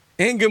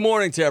And good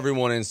morning to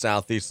everyone in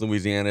Southeast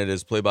Louisiana. It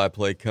is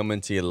play-by-play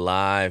coming to you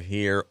live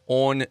here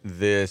on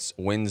this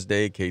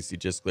Wednesday. Casey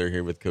Gisclair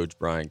here with Coach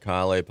Brian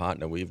Callais.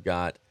 Partner, we've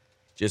got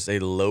just a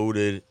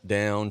loaded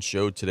down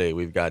show today.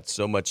 We've got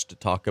so much to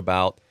talk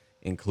about,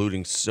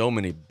 including so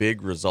many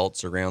big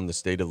results around the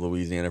state of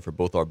Louisiana for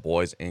both our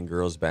boys and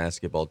girls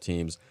basketball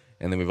teams.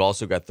 And then we've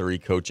also got 3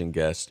 coaching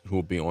guests who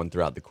will be on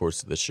throughout the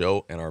course of the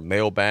show and our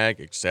mailbag,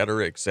 et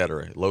cetera, et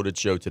cetera. Loaded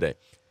show today.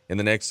 In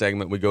the next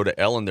segment, we go to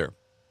Ellender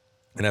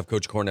and have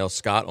Coach Cornell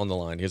Scott on the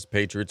line. His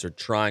Patriots are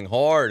trying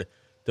hard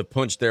to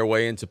punch their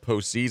way into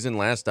postseason.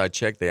 Last I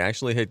checked, they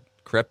actually had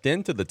crept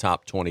into the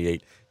top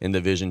 28 in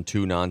Division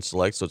II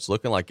non-select, so it's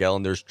looking like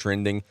Ellender's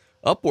trending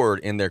upward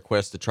in their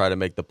quest to try to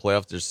make the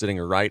playoffs. They're sitting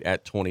right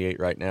at 28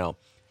 right now.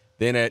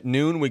 Then at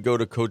noon, we go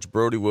to Coach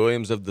Brody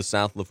Williams of the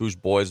South Lafourche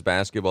boys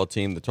basketball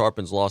team. The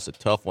Tarpons lost a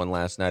tough one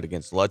last night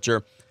against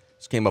Letcher.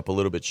 This came up a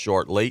little bit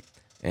short late,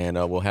 and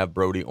we'll have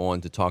Brody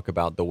on to talk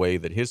about the way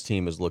that his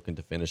team is looking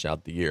to finish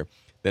out the year.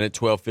 Then at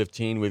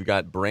 12:15, we've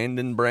got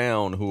Brandon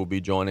Brown, who will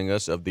be joining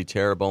us of the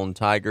Terrebonbne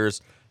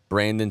Tigers.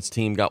 Brandon's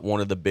team got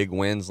one of the big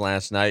wins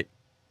last night,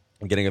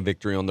 getting a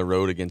victory on the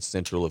road against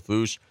Central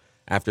Lafourche.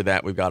 After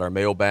that, we've got our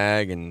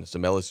mailbag and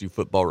some LSU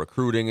football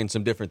recruiting and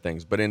some different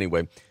things. But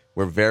anyway,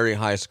 we're very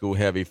high school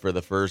heavy for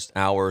the first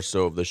hour or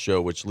so of the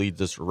show, which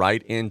leads us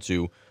right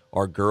into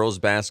our girls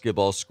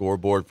basketball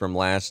scoreboard from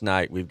last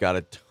night. We've got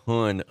a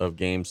ton of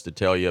games to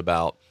tell you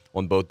about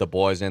on both the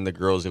boys and the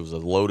girls. It was a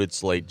loaded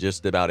slate.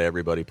 Just about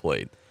everybody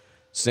played.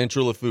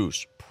 Central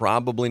Lafourche,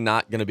 probably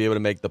not going to be able to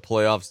make the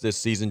playoffs this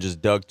season,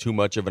 just dug too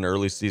much of an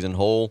early season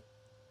hole,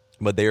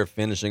 but they are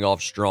finishing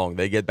off strong.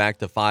 They get back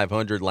to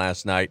 500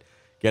 last night,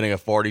 getting a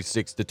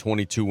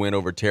 46-22 win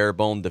over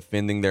Terrebonne,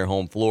 defending their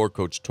home floor.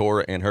 Coach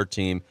Tora and her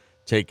team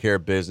take care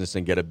of business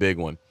and get a big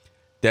one.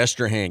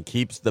 Destrehan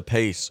keeps the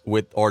pace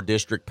with our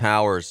district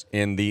powers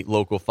in the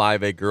local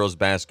 5A girls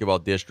basketball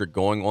district,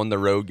 going on the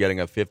road, getting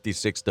a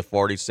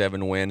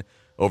 56-47 win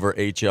over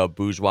HL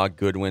Bourgeois.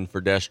 Good win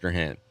for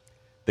Destrehan.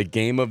 The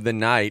game of the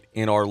night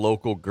in our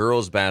local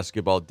girls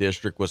basketball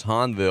district was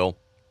Hanville,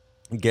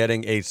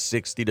 getting a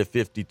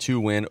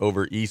 60-52 win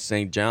over East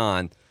St.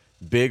 John.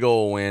 Big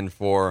old win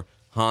for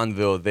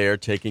Hanville there,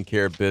 taking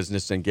care of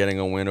business and getting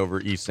a win over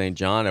East St.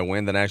 John, a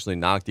win that actually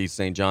knocked East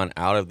St. John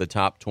out of the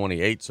top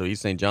 28. So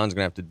East St. John's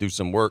going to have to do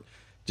some work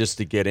just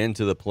to get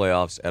into the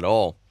playoffs at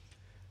all.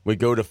 We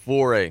go to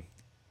 4A.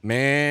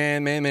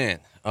 Man.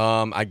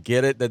 I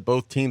get it that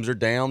both teams are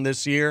down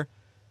this year,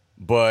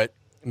 but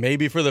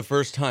maybe for the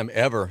first time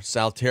ever,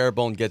 South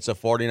Terrebonne gets a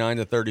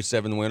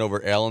 49-37 win over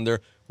Ellender.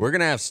 We're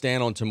going to have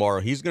Stan on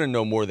tomorrow. He's going to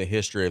know more of the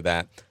history of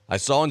that. I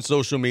saw on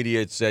social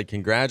media it said,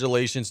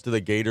 congratulations to the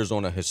Gators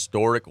on a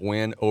historic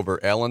win over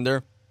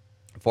Ellender.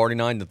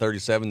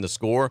 49-37 the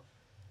score.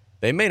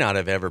 They may not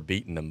have ever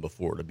beaten them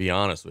before, to be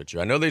honest with you.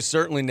 I know they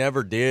certainly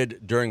never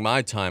did during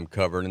my time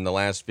covering in the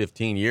last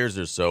 15 years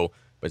or so,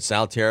 but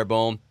South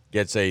Terrebonne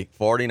gets a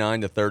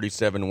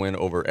 49-37 win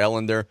over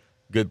Ellender.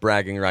 Good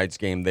bragging rights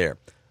game there.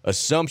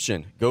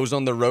 Assumption goes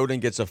on the road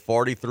and gets a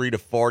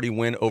 43-40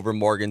 win over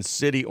Morgan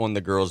City on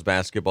the girls'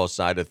 basketball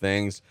side of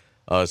things,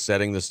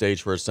 setting the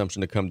stage for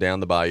Assumption to come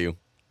down the bayou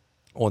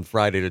on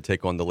Friday to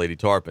take on the Lady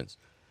Tarpons.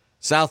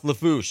 South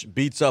Lafourche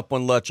beats up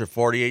on Letcher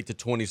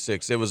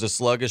 48-26. It was a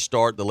sluggish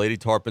start. The Lady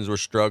Tarpons were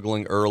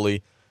struggling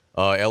early.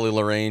 Ellie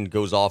Lorraine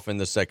goes off in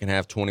the second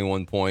half,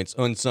 21 points.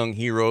 Unsung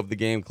hero of the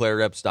game, Claire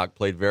Epstock,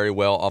 played very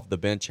well off the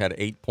bench, had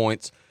 8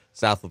 points.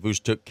 South Lafourche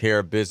took care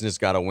of business,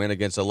 got a win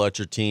against a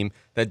Letcher team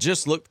that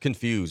just looked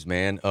confused,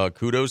 man.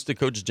 Kudos to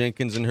Coach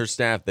Jenkins and her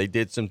staff. They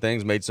did some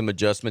things, made some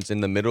adjustments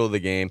in the middle of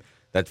the game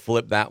that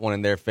flipped that one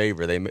in their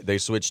favor. They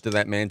switched to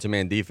that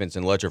man-to-man defense,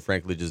 and Letcher,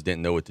 frankly, just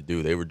didn't know what to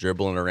do. They were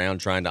dribbling around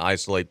trying to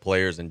isolate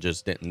players and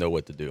just didn't know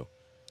what to do.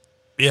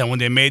 Yeah, when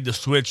they made the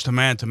switch to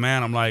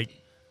man-to-man, I'm like,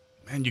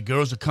 man, you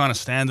girls are kind of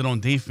standing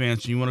on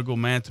defense. You want to go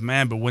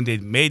man-to-man. But when they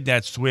made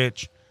that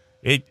switch,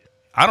 it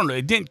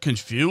didn't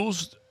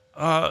confuse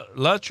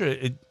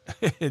Letcher.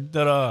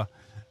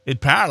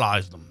 It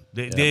paralyzed them.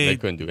 They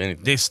couldn't do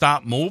anything. They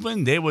stopped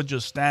moving. They were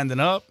just standing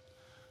up.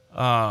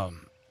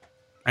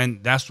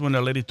 And that's when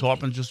the Lady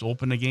Tarpons just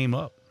opened the game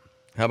up.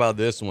 How about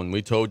this one?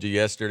 We told you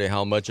yesterday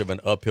how much of an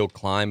uphill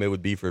climb it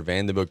would be for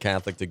Vanderbilt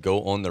Catholic to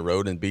go on the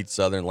road and beat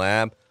Southern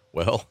Lab.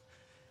 Well,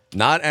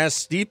 not as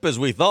steep as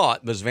we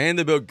thought, but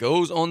Vanderbilt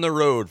goes on the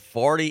road,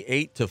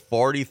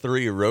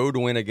 48-43 road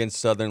win against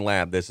Southern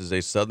Lab. This is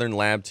a Southern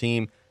Lab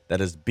team that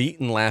has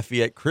beaten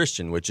Lafayette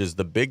Christian, which is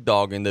the big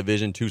dog in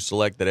Division II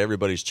Select that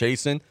everybody's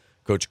chasing.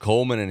 Coach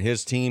Coleman and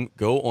his team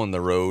go on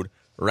the road,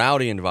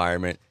 rowdy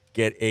environment,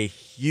 get a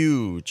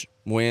huge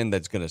win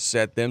that's going to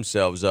set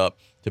themselves up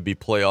to be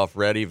playoff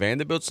ready.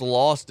 Vanderbilt's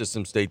lost to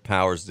some state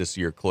powers this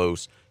year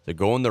close. To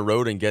go on the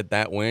road and get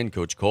that win,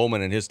 Coach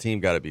Coleman and his team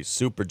got to be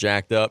super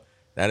jacked up.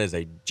 That is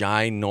a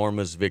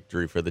ginormous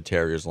victory for the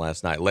Terriers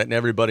last night, letting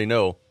everybody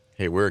know,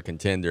 hey, we're a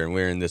contender and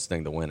we're in this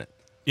thing to win it.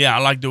 Yeah, I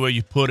like the way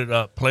you put it,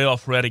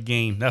 playoff-ready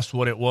game. That's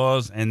what it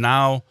was. And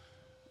now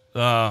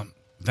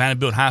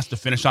Vanderbilt has to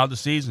finish out the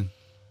season.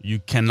 You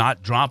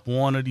cannot drop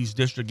one of these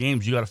district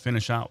games. You got to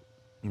finish out.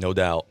 No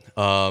doubt.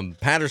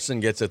 Patterson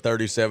gets a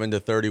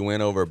 37-30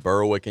 win over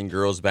Berwick in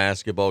girls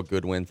basketball.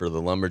 Good win for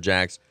the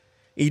Lumberjacks.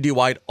 E.D.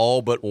 White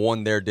all but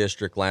won their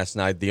district last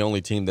night. The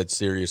only team that's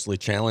seriously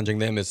challenging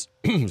them is,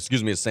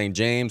 is St.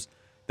 James.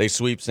 They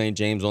sweep St.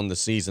 James on the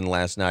season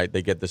last night.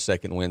 They get the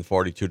second win,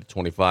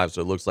 42-25.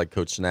 So it looks like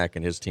Coach Snack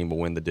and his team will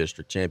win the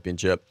district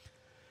championship.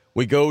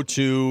 We go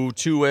to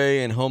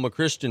 2A and Homa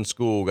Christian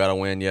School got a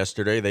win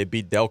yesterday. They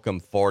beat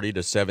Delcom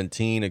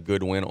 40-17. A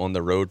good win on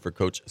the road for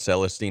Coach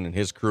Celestine and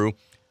his crew,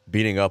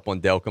 beating up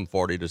on Delcom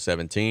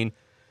 40-17.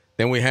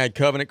 Then we had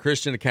Covenant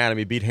Christian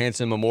Academy beat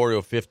Hanson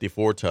Memorial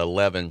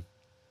 54-11.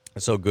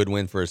 So good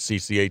win for a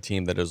CCA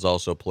team that is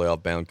also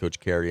playoff bound.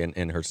 Coach Carey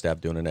and her staff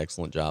doing an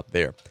excellent job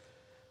there.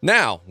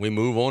 Now we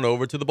move on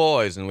over to the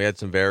boys, and we had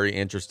some very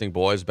interesting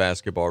boys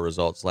basketball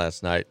results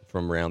last night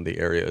from around the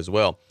area as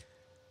well.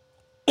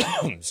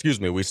 Excuse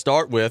me. We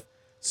start with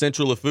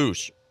Central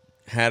Lafourche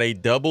had a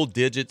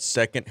double-digit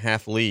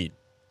second-half lead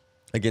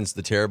against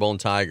the Terrebonne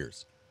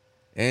Tigers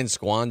and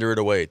squander it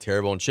away.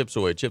 Terrebonne chips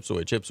away,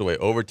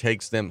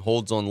 overtakes them,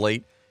 holds on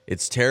late.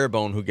 It's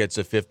Terrebonne who gets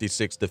a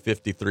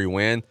 56-53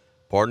 win.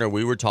 Partner,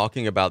 we were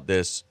talking about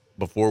this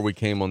before we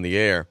came on the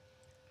air.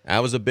 That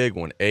was a big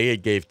one. A,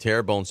 it gave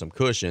Terrebonne some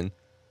cushion.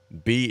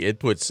 B, it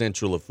put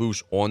Central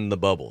Lafourche on the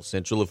bubble.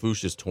 Central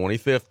Lafourche is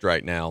 25th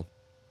right now,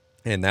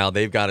 and now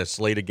they've got a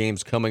slate of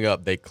games coming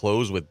up. They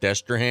close with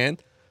Destrehan,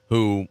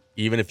 who,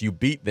 even if you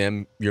beat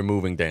them, you're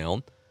moving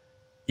down.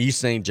 East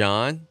St.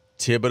 John,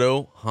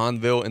 Thibodaux,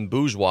 Hanville, and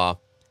Bourgeois.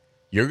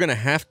 You're going to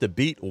have to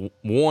beat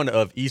one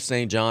of East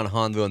St. John,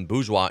 Hanville, and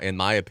Bourgeois, in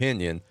my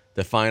opinion,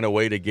 to find a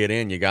way to get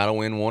in. You got to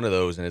win one of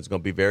those, and it's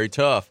going to be very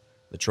tough.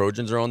 The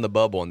Trojans are on the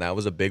bubble, and that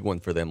was a big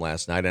one for them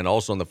last night. And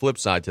also on the flip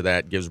side to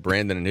that, gives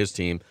Brandon and his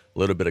team a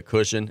little bit of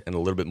cushion and a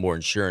little bit more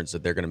insurance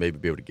that they're going to maybe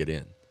be able to get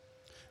in.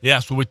 Yeah,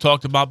 so we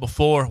talked about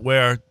before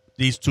where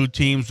these two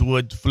teams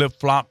would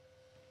flip-flop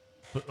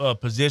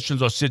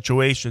positions or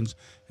situations,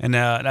 and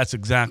that's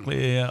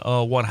exactly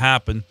what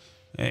happened.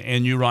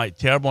 And you're right.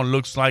 Terrebonne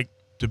looks like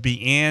to be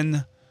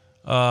in.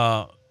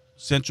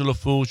 Central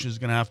Lafourche is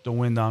going to have to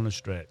win down the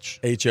stretch.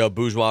 HL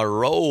Bourgeois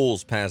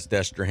rolls past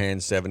Destrehan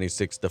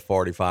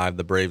 76-45.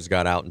 The Braves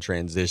got out in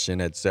transition,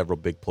 had several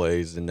big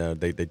plays, and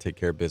they take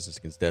care of business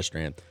against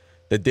Destrehan.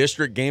 The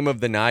district game of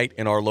the night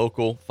in our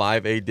local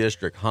 5A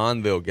district,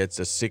 Hanville gets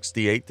a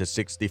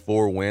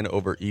 68-64 win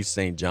over East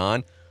St.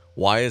 John.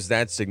 Why is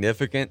that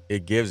significant?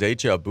 It gives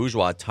HL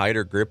Bourgeois a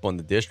tighter grip on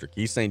the district.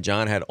 East St.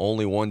 John had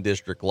only one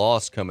district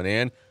loss coming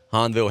in.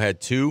 Hanville had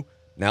two.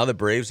 Now the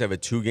Braves have a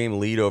 2-game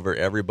lead over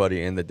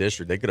everybody in the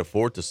district. They could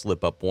afford to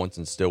slip up once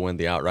and still win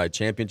the outright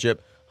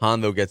championship.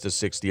 Hanville gets a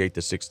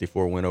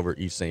 68-64 win over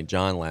East St.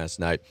 John last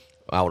night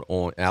out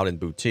in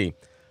Boutte.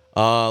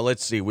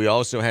 Let's see. We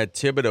also had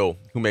Thibodaux,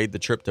 who made the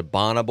trip to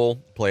Bonneville,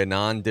 play a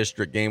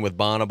non-district game with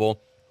Bonneville.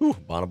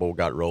 Bonneville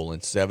got rolling.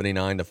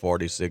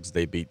 79-46,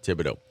 they beat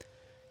Thibodaux.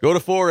 Go to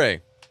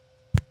 4A.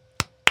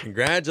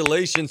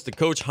 Congratulations to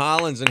Coach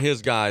Hollins and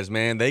his guys,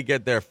 man. They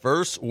get their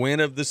first win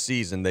of the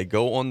season. They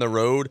go on the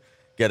road,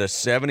 get a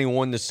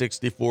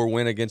 71-64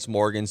 win against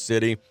Morgan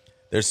City.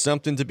 There's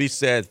something to be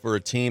said for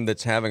a team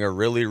that's having a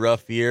really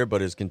rough year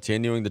but is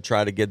continuing to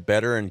try to get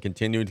better and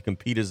continuing to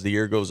compete as the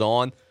year goes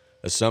on.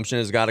 Assumption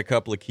has got a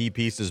couple of key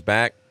pieces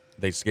back.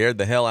 They scared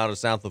the hell out of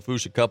South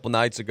Lafourche a couple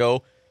nights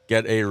ago.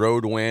 Get a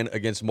road win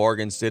against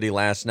Morgan City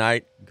last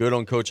night. Good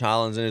on Coach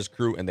Hollins and his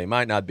crew, and they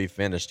might not be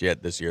finished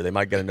yet this year. They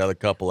might get another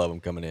couple of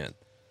them coming in.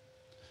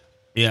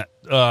 Yeah.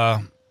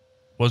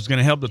 What's going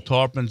to help the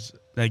Tarpons,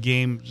 that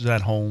game's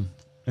at home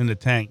in the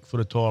tank for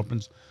the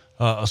Tarpons.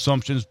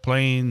 Assumption's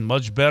playing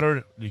much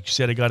better. You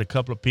said they got a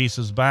couple of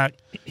pieces back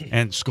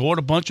and scored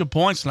a bunch of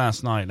points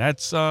last night.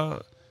 That's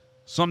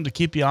something to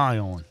keep your eye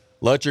on.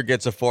 Lutcher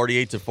gets a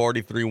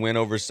 48-43 win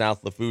over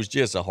South Lafourche.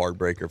 Just a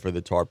heartbreaker for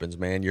the Tarpons,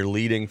 man. You're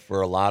leading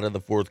for a lot of the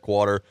fourth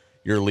quarter.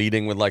 You're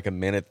leading with like a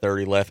minute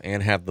 30 left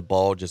and have the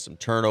ball. Just some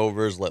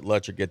turnovers. Let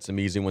Lutcher get some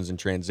easy ones in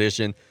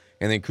transition.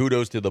 And then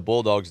kudos to the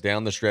Bulldogs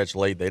down the stretch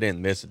late. They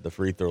didn't miss at the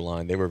free throw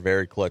line. They were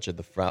very clutch at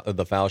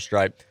the foul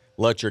stripe.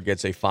 Lutcher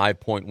gets a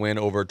 5-point win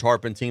over a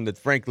Tarpon team that,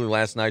 frankly,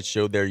 last night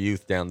showed their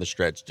youth down the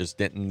stretch. Just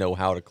didn't know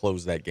how to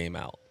close that game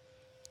out.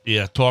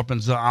 Yeah,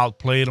 Tarpons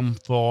outplayed them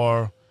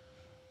for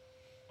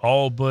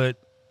all but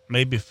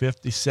maybe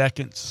 50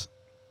 seconds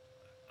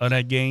of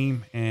that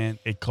game, and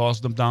it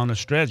cost them down the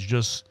stretch.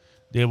 Just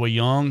they were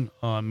young,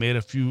 made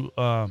a few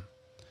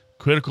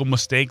critical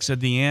mistakes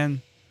at the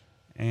end,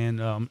 and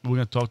we're going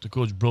to talk to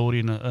Coach Brody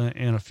in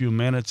a few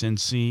minutes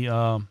and see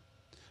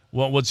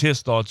what's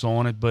his thoughts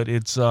on it. But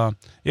it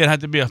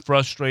had to be a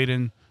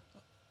frustrating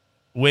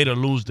way to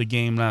lose the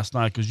game last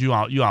night because you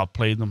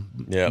outplayed them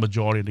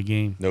majority of the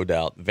game. No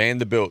doubt.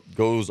 Vanderbilt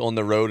goes on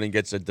the road and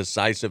gets a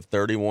decisive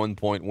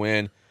 31-point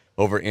win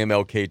over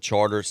MLK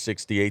Charter,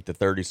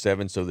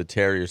 68-37, so the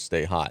Terriers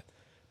stay hot.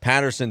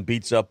 Patterson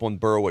beats up on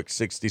Berwick,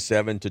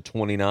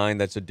 67-29.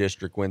 That's a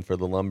district win for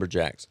the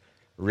Lumberjacks.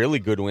 Really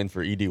good win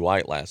for E.D.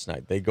 White last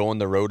night. They go on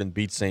the road and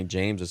beat St.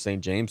 James, a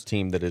St. James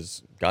team that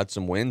has got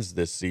some wins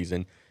this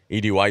season.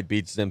 E.D. White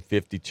beats them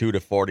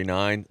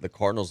 52-49. The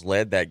Cardinals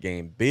led that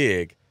game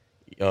big.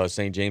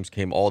 St. James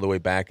came all the way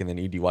back, and then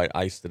E.D. White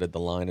iced it at the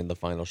line in the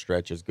final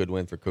stretch. It's a good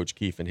win for Coach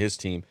Keefe and his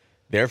team.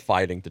 They're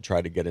fighting to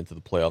try to get into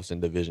the playoffs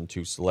in Division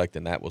II Select,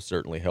 and that will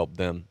certainly help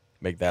them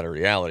make that a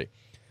reality.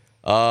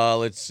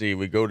 Let's see.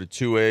 We go to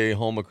 2A.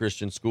 Houma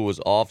Christian School is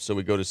off, so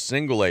we go to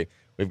single A.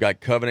 We've got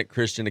Covenant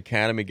Christian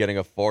Academy getting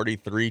a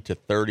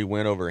 43-30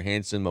 win over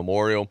Hanson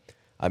Memorial.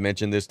 I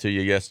mentioned this to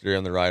you yesterday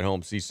on the ride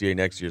home. CCA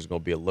next year is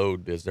going to be a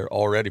load because they're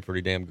already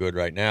pretty damn good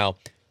right now.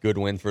 Good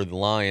win for the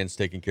Lions,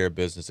 taking care of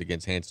business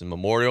against Hanson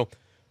Memorial.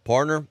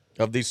 Partner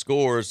of these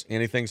scores,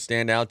 anything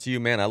stand out to you?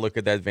 Man, I look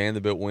at that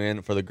Vanderbilt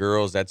win for the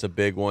girls. That's a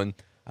big one.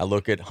 I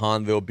look at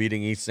Hahnville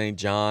beating East St.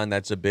 John.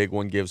 That's a big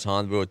one. Gives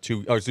Hahnville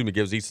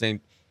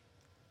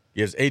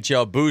gives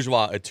HL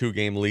Bourgeois a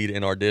 2-game lead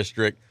in our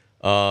district.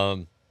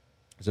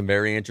 Some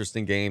very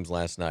interesting games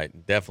last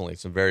night. Definitely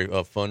some very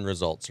fun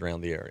results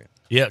around the area.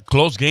 Yeah,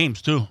 close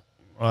games too.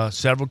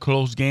 Several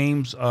close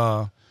games.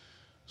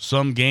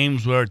 Some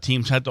games where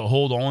teams had to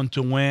hold on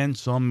to win.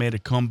 Some made a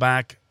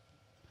comeback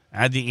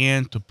at the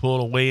end to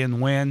pull away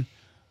and win.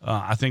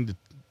 I think the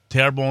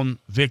Terrebonne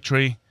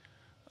victory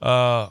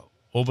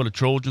over the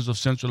Trojans of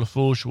Central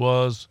Lafourche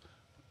was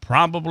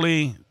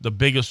probably the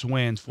biggest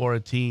win for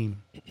a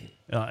team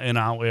in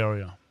our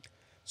area.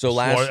 So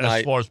last night,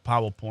 as far as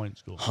power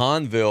points go,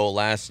 Hahnville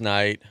last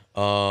night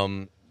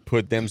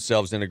put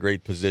themselves in a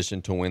great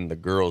position to win the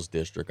girls'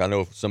 district. I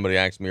know somebody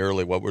asked me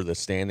earlier what were the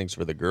standings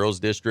for the girls'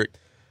 district.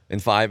 In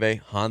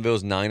 5A,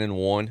 Hahnville's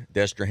 9-1,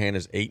 Destrehan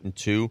is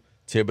 8-2,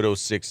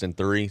 Thibodaux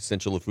 6-3,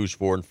 Central Lafourche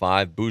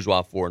 4-5,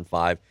 Bourgeois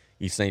 4-5,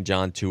 East St.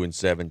 John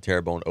 2-7,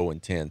 Terrebonne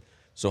 0-10.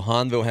 So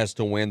Hahnville has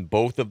to win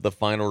both of the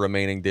final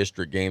remaining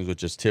district games,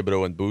 which is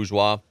Thibodaux and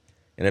Bourgeois.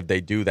 And if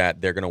they do that,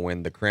 they're going to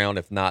win the crown.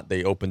 If not,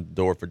 they open the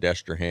door for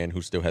Destrehan,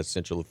 who still has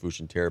Central Lafourche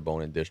and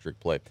Terrebonne in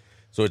district play.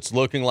 So it's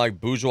looking like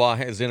Bourgeois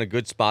is in a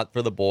good spot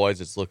for the boys.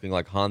 It's looking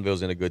like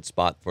Hahnville's in a good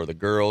spot for the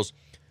girls.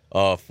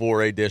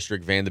 4A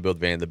district,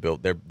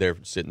 Vanderbilt. They're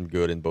sitting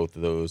good in both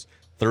of those.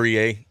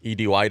 3A,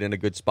 E.D. White in a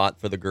good spot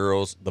for the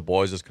girls. The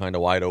boys is kind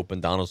of wide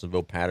open.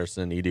 Donaldsonville,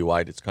 Patterson, E.D.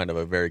 White. It's kind of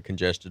a very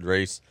congested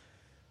race.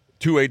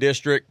 2A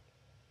district,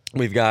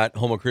 we've got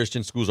Houma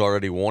Christian School's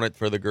already won it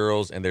for the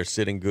girls, and they're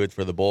sitting good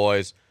for the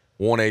boys.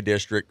 1A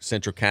district,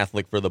 Central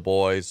Catholic for the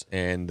boys,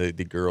 and the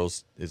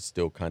girls is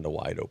still kind of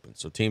wide open.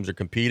 So teams are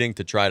competing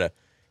to try to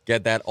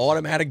get that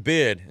automatic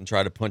bid and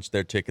try to punch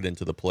their ticket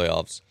into the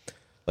playoffs.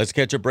 Let's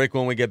catch a break.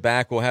 When we get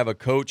back, we'll have a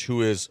coach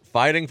who is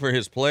fighting for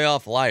his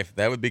playoff life.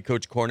 That would be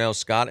Coach Cornell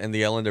Scott and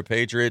the Ellender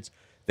Patriots.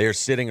 They are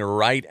sitting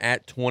right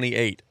at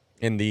 28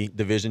 in the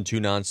Division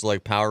II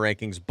non-select power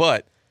rankings,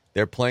 but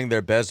they're playing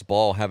their best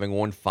ball, having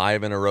won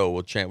 5 in a row.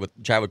 We'll chat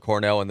with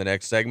Cornell in the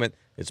next segment.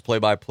 It's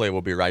play-by-play.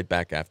 We'll be right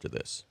back after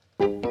this.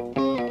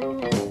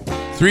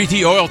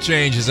 3T Oil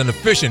Change is an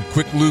efficient,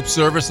 quick-lube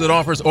service that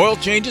offers oil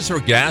changes for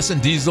gas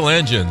and diesel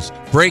engines,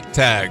 brake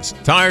tags,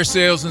 tire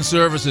sales and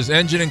services,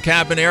 engine and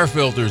cabin air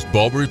filters,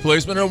 bulb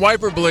replacement, and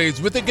wiper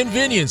blades with the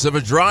convenience of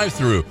a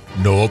drive-thru.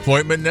 No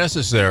appointment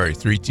necessary.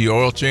 3T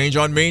Oil Change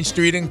on Main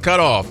Street in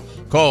Cutoff.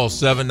 Call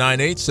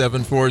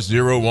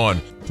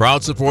 798-7401.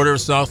 Proud supporter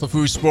of South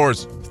Lafourche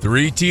sports.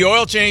 3T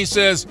Oil Change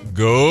says,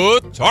 go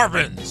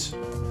Tarpons!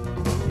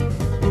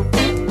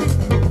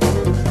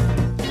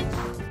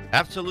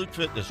 Absolute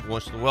Fitness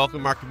wants to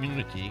welcome our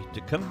community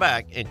to come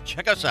back and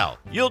check us out.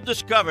 You'll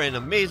discover an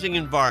amazing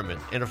environment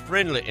and a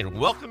friendly and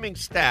welcoming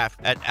staff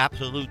at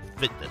Absolute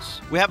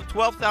Fitness. We have a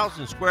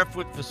 12,000 square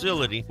foot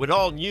facility with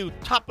all new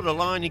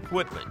top-of-the-line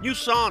equipment, new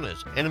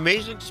saunas, an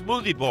amazing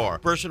smoothie bar,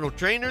 personal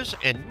trainers,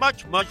 and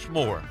much, much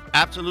more.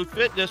 Absolute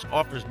Fitness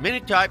offers many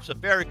types of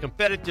very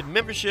competitive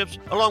memberships,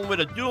 along with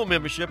a dual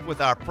membership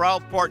with our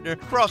proud partner,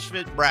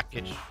 CrossFit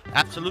Brackish.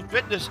 Absolute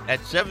Fitness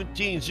at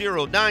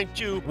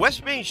 17092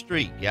 West Main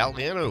Street,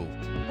 Galliano.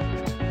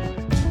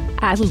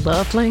 I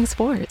love playing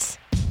sports,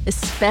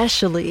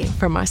 especially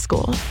for my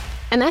school.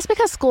 And that's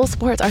because school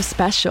sports are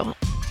special.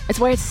 It's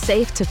where it's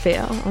safe to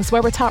fail. It's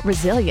where we're taught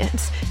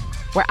resilience,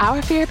 where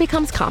our fear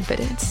becomes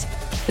confidence.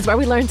 It's where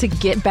we learn to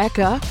get back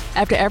up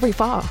after every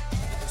fall.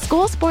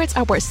 School sports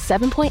are where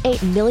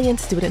 7.8 million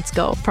students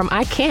go from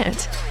I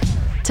can't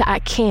to I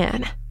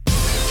can.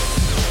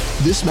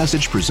 This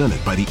message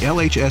presented by the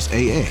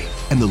LHSAA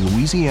and the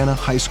Louisiana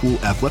High School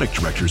Athletic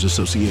Directors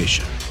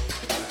Association.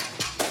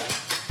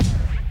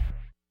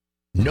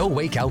 No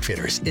Wake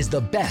Outfitters is the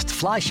best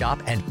fly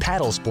shop and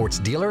paddle sports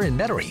dealer in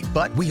Metairie,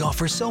 but we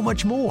offer so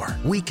much more.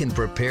 We can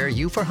prepare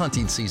you for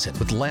hunting season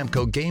with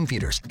Lamco game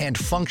feeders and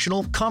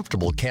functional,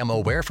 comfortable camo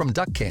wear from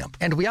Duck Camp.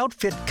 And we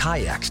outfit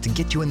kayaks to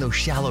get you in those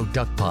shallow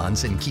duck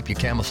ponds and keep you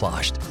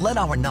camouflaged. Let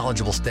our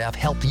knowledgeable staff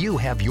help you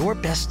have your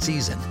best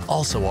season.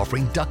 Also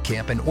offering Duck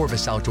Camp and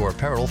Orvis outdoor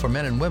apparel for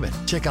men and women.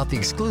 Check out the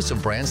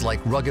exclusive brands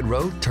like Rugged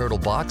Road, Turtle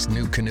Box,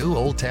 New Canoe,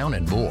 Old Town,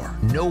 and more.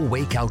 No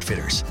Wake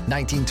Outfitters,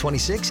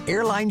 1926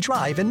 Airline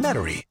Drive in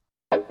Metairie.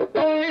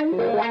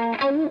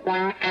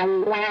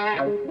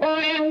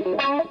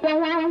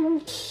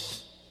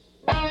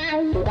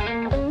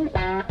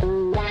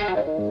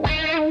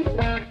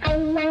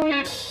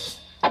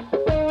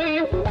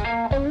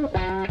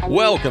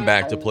 Welcome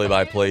back to Play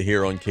by Play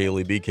here on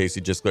Callais.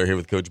 Casey Gisclair here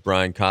with Coach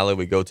Brian Callais.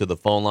 We go to the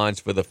phone lines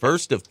for the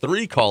first of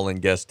 3 call-in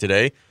guests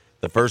today.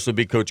 The first would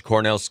be Coach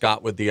Cornell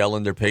Scott with the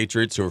Ellender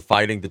Patriots, who are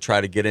fighting to try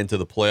to get into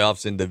the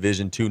playoffs in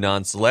Division II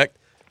non-select.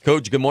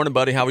 Coach, good morning,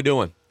 buddy. How we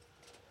doing?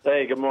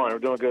 Hey, good morning. We're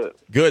doing good.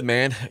 Good,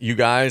 man. You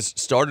guys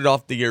started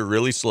off the year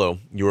really slow.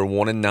 You were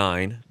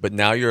 1-9, but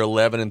now you're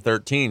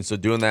 11-13. So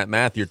doing that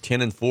math, you're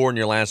 10-4 in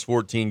your last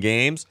 14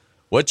 games.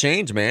 What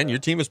changed, man? Your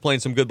team is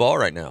playing some good ball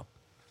right now.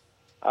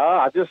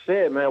 I just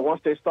said, man, once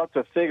they start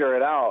to figure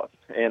it out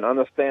and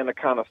understand the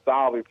kind of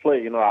style we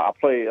play, I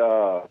play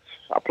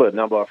a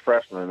number of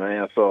freshmen,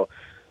 man. So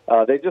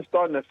they just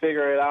starting to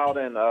figure it out,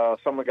 and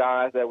some of the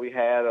guys that we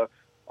had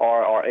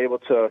are able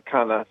to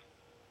kind of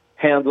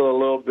handle it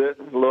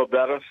a little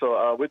better.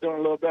 So we're doing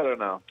a little better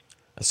now.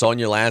 I saw in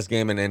your last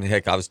game, and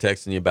heck, I was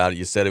texting you about it.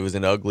 You said it was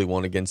an ugly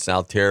one against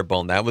South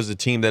Terrebonne. That was a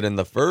team that in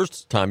the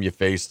first time you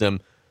faced them,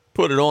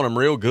 put it on them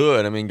real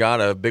good. I mean,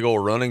 got a big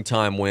old running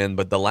time win.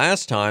 But the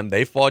last time,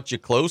 they fought you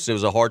close. It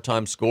was a hard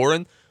time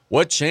scoring.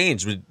 What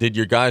changed? Did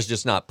your guys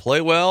just not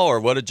play well,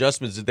 or what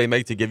adjustments did they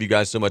make to give you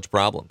guys so much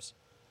problems?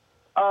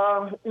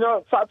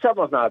 South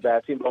Terrebonne's not a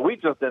bad team, but we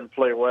just didn't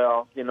play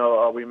well.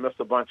 We missed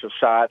a bunch of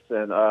shots.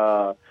 And,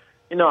 I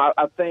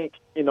think,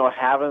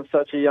 having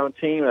such a young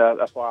team,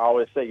 that's why I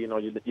always say, you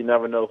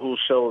never know who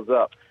shows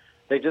up.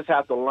 They just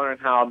have to learn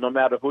how, no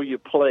matter who you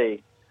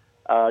play,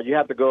 you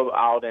have to go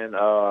out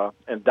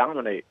and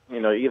dominate.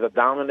 Either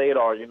dominate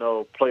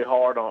or play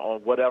hard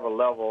on whatever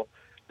level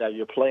that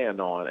you're playing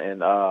on.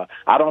 And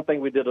I don't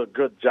think we did a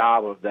good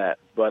job of that,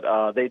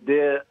 but they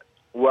did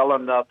well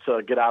enough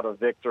to get out of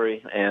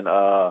victory. And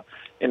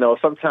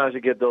sometimes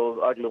you get those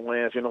ugly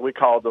wins. We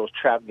call those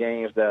trap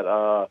games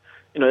that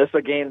it's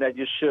a game that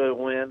you should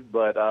win,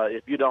 but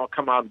if you don't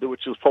come out and do what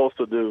you're supposed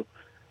to do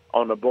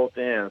on the both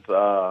ends,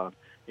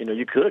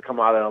 you could come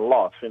out in a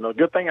loss.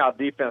 Good thing our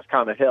defense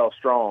kind of held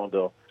strong,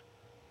 though.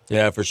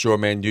 Yeah, for sure,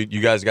 man. You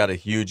guys got a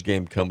huge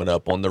game coming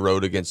up on the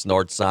road against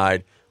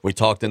Northside. We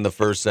talked in the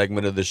first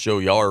segment of the show.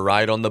 Y'all are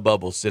right on the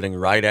bubble, sitting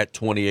right at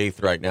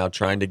 28th right now,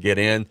 trying to get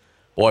in.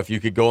 Boy, if you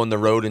could go on the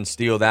road and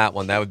steal that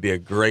one, that would be a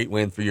great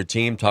win for your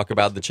team. Talk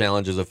about the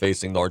challenges of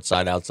facing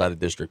Northside outside of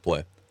district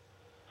play.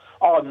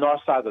 Oh,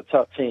 Northside's a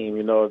tough team.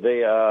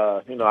 They,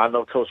 I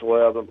know Coach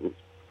Wells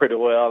pretty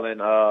well,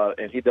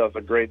 and he does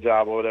a great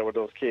job over there with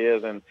those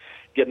kids and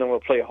getting them to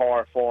play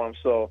hard for them.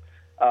 So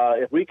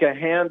if we can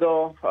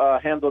handle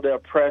their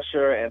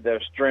pressure and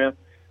their strength,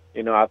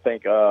 I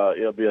think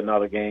it'll be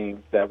another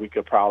game that we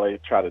could probably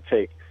try to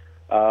take.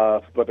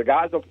 But the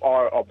guys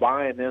are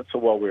buying into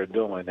what we're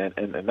doing,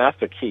 and that's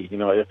the key.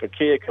 If a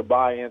kid could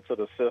buy into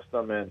the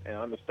system and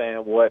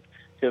understand what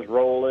his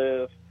role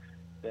is,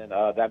 then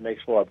that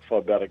makes for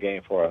a better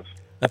game for us.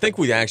 I think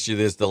we asked you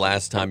this the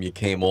last time you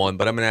came on,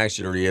 but I'm going to ask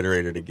you to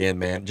reiterate it again,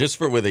 man.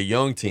 Just with a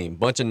young team,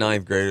 bunch of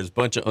ninth graders,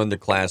 bunch of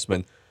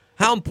underclassmen,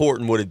 how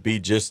important would it be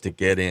just to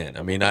get in?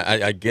 I mean,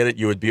 I get it.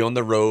 You would be on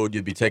the road.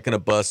 You'd be taking a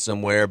bus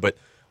somewhere. But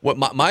what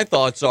my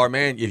thoughts are,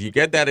 man, if you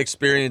get that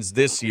experience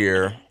this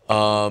year,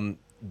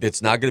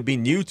 it's not going to be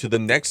new to the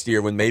next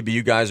year when maybe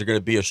you guys are going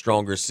to be a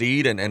stronger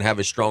seed and have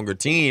a stronger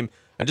team.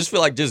 I just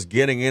feel like just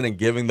getting in and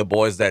giving the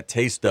boys that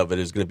taste of it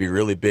is going to be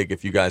really big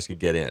if you guys could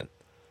get in.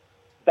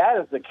 That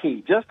is the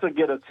key, just to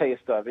get a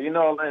taste of it.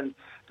 And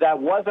that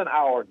wasn't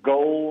our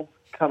goal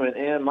coming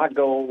in. My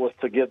goal was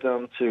to get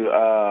them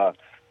to,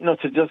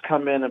 to just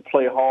come in and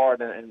play hard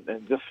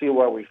and just see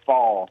where we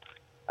fall.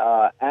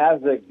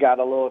 As it got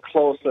a little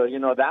closer,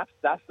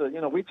 that's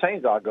the, we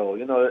changed our goal.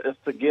 It's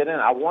to get in.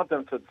 I want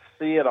them to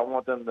see it. I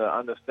want them to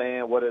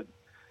understand what it,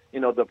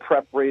 the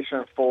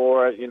preparation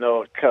for it,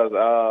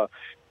 because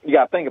you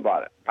got to think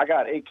about it. I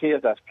got 8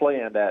 kids that's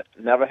playing that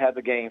never had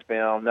the game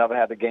film, never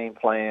had the game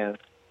plan,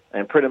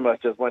 and pretty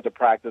much just went to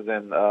practice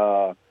and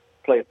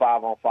played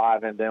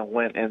 5-on-5 and then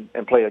went and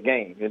played a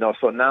game.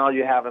 So now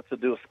you're having to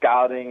do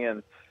scouting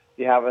and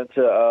you're having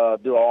to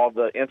do all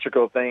the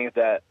integral things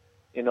that,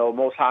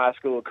 most high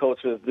school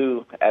coaches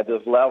do at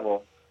this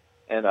level.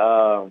 And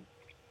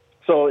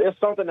so it's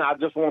something that I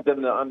just want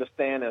them to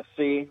understand and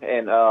see.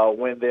 And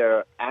when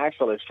they're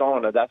actually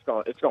showing it, it's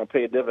going to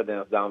pay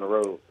dividends down the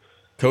road.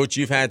 Coach,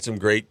 you've had some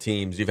great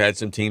teams. You've had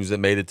some teams that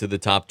made it to the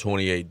top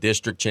 28,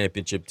 district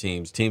championship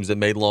teams that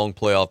made long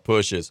playoff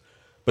pushes.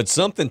 But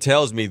something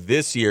tells me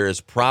this year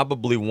is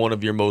probably one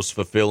of your most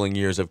fulfilling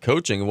years of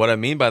coaching. And what I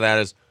mean by that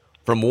is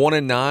from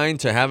 1-9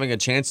 to having a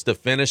chance to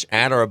finish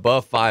at or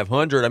above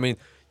 500. I mean,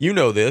 you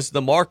know this.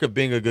 The mark of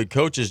being a good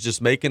coach is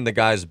just making the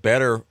guys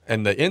better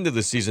at the end of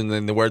the season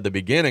than they were at the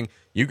beginning.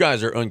 You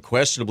guys are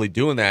unquestionably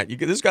doing that.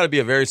 This has got to be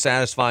a very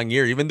satisfying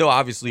year, even though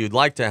obviously you'd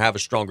like to have a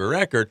stronger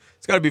record.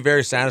 It's got to be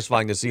very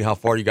satisfying to see how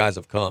far you guys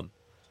have come.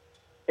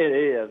 It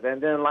is,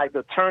 and then like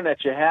the turn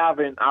that you have,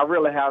 and I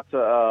really have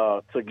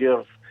to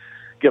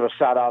give a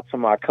shout out to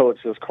my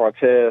coaches,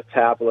 Cortez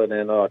Tablet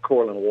and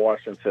Cortland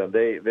Washington.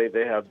 They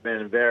have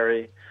been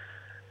very,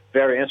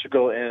 very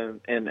integral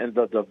in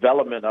the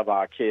development of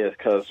our kids,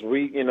 because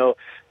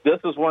this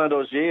is one of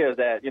those years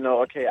that,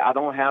 I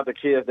don't have the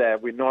kids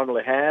that we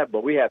normally have,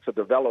 but we had to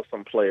develop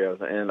some players.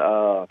 And,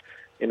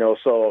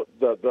 So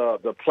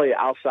the play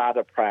outside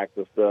of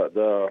practice,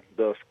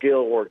 the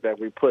skill work that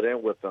we put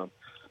in with them.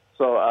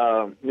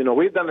 So,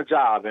 we've done a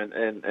job,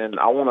 and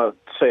I want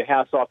to say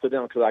hats off to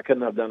them because I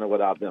couldn't have done it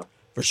without them.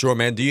 For sure,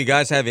 man. Do you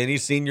guys have any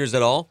seniors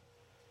at all?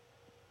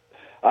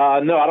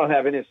 No, I don't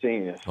have any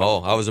seniors.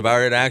 Oh, I was about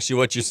to ask you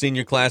what your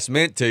senior class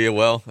meant to you.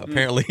 Well,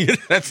 apparently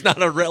that's not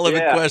a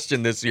relevant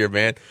question this year,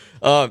 man.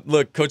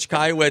 Look, Coach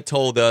Caillouet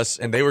told us,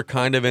 and they were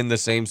kind of in the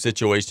same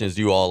situation as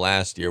you all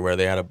last year, where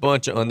they had a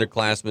bunch of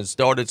underclassmen,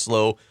 started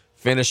slow,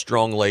 finished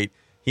strong late.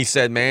 He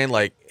said, man,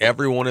 like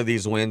every one of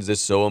these wins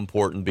is so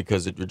important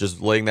because you're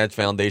just laying that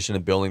foundation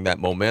and building that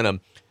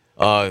momentum.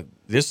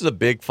 This is a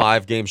big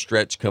 5-game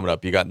stretch coming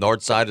up. You got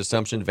Northside,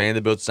 Assumption,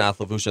 Vanderbilt, South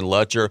Lafourche, and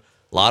Lutcher.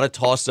 A lot of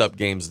toss-up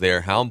games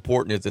there. How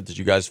important is it that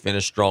you guys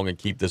finish strong and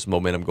keep this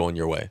momentum going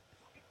your way?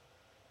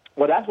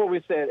 Well, that's what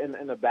we said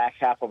in the back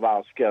half of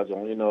our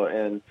schedule,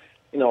 and,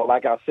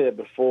 like I said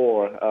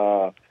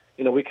before,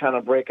 we kind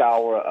of break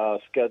our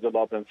schedule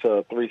up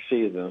into 3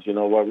 seasons,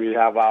 where we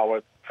have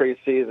our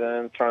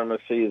preseason,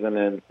 tournament season,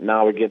 and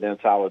now we're getting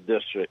into our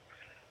district,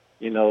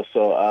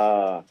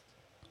 so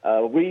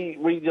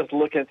we just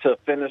looking to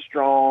finish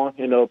strong,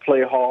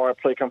 play hard,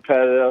 play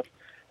competitive.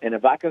 And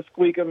if I can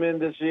squeak them in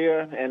this year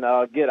and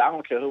I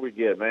don't care who we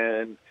get,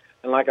 man.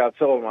 And like I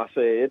told them, I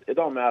say it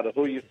don't matter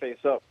who you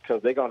face up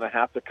because they're going to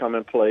have to come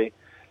and play.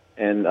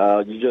 And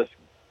you just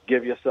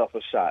give yourself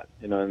a shot,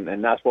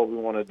 and that's what we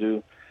want to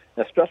do,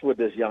 especially with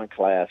this young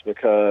class,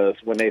 because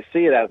when they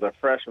see it as a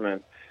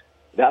freshman,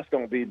 that's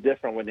going to be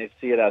different when they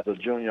see it as a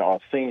junior or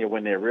senior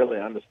when they really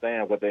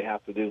understand what they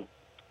have to do.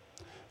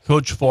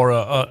 Coach, for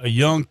a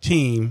young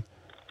team,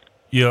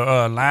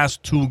 your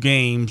last 2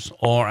 games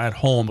are at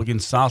home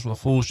against South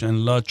Lafourche and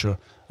Lutcher.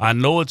 I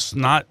know it's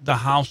not the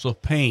house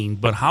of pain,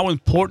 but how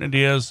important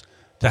it is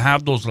to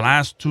have those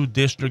last 2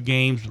 district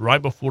games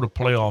right before the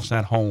playoffs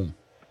at home.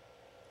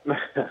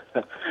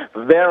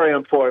 Very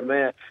important,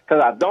 man,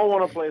 because I don't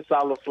want to play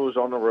South Lafourche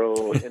on the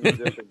road in the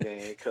district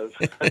game because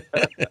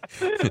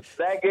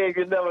that game,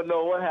 you never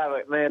know what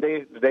happens. Man,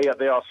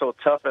 they are so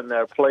tough in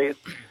their place.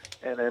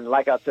 And then,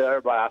 like I tell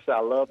everybody, I said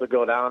I love to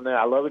go down there.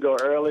 I love to go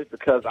early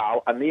because I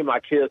need my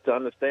kids to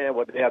understand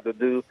what they have to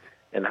do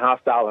in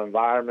hostile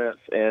environments.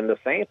 And the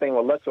same thing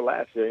with Lutcher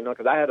last year,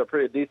 because I had a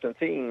pretty decent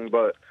team,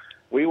 but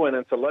we went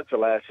into Lutcher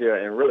last year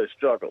and really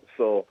struggled.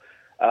 So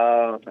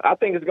I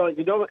think it's going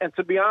to, and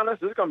to be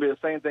honest, it's going to be the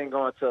same thing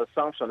going to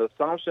Assumption.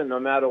 Assumption, no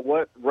matter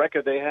what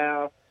record they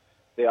have,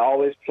 they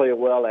always play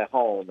well at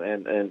home.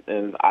 And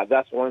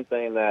that's one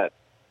thing that,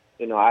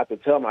 I have to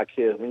tell my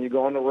kids, when you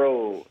go on the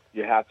road,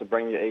 you have to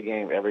bring your A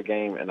game every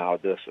game in our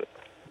district.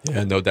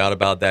 Yeah, no doubt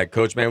about that.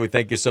 Coach, man, we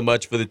thank you so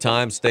much for the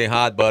time. Stay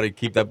hot, buddy.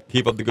 Keep up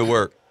the good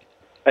work.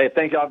 Hey,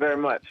 thank y'all very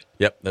much.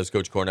 Yep, that's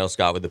Coach Cornell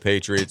Scott with the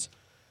Patriots.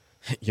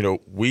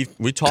 We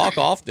talk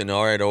often,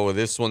 all right,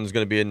 this one's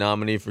going to be a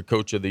nominee for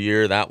Coach of the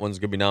Year. That one's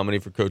going to be nominee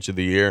for Coach of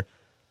the Year.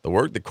 The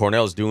work that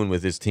Cornell's doing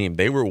with his team,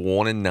 they were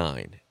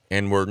 1-9.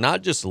 And we're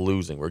not just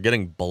losing; we're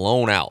getting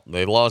blown out.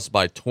 They lost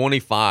by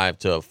 25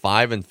 to a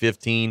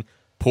 5-15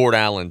 Port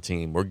Allen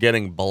team. We're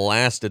getting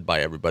blasted by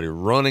everybody.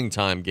 Running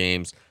time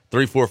games,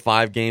 3, 4,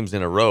 5 games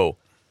in a row.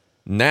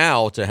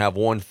 Now to have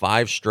won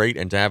 5 straight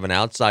and to have an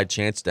outside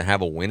chance to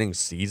have a winning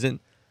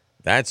season,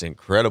 that's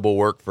incredible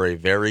work for a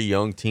very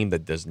young team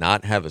that does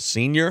not have a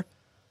senior.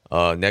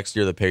 Next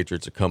year, the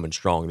Patriots are coming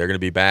strong. They're going to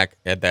be back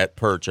at that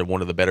perch of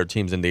one of the better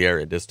teams in the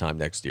area this time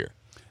next year.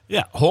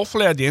 Yeah,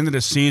 hopefully at the end of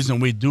the season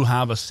we do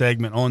have a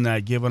segment on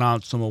that, giving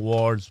out some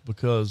awards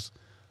because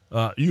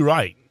you're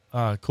right.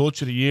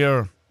 Coach of the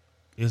Year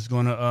is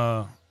going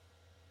to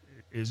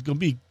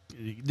be –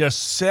 there's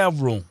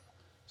several.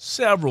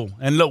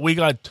 And, look, we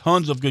got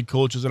tons of good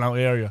coaches in our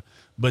area,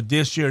 but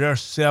this year there are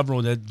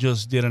several that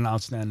just did an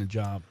outstanding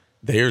job.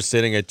 They are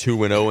sitting at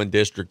 2-0 in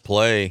district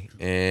play,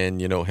 and,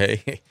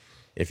 hey –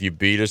 if you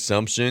beat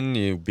Assumption,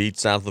 you beat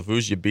South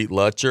Lafourche, you beat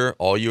Lutcher,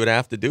 all you would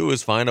have to do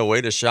is find a way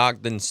to shock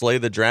and slay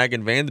the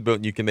Dragon Vanderbilt,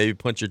 and you can maybe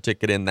punch your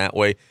ticket in that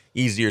way.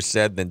 Easier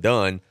said than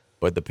done,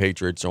 but the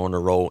Patriots are on a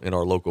roll in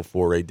our local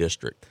 4A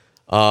district.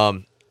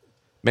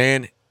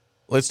 Man,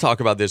 let's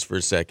talk about this for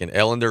a second.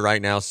 Ellender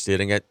right now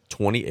sitting at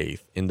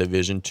 28th in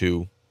Division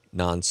II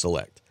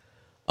non-select.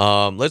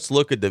 Let's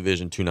look at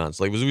Division II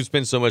non-select because we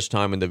spend so much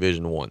time in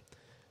Division I.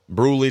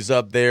 Brewley's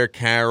up there,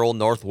 Carroll,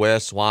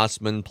 Northwest,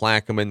 Wassman,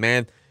 Plaquemine,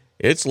 man.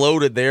 It's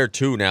loaded there,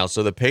 too, now.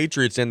 So the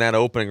Patriots in that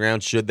opening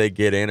round, should they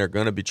get in, are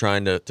going to be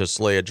trying to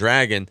slay a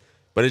dragon.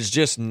 But it's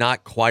just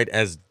not quite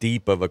as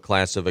deep of a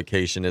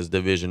classification as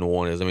Division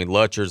I is. I mean,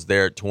 Lutcher's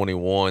there at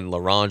 21.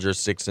 LaRanger's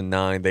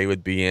 6-9. They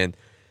would be in.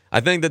 I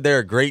think that there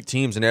are great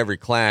teams in every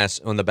class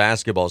on the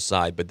basketball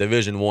side, but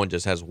Division I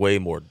just has way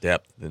more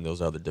depth than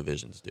those other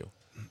divisions do.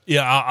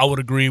 Yeah, I would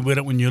agree with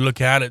it. When you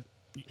look at it,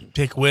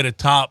 take away the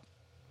top,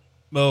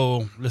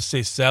 let's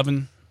say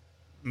 7,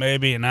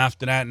 maybe, and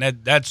after that,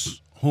 and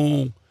that's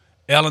who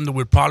Ellender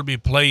would probably be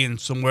playing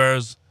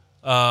somewheres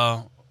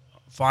 5,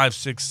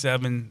 6,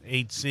 7,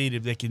 8 seed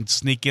if they can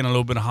sneak in a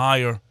little bit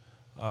higher.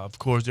 Of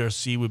course, their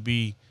seed would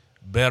be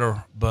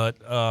better, but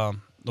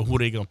who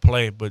they going to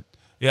play. But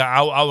Yeah,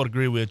 I would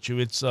agree with you.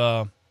 It's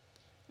not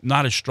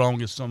as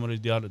strong as some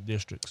of the other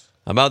districts.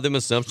 How about them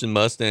Assumption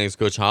Mustangs?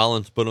 Coach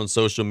Hollins put on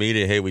social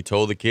media, hey, we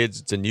told the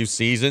kids it's a new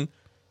season.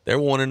 They're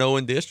 1-0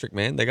 in district,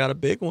 man. They got a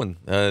big one.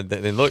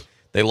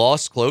 They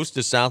lost close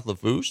to South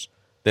Lafourche,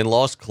 then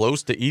lost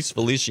close to East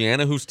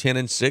Feliciana, who's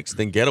 10-6,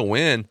 then get a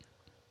win.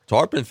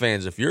 Tarpon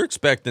fans, if you're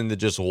expecting to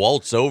just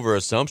waltz over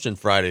Assumption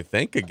Friday,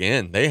 think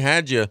again. They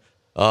had you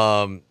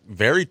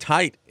very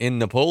tight in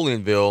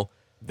Napoleonville.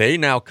 They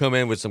now come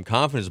in with some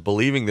confidence,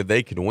 believing that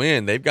they could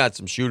win. They've got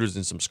some shooters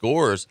and some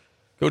scorers.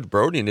 Coach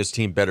Brody and his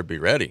team better be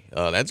ready.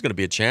 That's going to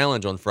be a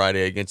challenge on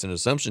Friday against an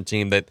Assumption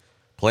team that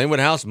playing with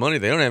house money,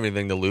 they don't have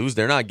anything to lose.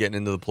 They're not getting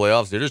into the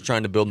playoffs. They're just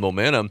trying to build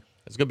momentum.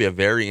 It's going to be a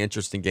very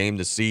interesting game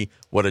to see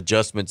what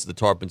adjustments the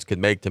Tarpons could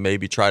make to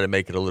maybe try to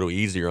make it a little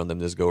easier on them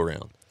this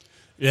go-around.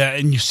 Yeah,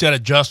 and you said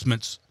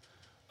adjustments.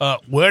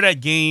 Where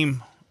that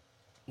game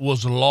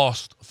was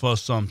lost for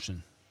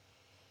Assumption,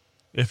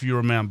 if you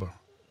remember.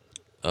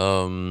 I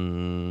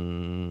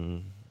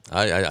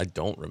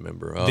don't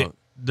remember.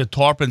 The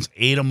Tarpons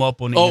ate them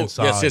up on the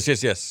inside.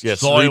 Yes.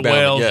 Sawyer Rebound,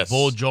 Wells, yes.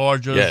 Bull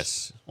Georges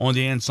Yes. on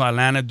the inside.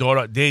 Lana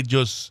Dorda, they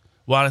just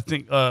 – well, I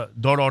think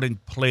Dorda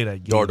didn't play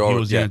that game. He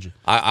was injured.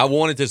 I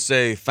wanted to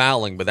say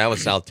fouling, but that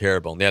was South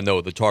Terrebonne. Yeah, no,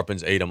 the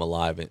Tarpons ate them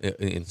alive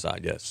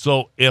inside, yes.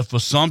 So if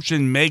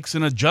Assumption makes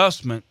an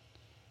adjustment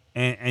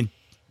and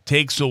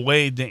takes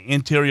away the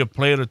interior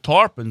play of the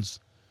Tarpons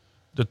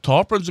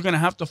are going to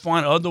have to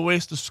find other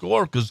ways to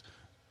score because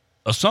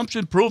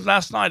Assumption proved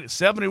last night at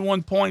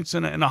 71 points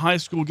in a high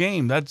school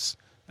game. That's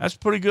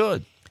pretty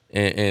good.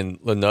 And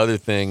another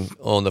thing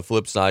on the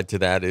flip side to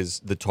that is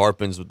the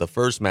Tarpons with the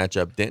first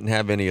matchup didn't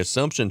have any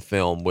Assumption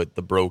film with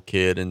the Bro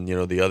kid and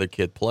the other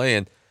kid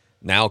playing.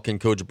 Now can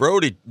Coach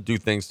Brody do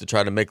things to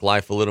try to make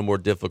life a little more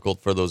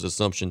difficult for those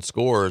Assumption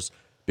scorers?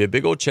 Be a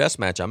big old chess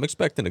match. I'm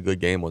expecting a good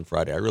game on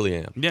Friday. I really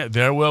am. Yeah,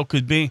 very well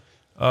could be.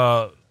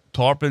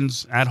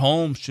 Tarpons at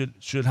home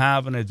should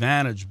have an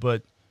advantage,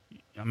 but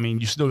I mean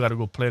you still got to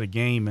go play the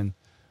game, and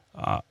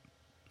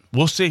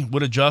we'll see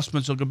what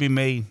adjustments are going to be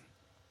made.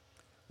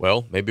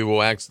 Well, maybe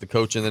we'll ask the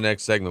coach in the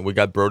next segment. We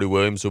got Brody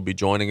Williams who'll be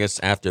joining us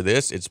after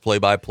this. It's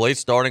play-by-play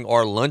starting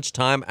our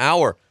lunchtime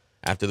hour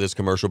after this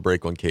commercial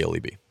break on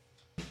KLEB.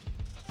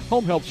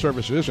 Home health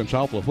services in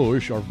South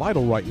Lafourche are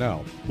vital right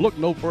now. Look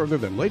no further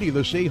than Lady of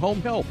the Sea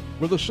Home Health.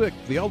 For the sick,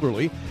 the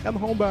elderly, and the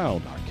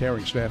homebound, our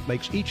caring staff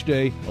makes each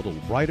day a little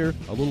brighter,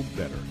 a little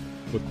better.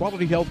 With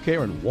quality health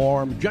care and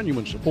warm,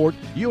 genuine support,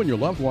 you and your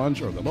loved ones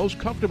are the most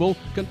comfortable,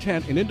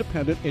 content, and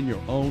independent in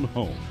your own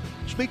home.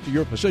 Speak to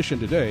your physician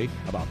today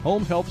about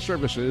home health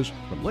services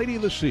from Lady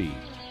of the Sea.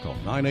 Call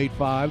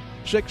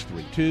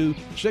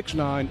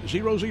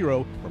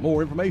 985-632-6900 for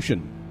more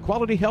information.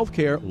 Quality health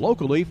care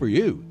locally for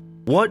you.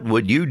 What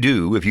would you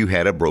do if you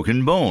had a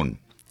broken bone?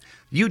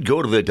 You'd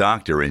go to the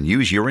doctor and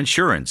use your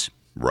insurance,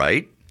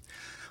 right?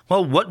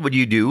 Well, what would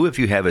you do if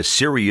you have a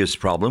serious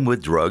problem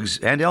with drugs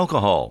and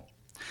alcohol?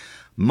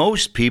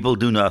 Most people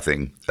do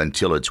nothing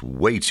until it's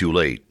way too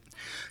late.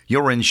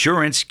 Your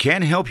insurance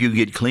can help you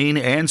get clean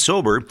and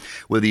sober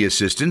with the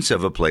assistance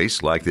of a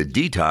place like the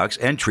Detox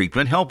and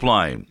Treatment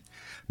Helpline.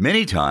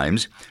 Many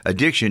times,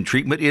 addiction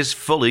treatment is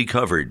fully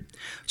covered.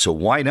 So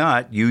why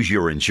not use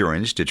your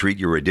insurance to treat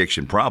your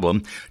addiction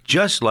problem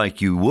just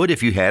like you would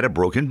if you had a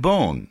broken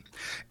bone?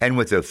 And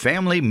with the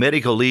Family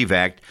Medical Leave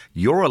Act,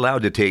 you're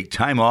allowed to take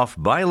time off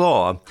by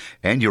law,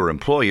 and your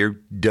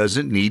employer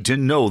doesn't need to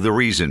know the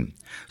reason.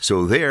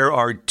 So there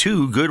are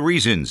two good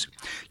reasons.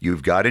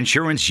 You've got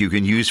insurance you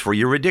can use for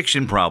your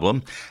addiction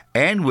problem,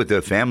 and with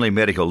the Family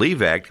Medical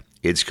Leave Act,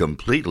 it's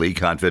completely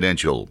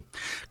confidential.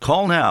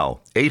 Call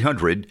now,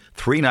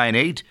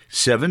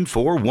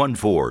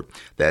 800-398-7414.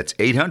 That's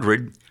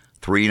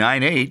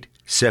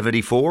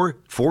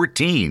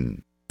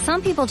 800-398-7414.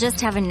 Some people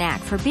just have a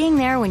knack for being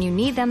there when you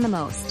need them the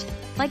most.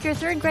 Like your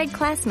third grade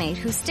classmate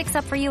who sticks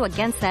up for you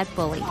against that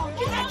bully.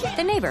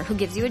 The neighbor who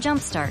gives you a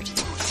jump start.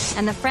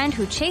 And the friend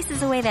who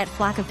chases away that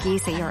flock of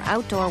geese at your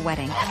outdoor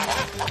wedding.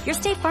 Your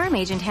State Farm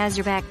agent has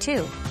your back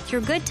too,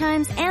 through good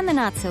times and the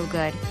not so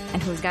good.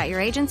 And who's got your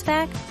agent's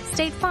back?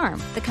 State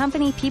Farm, the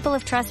company people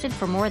have trusted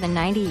for more than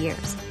 90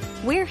 years.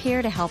 We're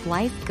here to help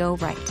life go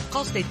right.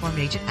 Call State Farm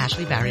agent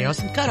Ashley Barrios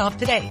and cut off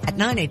today at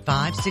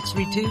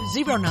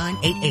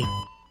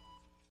 985-632-0988.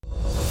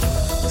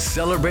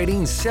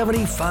 Celebrating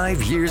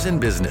 75 years in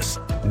business,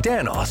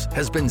 Danos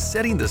has been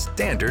setting the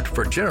standard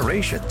for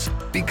generations.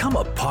 Become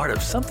a part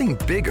of something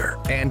bigger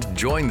and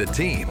join the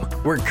team.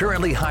 We're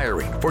currently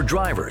hiring for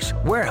drivers,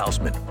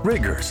 warehousemen,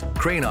 riggers,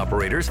 crane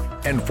operators,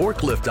 and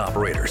forklift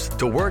operators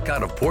to work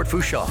out of Port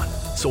Fourchon.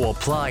 So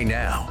apply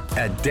now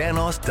at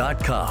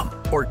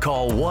danos.com or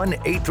call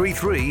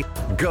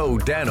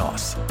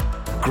 1-833-GO-DANOS.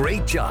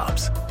 Great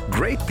jobs,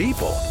 great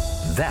people.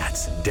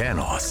 That's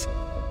Danos.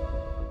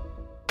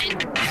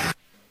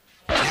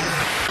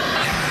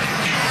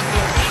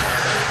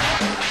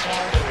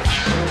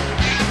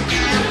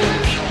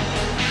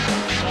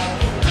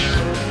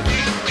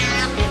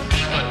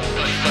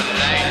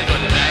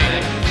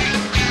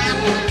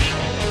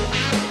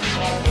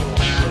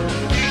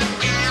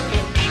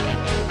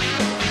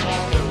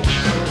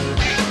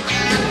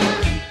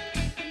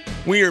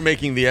 We are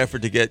making the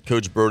effort to get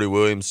Coach Brody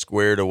Williams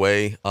squared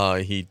away.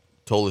 He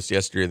told us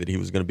yesterday that he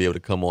was going to be able to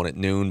come on at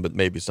noon, but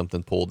maybe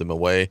something pulled him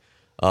away.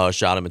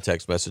 Shot him a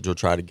text message. We'll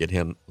try to get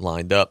him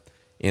lined up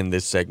in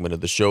this segment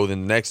of the show.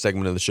 Then the next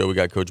segment of the show, we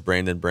got Coach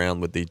Brandon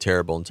Brown with the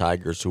Terrebonne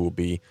Tigers, who will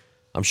be,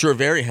 I'm sure,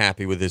 very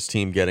happy with his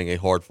team getting a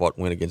hard-fought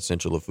win against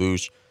Central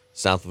Lafourche.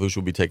 South Lafourche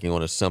will be taking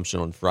on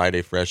Assumption on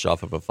Friday, fresh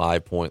off of a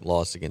 5-point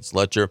loss against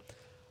Letcher.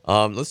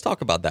 Let's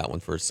talk about that one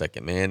for a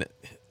second, man.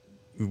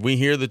 We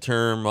hear the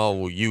term,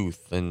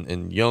 youth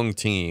and young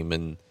team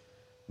and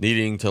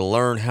needing to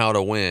learn how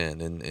to win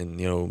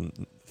and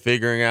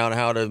figuring out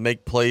how to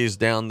make plays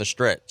down the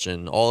stretch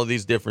and all of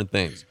these different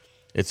things.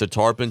 It's a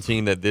Tarpon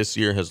team that this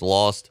year has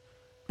lost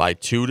by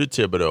 2 to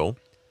Thibodaux,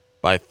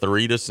 by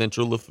 3 to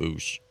Central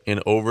Lafourche, in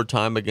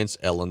overtime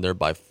against Ellender,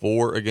 by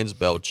 4 against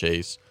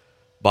Belchase,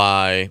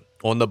 by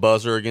on the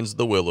buzzer against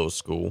the Willow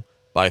School,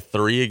 by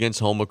 3 against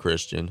Houma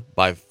Christian,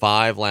 by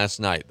 5 last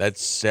night.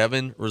 That's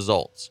 7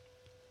 results.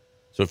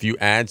 So if you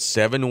add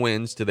 7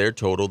 wins to their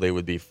total, they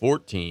would be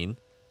 14,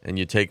 and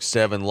you take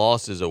 7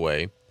 losses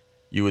away,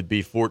 you would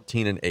be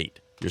 14-8.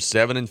 You're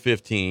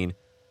 7-15.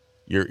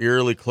 You're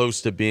eerily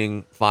close to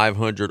being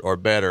 500 or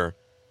better.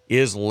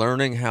 Is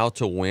learning how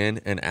to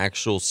win an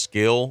actual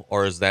skill,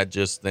 or is that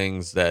just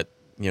things that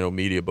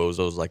media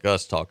bozos like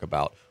us talk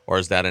about, or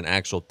is that an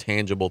actual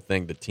tangible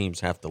thing that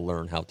teams have to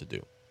learn how to do?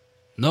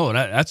 No,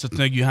 that's the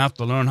thing you have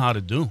to learn how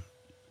to do.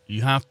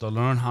 You have to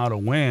learn how to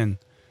win,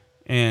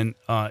 and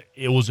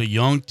it was a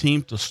young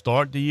team to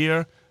start the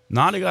year.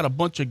 Now they got a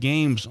bunch of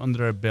games under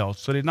their belt,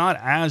 so they're not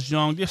as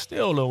young. They're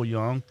still a little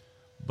young,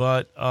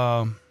 but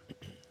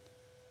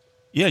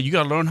you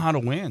got to learn how to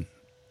win.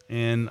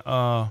 And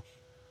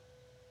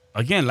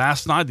again,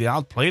 last night they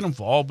outplayed them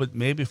for all but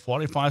maybe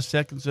 45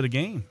 seconds of the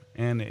game,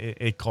 and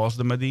it cost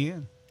them at the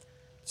end.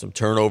 Some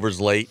turnovers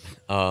late,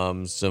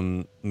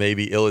 some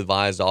maybe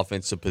ill-advised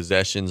offensive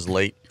possessions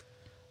late.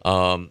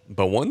 But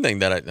one thing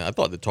that I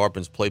thought the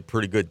Tarpons played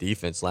pretty good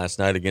defense last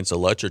night against a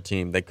Letcher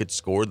team. They could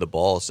score the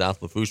ball.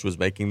 South Lafourche was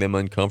making them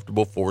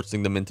uncomfortable,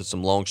 forcing them into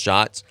some long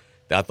shots.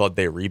 I thought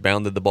they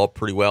rebounded the ball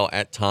pretty well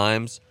at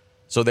times.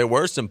 So there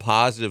were some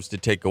positives to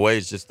take away.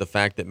 It's just the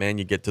fact that, man,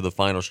 you get to the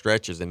final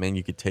stretches and, man,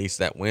 you could taste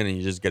that win and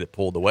you just get it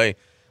pulled away.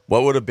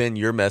 What would have been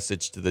your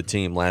message to the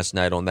team last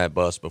night on that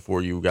bus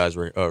before you guys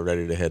were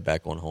ready to head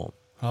back on home?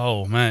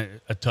 Oh, man,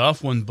 a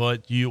tough one,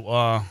 but you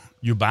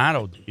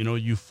battled.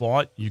 You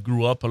fought. You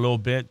grew up a little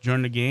bit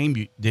during the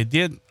game. They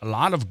did a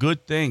lot of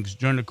good things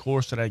during the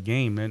course of that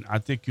game, and I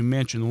think you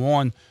mentioned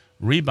one,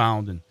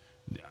 rebounding.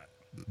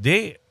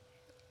 They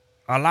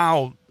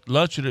allowed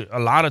Letcher a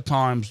lot of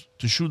times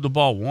to shoot the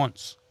ball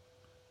once.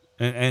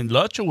 And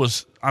Letcher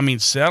was,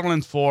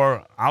 settling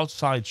for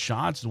outside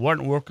shots. They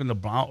weren't working the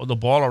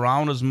ball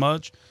around as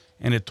much,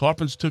 and the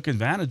Tarpons took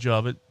advantage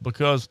of it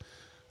because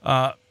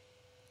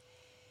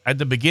at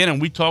the beginning,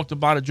 we talked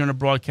about it during the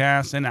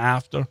broadcast and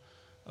after.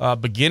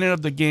 Beginning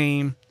of the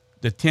game,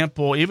 the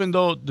tempo, even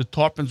though the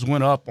Tarpons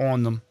went up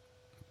on them,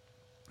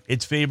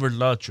 it favored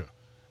Letcher.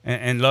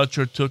 And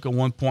Letcher took a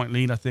 1-point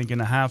lead, I think, in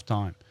the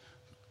halftime.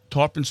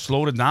 Tarpons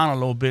slowed it down a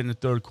little bit in the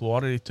third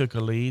quarter. They took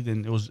a lead,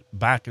 and it was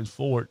back and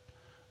forth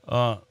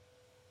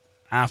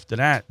after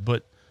that.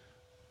 But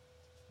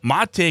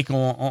my take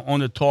on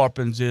the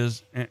Tarpons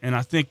is, and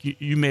I think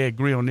you may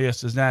agree on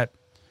this, is that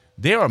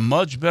they're a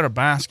much better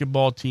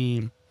basketball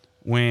team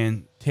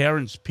when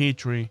Terrence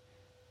Petrie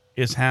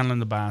is handling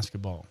the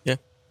basketball. Yeah,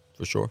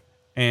 for sure.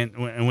 And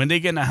when they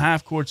get in a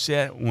half-court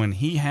set, when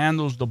he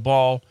handles the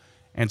ball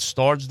and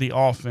starts the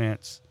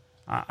offense,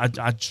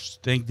 I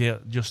just think they're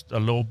just a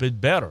little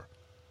bit better.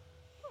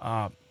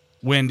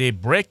 When they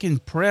break in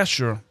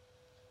pressure,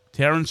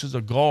 Terrence is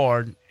a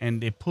guard,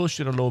 and they push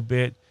it a little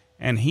bit,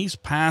 and he's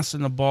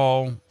passing the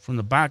ball from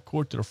the back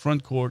court to the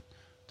front court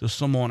to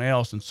someone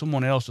else, and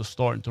someone else is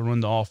starting to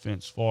run the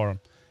offense for him.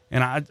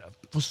 And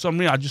for some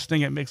reason, I just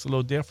think it makes a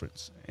little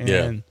difference.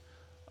 And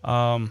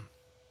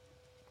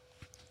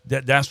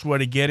that's where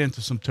they get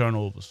into some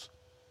turnovers,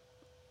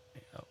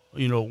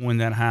 when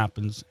that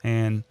happens.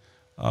 And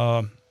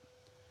but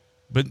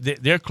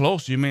they're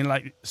close.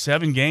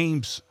 7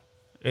 games.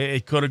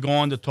 It could have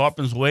gone the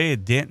Tarpons' way.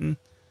 It didn't.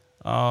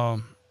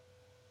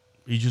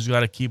 You just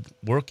got to keep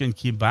working,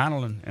 keep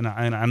battling. And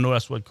I know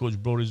that's what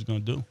Coach Brody's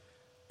going to do.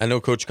 I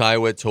know Coach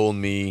Kaiwet told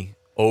me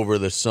over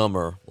the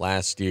summer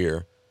last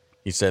year,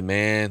 he said,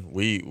 man,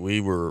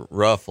 we were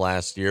rough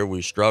last year.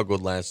 We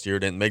struggled last year,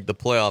 didn't make the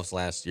playoffs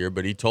last year.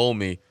 But he told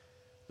me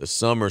the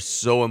summer's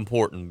so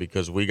important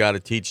because we got to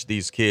teach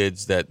these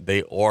kids that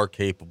they are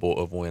capable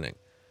of winning.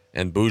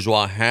 And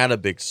Bourgeois had a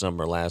big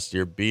summer last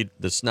year, beat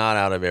the snot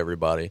out of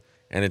everybody,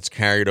 and it's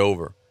carried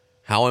over.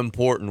 How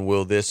important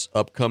will this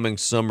upcoming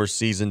summer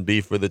season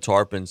be for the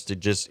Tarpons to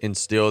just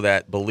instill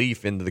that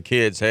belief into the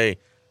kids? Hey,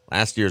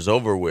 last year's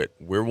over with.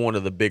 We're one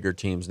of the bigger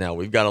teams now.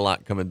 We've got a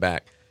lot coming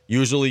back.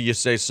 Usually you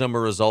say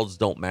summer results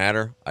don't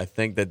matter. I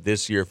think that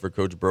this year for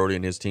Coach Brody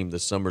and his team, the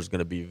summer is going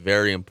to be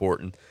very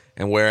important.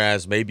 And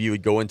whereas maybe you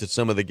would go into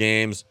some of the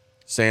games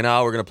saying,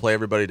 we're going to play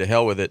everybody to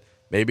hell with it,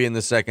 maybe in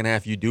the second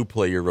half you do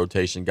play your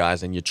rotation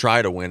guys and you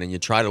try to win and you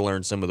try to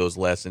learn some of those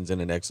lessons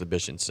in an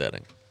exhibition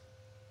setting.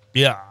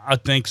 Yeah, I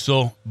think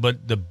so.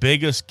 But the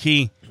biggest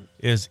key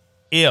is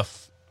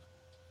if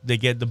they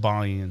get the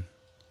buy-in.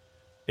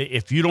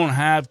 If you don't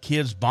have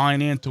kids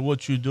buying into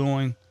what you're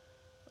doing,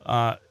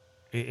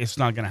 it's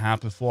not going to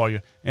happen for you.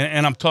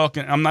 And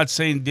I'm not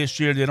saying this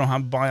year they don't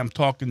have a buy. I'm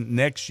talking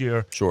next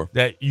year. Sure.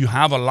 That you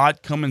have a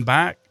lot coming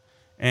back,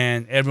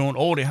 and everyone,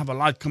 they have a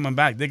lot coming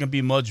back. They can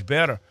be much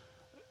better.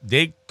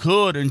 They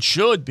could and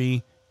should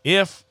be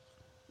if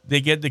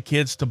they get the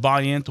kids to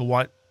buy into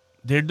what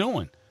they're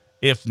doing.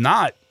 If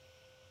not,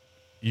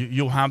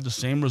 you'll have the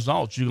same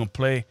results. You're going to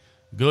play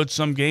good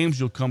some games.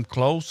 You'll come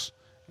close,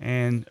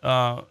 and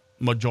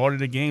majority of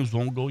the games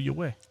won't go your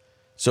way.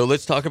 So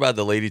let's talk about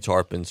the Lady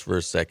Tarpons for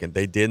a second.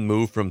 They did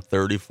move from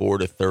 34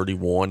 to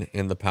 31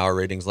 in the power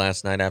ratings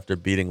last night after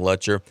beating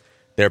Lutcher.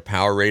 Their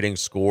power rating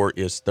score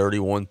is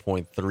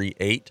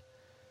 31.38.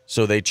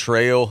 So they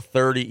trail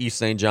 30 East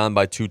St. John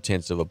by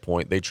 0.2 of a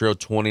point. They trail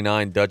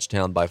 29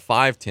 Dutchtown by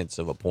 0.5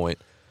 of a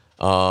point.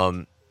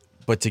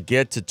 But to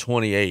get to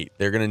 28,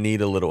 they're going to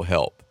need a little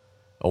help.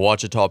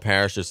 Ouachita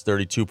Parish is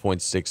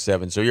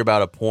 32.67. So you're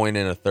about a point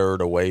and a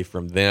third away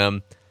from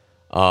them.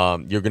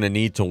 You're going to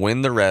need to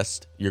win the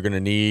rest. You're going to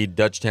need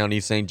Dutchtown,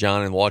 East St.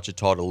 John, and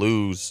Ouachita to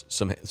lose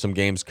some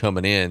games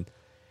coming in.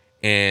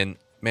 And,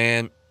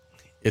 man,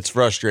 it's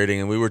frustrating.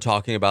 And we were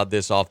talking about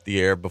this off the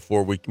air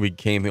before we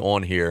came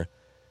on here.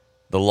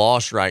 The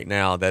loss right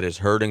now that is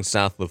hurting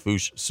South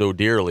Lafourche so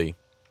dearly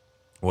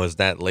was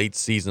that late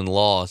season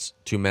loss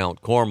to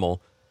Mount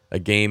Carmel, a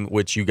game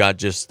which you got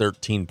just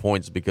 13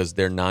 points because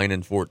they're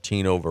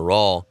 9-14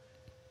 overall.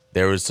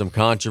 There was some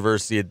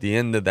controversy at the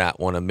end of that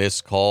one. A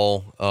missed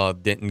call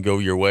didn't go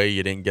your way.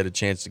 You didn't get a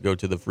chance to go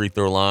to the free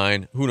throw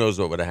line. Who knows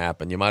what would have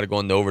happened? You might have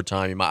gone to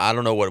overtime. I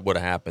don't know what would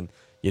have happened.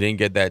 You didn't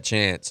get that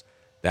chance.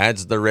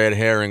 That's the red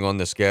herring on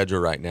the schedule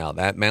right now.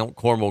 That Mount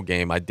Carmel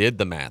game, I did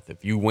the math.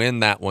 If you win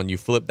that one, you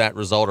flip that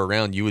result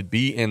around, you would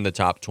be in the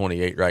top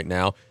 28 right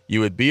now. You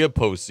would be a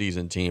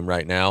postseason team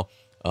right now.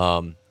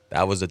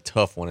 That was a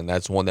tough one, and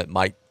that's one that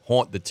might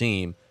haunt the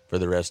team for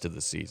the rest of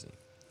the season.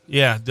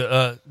 Yeah,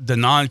 the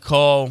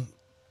non-call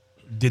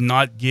did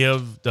not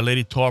give the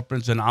Lady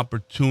Tarpons an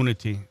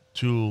opportunity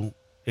to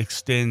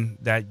extend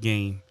that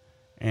game.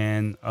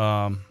 And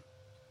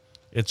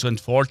it's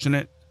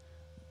unfortunate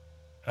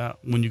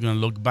when you're going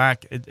to look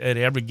back at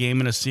every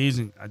game in the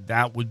season.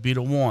 That would be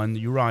the one,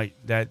 you're right,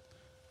 that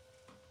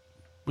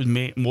would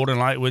more than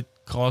likely would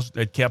cause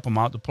that kept them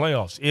out the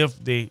playoffs if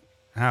they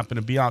happen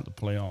to be out the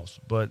playoffs.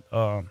 But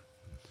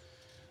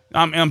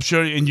I'm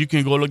sure, and you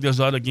can go look, there's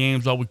other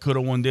games, we could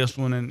have won this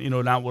one, and,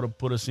 that would have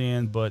put us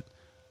in. But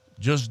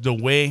just the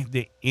way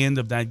the end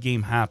of that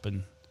game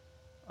happened,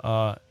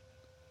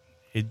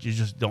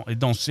 it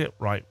don't sit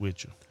right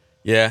with you.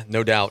 Yeah,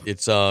 no doubt.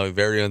 It's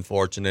very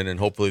unfortunate, and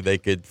hopefully they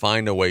could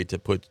find a way to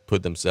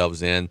put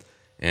themselves in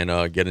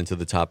and get into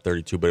the top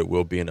 32, but it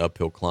will be an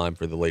uphill climb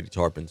for the Lady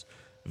Tarpons.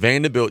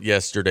 Vanderbilt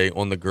yesterday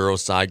on the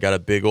girls' side got a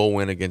big old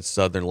win against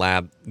Southern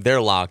Lab.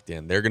 They're locked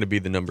in. They're going to be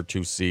the number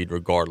 2 seed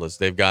regardless.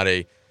 They've got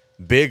a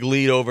big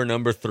lead over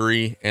number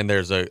 3, and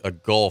there's a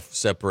gulf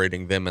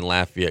separating them and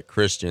Lafayette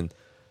Christian.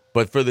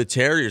 But for the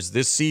Terriers,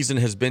 this season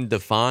has been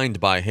defined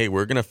by, hey,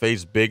 we're going to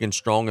face big and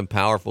strong and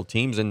powerful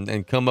teams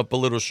and come up a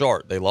little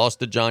short. They lost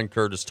to John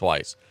Curtis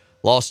twice,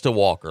 lost to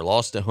Walker,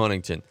 lost to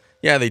Huntington.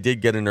 Yeah, they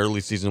did get an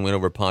early season win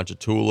over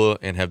Ponchatoula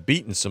and have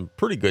beaten some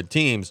pretty good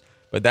teams,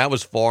 but that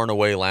was far and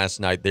away last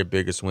night their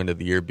biggest win of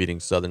the year, beating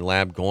Southern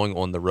Lab, going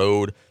on the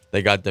road.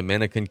 They got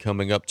Dominican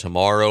coming up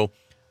tomorrow.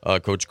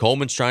 Coach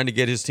Coleman's trying to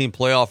get his team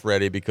playoff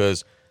ready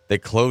because they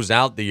close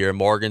out the year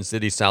Morgan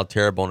City, South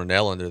Terrebonne, and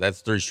Ellender.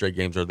 That's 3 straight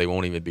games where they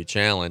won't even be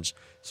challenged.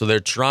 So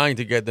they're trying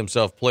to get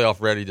themselves playoff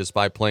ready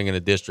despite playing in a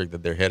district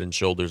that they're head and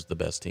shoulders the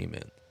best team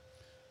in.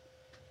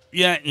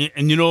 Yeah,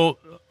 and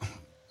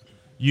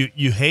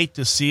you hate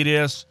to see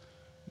this,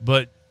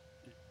 but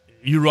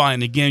you're right.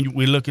 And again,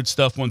 we look at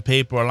stuff on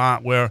paper a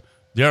lot where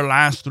their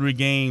last 3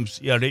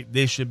 games,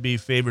 they should be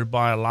favored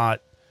by a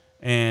lot.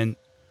 And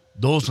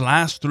those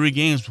last 3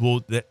 games,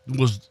 will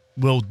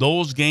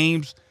those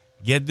games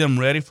get them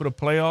ready for the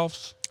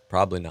playoffs?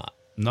 Probably not.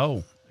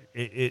 No.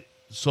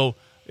 So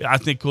I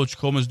think Coach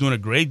Coleman's doing a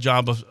great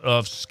job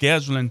of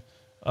scheduling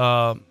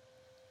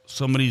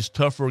some of these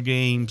tougher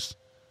games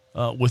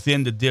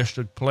within the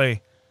district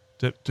play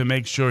to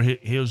make sure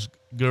his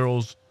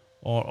girls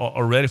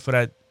are ready for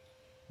that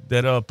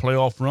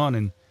playoff run.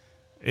 And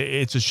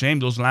it's a shame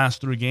those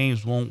last 3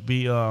 games won't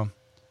be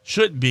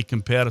shouldn't be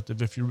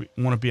competitive if you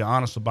want to be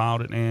honest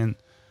about it. And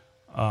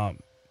the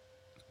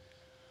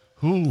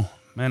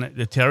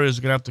Terriers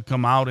are going to have to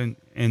come out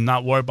and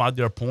not worry about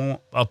their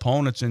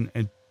opponents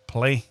and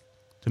play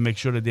to make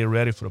sure that they're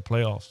ready for the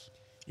playoffs.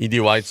 E.D.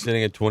 White's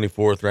sitting at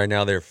 24th right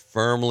now. They're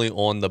firmly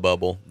on the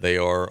bubble. They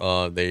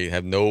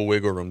have no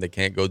wiggle room. They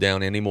can't go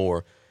down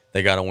anymore.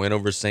 They got a win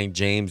over St.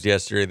 James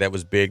yesterday. That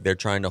was big. They're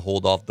trying to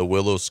hold off the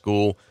Willow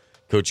School.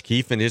 Coach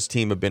Keefe and his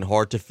team have been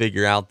hard to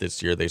figure out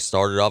this year. They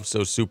started off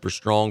so super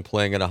strong,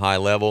 playing at a high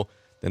level.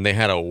 Then they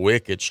had a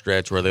wicked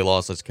stretch where they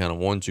lost, let's count them,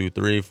 1, 2,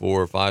 3,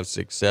 4, 5,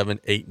 6, 7,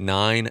 8,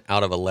 9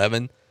 out of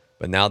 11.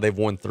 But now they've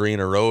won 3 in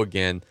a row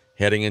again,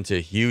 heading into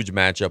a huge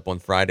matchup on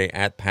Friday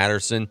at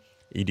Patterson.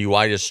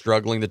 EDY is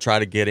struggling to try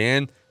to get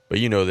in, but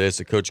you know this,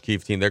 a Coach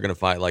Keefe team, they're going to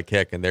fight like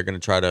heck, and they're going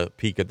to try to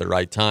peak at the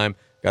right time.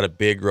 Got a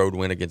big road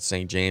win against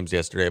St. James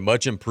yesterday, a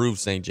much improved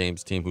St.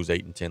 James team who's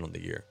 8-10 on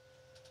the year.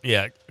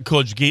 Yeah,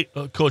 Coach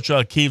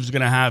Keefe's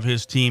going to have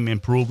his team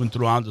improving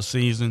throughout the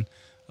season.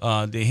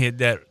 They hit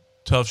that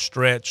tough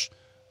stretch,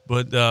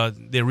 but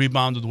they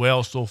rebounded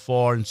well so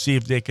far, and see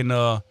if they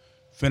can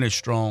finish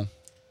strong.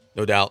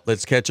 No doubt.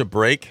 Let's catch a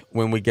break.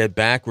 When we get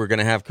back, we're going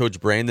to have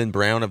Coach Brandon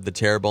Brown of the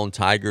Terrebonne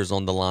Tigers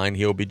on the line.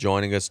 He'll be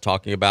joining us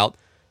talking about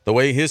the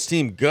way his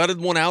team gutted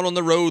one out on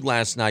the road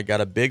last night, got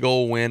a big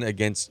old win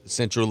against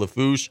Central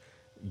Lafourche,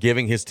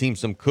 giving his team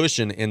some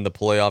cushion in the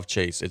playoff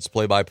chase. It's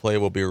play-by-play.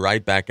 We'll be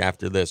right back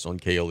after this on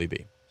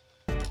KLEB.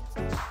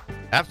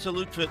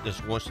 Absolute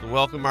Fitness wants to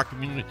welcome our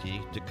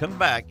community to come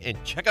back and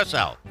check us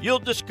out. You'll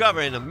discover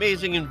an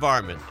amazing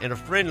environment and a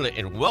friendly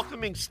and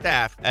welcoming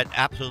staff at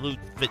Absolute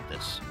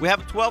Fitness. We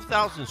have a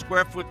 12,000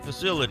 square foot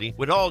facility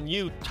with all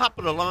new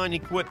top-of-the-line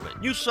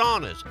equipment, new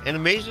saunas, an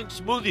amazing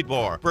smoothie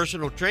bar,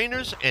 personal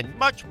trainers, and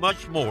much,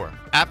 much more.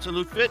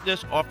 Absolute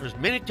Fitness offers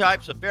many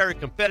types of very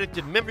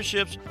competitive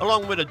memberships,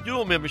 along with a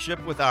dual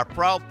membership with our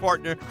proud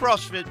partner,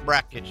 CrossFit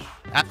Brackish.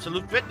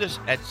 Absolute Fitness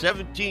at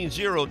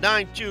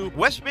 17092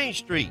 West Main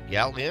Street,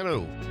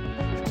 Galliano.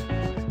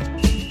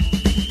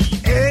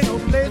 Ain't no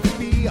place to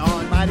be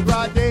on Mighty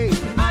Gras Day.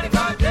 Mighty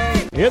Gras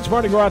Day. It's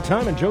Mardi Gras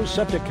time, and Joe's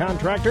Septic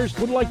Contractors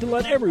would like to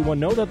let everyone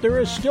know that there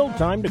is still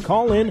time to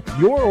call in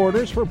your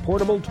orders for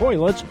portable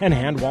toilets and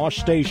hand wash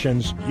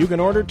stations. You can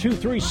order 2,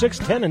 3, 6,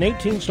 10, and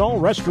 18 stall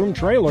restroom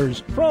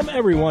trailers. From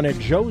everyone at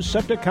Joe's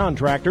Septic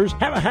Contractors,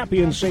 have a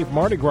happy and safe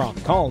Mardi Gras.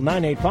 Call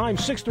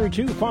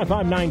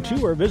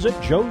 985-632-5592 or visit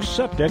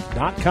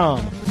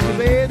joesseptic.com.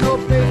 There ain't no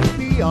place to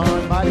be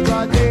on Mighty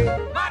Gras Day.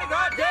 Mardi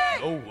Gras Day!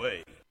 No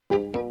way.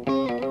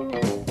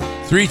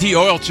 3T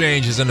Oil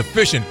Change is an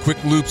efficient,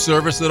 quick loop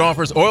service that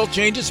offers oil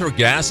changes for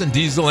gas and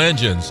diesel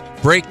engines,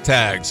 brake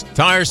tags,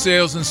 tire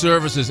sales and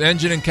services,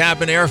 engine and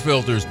cabin air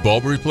filters,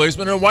 bulb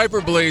replacement, and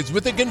wiper blades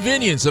with the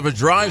convenience of a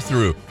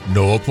drive-through.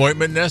 No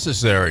appointment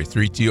necessary.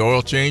 3T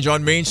Oil Change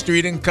on Main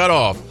Street in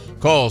Cutoff.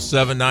 Call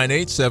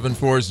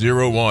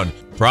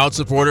 798-7401. Proud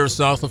supporter of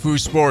South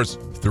Lafourche sports.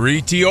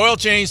 3T Oil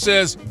Change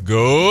says,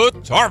 go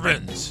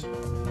Tarpons!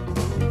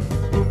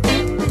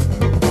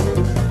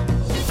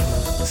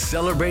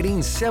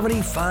 Celebrating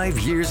 75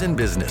 years in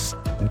business,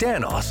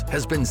 Danos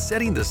has been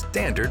setting the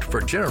standard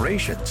for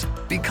generations.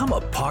 Become a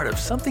part of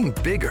something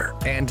bigger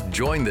and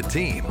join the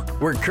team.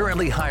 We're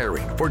currently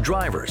hiring for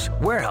drivers,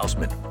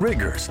 warehousemen,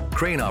 riggers,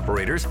 crane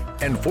operators,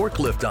 and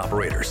forklift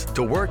operators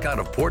to work out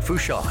of Port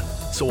Fourchon.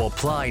 So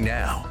apply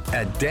now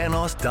at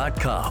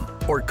danos.com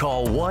or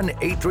call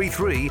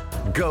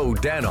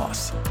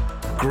 1-833-GO-DANOS.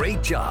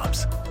 Great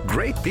jobs,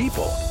 great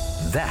people.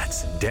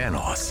 That's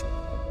Danos.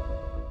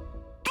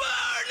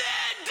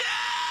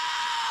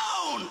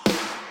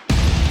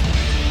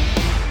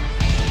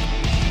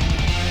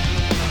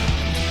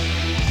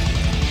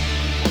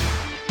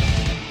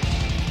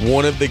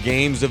 One of the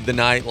games of the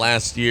night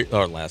last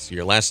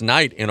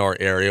night in our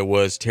area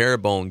was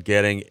Terrebonne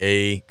getting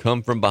a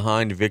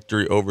come-from-behind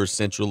victory over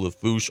Central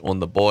Lafourche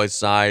on the boys'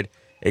 side,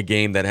 a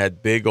game that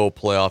had big old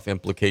playoff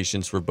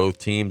implications for both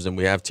teams, and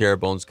we have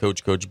Terrebonne's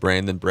coach, Coach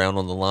Brandon Brown,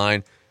 on the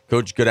line.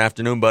 Coach, good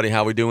afternoon, buddy.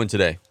 How we doing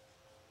today?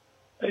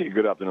 Hey,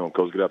 good afternoon,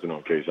 Coach. Good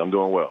afternoon, Casey. I'm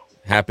doing well.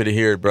 Happy to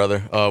hear it,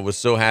 brother. Was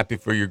so happy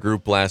for your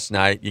group last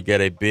night. You get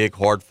a big,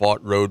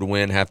 hard-fought road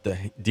win, have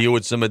to deal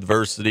with some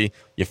adversity.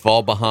 You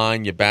fall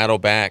behind, you battle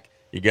back.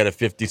 You get a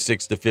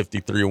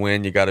 56-53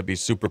 win. You got to be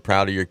super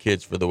proud of your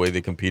kids for the way they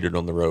competed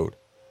on the road.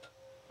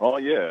 Oh,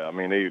 yeah. I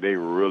mean, they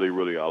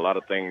really, a lot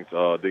of things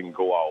didn't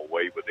go our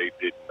way, but they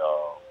didn't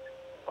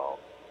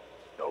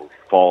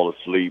fall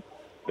asleep.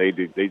 They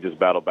just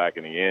battled back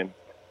in the end,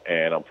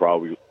 and I'm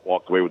proud we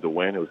walked away with the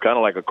win. It was kind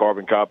of like a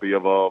carbon copy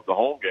of the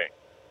home game.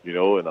 You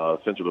know, and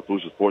Central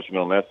Lafourche was fortunate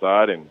on that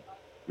side, and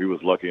we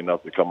was lucky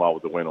enough to come out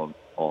with the win on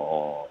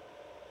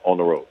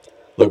the road.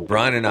 Look,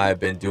 Brian and I have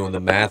been doing the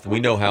math.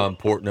 We know how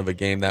important of a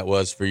game that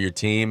was for your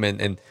team,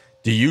 and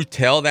do you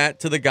tell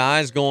that to the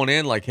guys going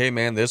in, like, hey,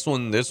 man, this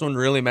one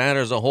really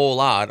matters a whole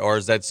lot, or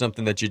is that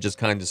something that you just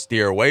kind of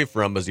steer away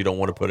from because you don't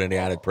want to put any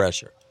added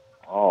pressure?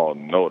 Oh,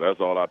 no, that's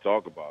all I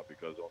talk about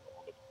because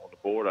on the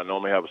board I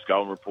normally have a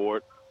scouting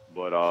report,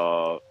 but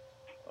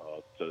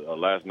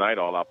last night,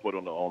 all I put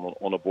on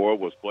the board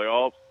was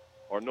playoffs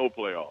or no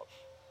playoffs.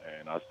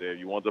 And I said,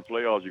 you want the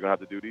playoffs, you're going to have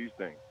to do these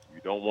things. If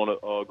you don't want to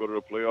go to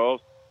the playoffs,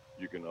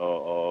 you can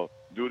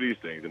do these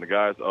things. And the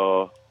guys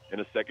in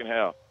the second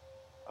half,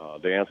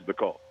 they answered the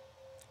call.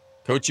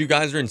 Coach, you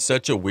guys are in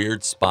such a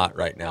weird spot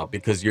right now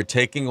because you're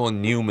taking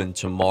on Newman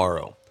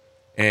tomorrow.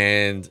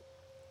 And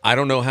I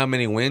don't know how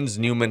many wins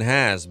Newman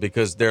has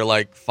because they're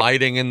like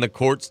fighting in the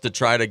courts to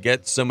try to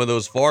get some of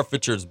those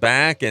forfeitures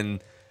back.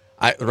 And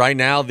Right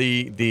now,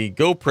 the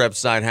Go Prep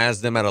side has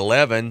them at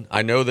 11.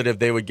 I know that if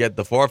they would get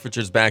the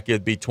forfeitures back,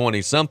 it'd be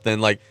 20-something.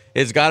 Like,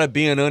 it's got to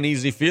be an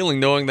uneasy feeling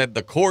knowing that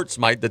the courts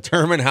might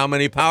determine how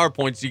many power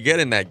points you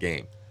get in that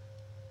game.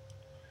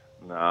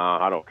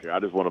 Nah, I don't care. I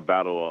just want to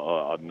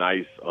battle a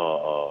nice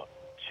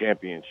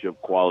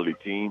championship quality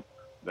team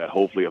that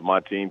hopefully if my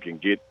team can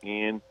get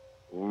in,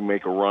 when we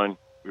make a run,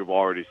 we've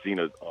already seen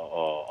a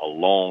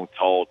long,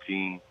 tall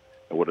team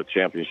with a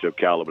championship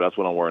caliber. That's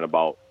what I'm worrying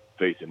about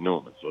facing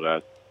Newman. So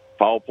that's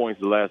foul points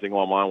is the last thing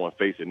on my mind when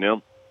facing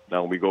them.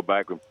 Now, when we go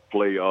back and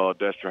play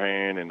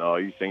Destrehan and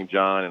East St.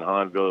 John and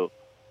Hahnville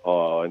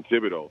and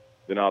Thibodaux,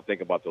 then I'll think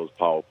about those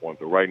power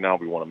points. But right now,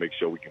 we want to make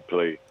sure we can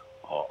play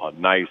a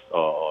nice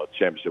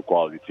championship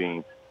quality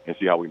team and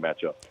see how we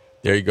match up.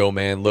 There you go,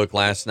 man. Look,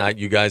 last night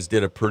you guys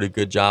did a pretty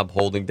good job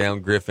holding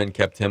down Griffin,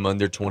 kept him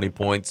under 20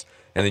 points.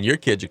 And then your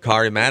kid,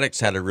 Jakari Maddox,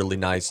 had a really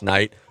nice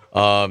night.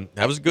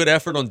 That was a good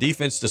effort on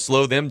defense to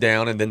slow them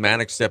down, and then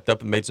Maddox stepped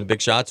up and made some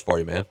big shots for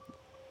you, man.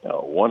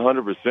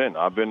 100%.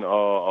 I've been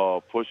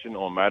pushing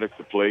on Maddox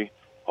to play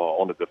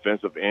on the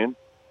defensive end,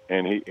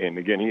 and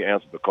again he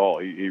answered the call.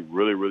 He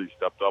really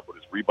stepped up with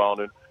his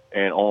rebounding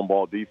and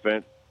on-ball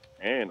defense,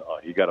 and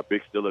he got a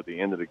big steal at the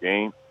end of the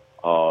game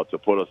to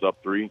put us up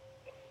 3,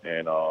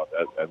 and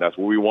that's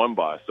what we won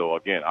by. So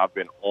again, I've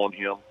been on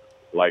him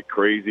like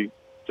crazy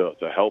to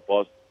help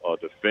us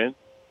defend,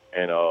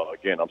 and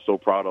again, I'm so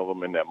proud of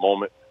him in that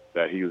moment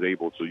that he was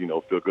able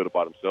to feel good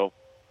about himself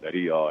that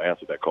he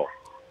answered that call.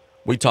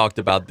 We talked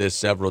about this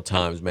several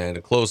times, man.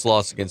 A close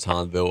loss against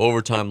Hahnville,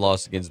 overtime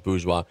loss against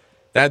Bourgeois.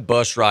 That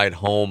bus ride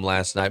home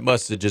last night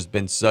must have just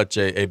been such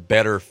a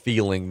better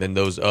feeling than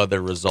those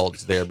other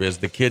results there, because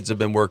the kids have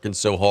been working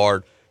so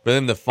hard. For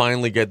them to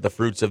finally get the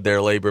fruits of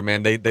their labor,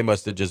 man, they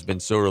must have just been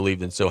so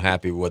relieved and so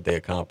happy with what they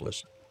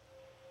accomplished.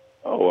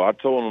 Oh, I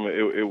told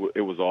them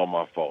it was all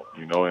my fault,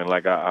 and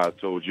like I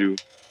told you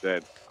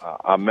that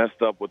I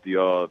messed up with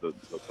the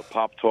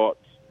Pop-Tarts,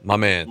 my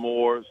man,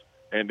 s'mores,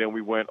 and then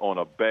we went on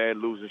a bad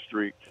losing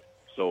streak.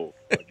 So,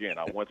 again,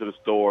 I went to the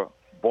store,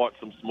 bought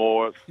some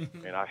s'mores,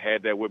 and I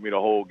had that with me the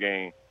whole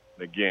game.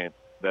 And, again,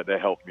 that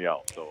helped me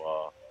out.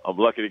 So, I'm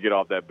lucky to get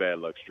off that bad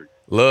luck streak.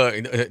 Look,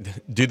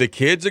 do the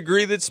kids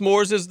agree that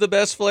s'mores is the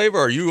best flavor?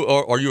 Are you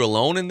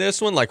alone in this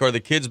one? Like, are the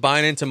kids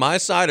buying into my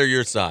side or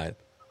your side?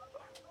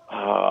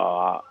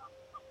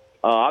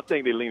 I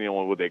think they're leaning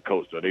on with their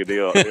coach. So they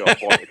are a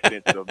part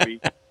extension of me.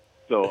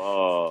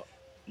 So,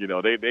 they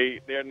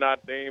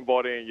ain't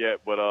bought in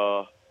yet, but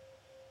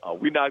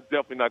we're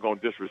definitely not going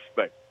to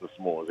disrespect the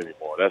s'mores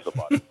anymore. That's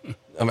about it.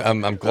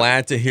 I'm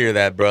glad to hear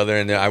that, brother,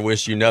 and I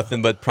wish you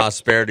nothing but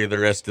prosperity the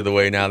rest of the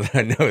way now that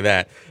I know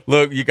that.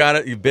 Look, you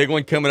got a big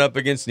one coming up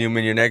against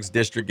Newman. Your next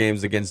district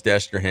game's against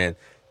Destrehan.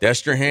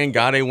 Destrehan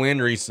got a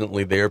win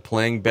recently. They're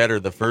playing better.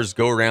 The first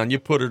go-around, you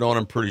put it on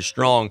them pretty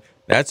strong.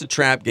 That's a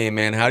trap game,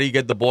 man. How do you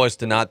get the boys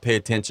to not pay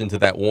attention to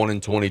that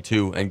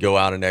 1-22 and go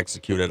out and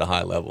execute at a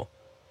high level?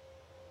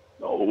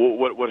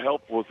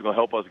 What's going to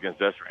help us against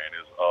Destrehan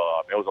is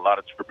there was a lot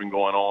of tripping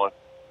going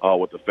on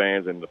with the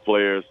fans and the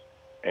players,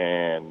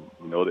 and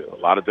a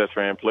lot of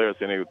Destrehan players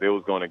saying they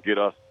was going to get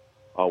us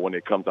when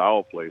they come to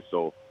our place.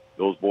 So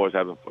those boys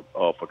haven't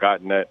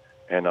forgotten that,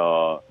 and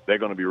they're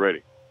going to be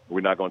ready.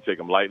 We're not going to take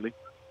them lightly.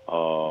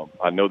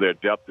 I know their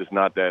depth is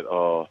not that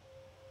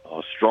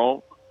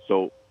strong,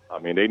 so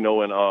they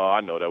know, and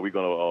I know that we're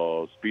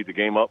going to speed the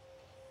game up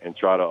and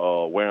try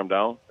to wear them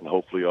down, and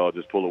hopefully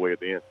just pull away at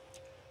the end.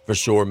 For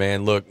sure,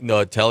 man. Look,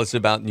 tell us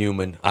about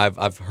Newman.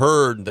 I've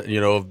heard,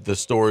 of the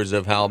stories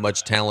of how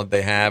much talent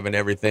they have and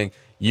everything.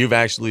 You've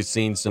actually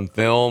seen some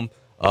film.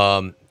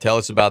 Tell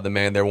us about them,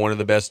 man. They're one of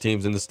the best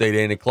teams in the state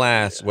A in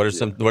class. What are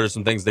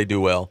some things they do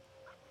well?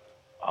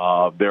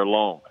 They're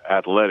long,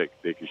 athletic.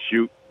 They can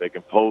shoot. They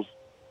can post.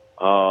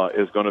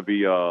 It's going to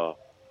be a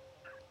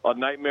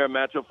nightmare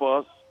matchup for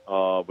us.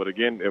 But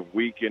again, if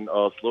we can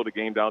slow the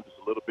game down just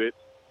a little bit,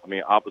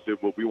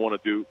 opposite what we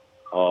want to do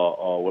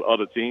with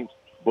other teams.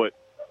 But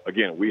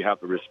again, we have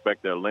to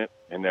respect their length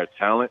and their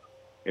talent,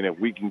 and if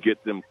we can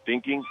get them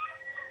thinking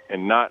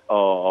and not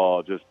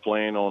just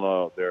playing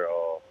on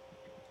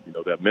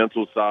their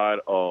mental side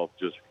of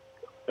just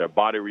their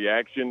body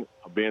reaction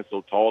of being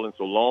so tall and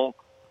so long,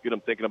 get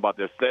them thinking about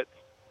their sets,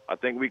 I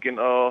think we can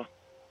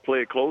play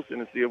it close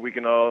and see if we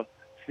can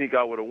sneak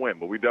out with a win.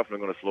 But we're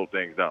definitely going to slow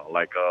things down.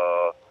 Like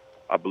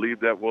I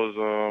believe that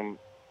was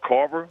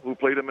Carver who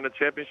played them in the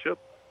championship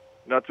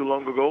not too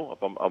long ago,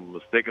 if I'm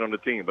mistaken on the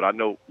team, but I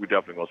know we're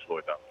definitely going to slow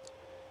it down.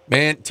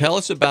 Man, tell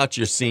us about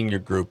your senior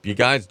group. You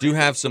guys do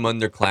have some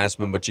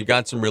underclassmen, but you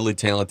got some really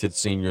talented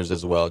seniors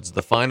as well. It's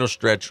the final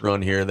stretch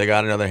run here. They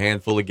got another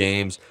handful of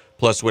games,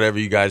 plus whatever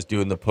you guys do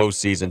in the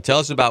postseason. Tell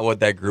us about what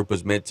that group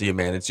has meant to you,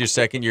 man. It's your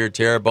second year at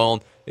Terrebonne.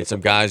 It's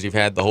some guys you've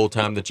had the whole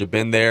time that you've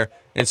been there,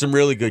 and some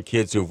really good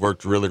kids who have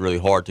worked really, really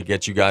hard to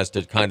get you guys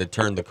to kind of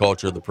turn the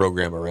culture of the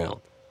program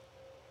around.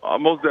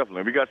 Most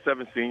definitely. We got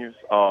 7 seniors.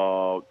 2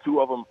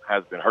 of them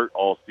has been hurt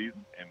all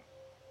season, and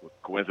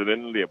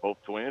coincidentally, they're both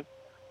twins,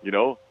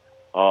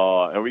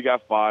 and we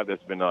got 5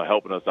 that's been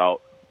helping us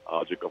out.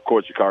 Of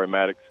course, Jakari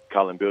Maddox,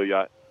 Colin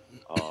Billiot,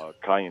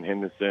 Kyan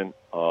Henderson,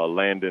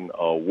 Landon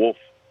Wolf,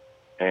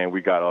 and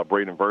we got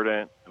Braden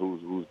Verdant,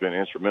 who's been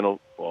instrumental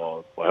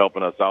for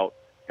helping us out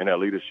in that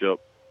leadership.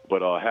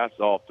 But hats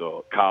off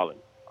to Colin.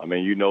 I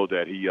mean, you know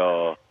that he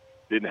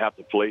didn't have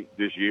to play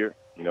this year,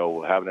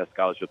 having that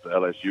scholarship to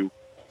LSU.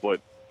 But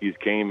he's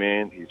came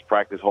in, he's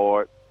practiced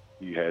hard.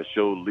 He has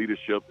showed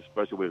leadership,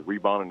 especially with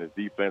rebounding his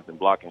defense and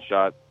blocking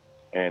shots.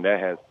 And that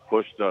has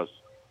pushed us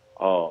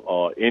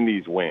in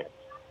these wins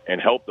and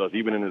helped us,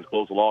 even in his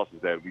close losses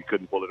that we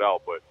couldn't pull it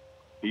out. But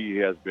he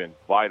has been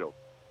vital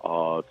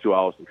to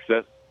our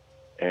success,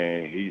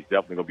 and he's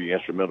definitely going to be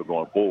instrumental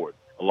going forward,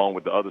 along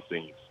with the other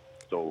seniors.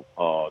 So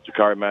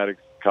Jakari Maddox,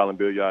 Colin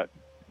Billiard,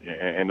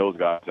 and those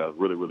guys have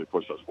really, really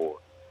pushed us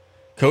forward.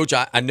 Coach,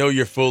 I know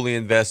you're fully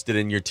invested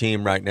in your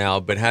team right now,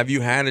 but have you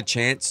had a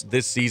chance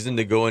this season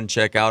to go and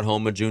check out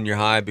Houma Junior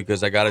High?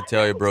 Because I got to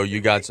tell you, bro,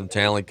 you got some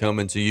talent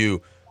coming to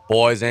you.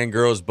 Boys and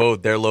girls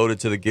both, they're loaded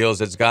to the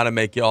gills. It's got to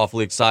make you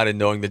awfully excited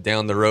knowing that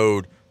down the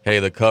road, hey,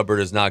 the cupboard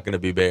is not going to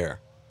be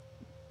bare.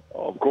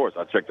 Of course.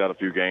 I checked out a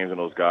few games, and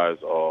those guys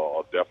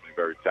are definitely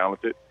very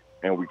talented,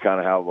 and we kind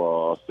of have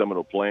a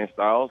similar playing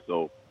style.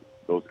 So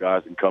those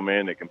guys can come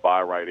in, they can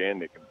buy right in,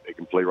 they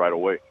can play right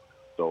away.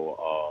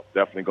 So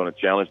definitely going to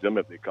challenge them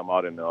if they come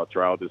out and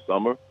try out this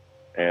summer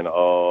and,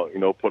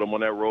 put them on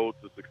that road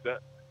to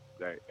success.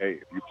 That, hey,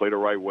 if you play the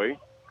right way,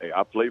 hey,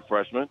 I play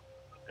freshmen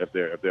if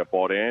they're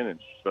bought in, and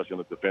especially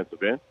on the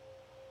defensive end.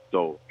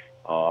 So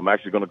I'm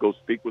actually going to go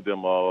speak with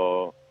them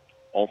on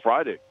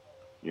Friday,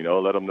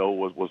 let them know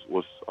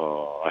what's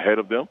ahead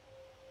of them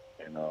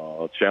and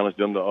challenge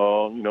them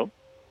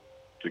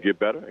to get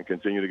better and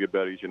continue to get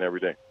better each and every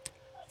day.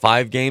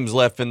 5 games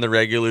left in the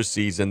regular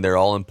season. They're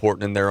all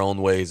important in their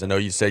own ways. I know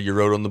you said you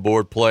wrote on the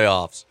board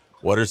playoffs.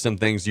 What are some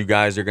things you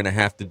guys are going to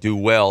have to do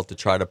well to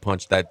try to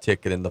punch that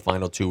ticket in the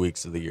final 2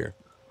 weeks of the year?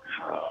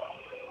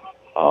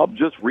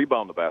 Just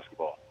rebound the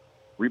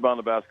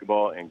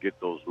basketball and get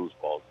those loose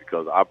balls,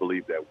 because I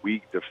believe that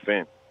we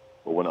defend,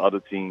 but when other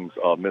teams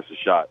miss a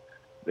shot,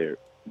 there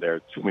are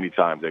too many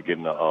times they're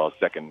getting a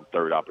second,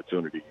 third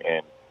opportunity.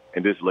 And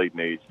in this late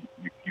age,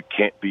 you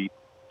can't beat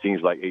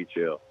teams like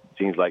HL,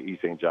 teams like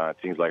East St. John,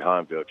 teams like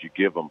Hineville. If you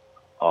give them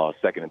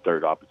second and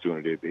third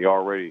opportunity, they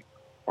already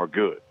are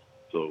good.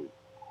 So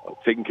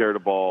taking care of the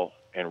ball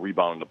and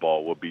rebounding the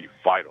ball will be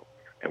vital.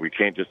 And we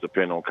can't just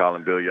depend on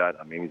Colin Billiard.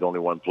 I mean, he's only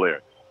one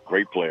player,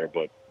 great player,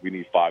 but we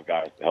need 5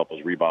 guys to help us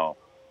rebound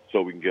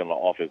so we can get on the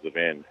offensive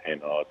end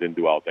and then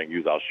do our thing,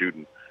 use our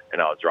shooting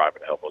and our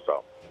driving to help us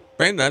out.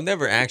 Brandon, I've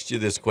never asked you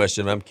this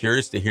question. I'm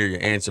curious to hear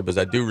your answer because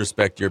I do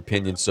respect your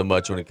opinion so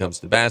much when it comes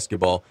to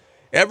basketball.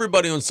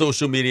 Everybody on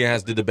social media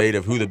has the debate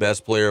of who the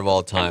best player of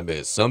all time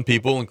is. Some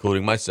people,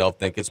 including myself,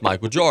 think it's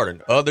Michael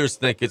Jordan. Others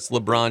think it's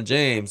LeBron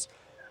James.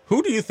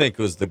 Who do you think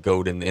was the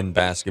GOAT in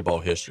basketball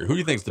history? Who do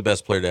you think is the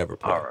best player to ever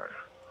play? All right.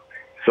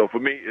 So for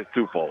me, it's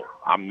twofold.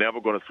 I'm never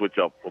going to switch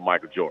up for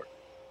Michael Jordan.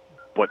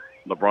 But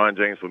LeBron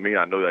James, for me,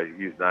 I know that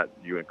he's not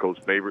you and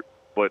Coach's favorite.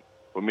 But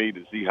for me,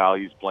 to see how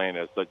he's playing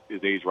at such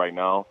his age right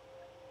now,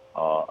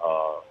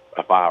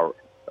 if I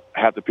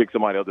have to pick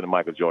somebody other than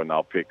Michael Jordan,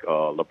 I'll pick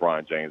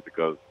LeBron James,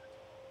 because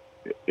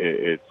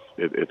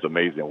it's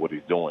amazing what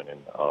he's doing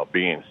and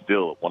being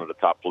still one of the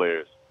top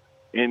players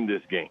in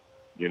this game.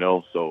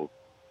 So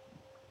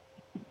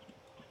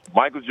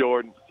Michael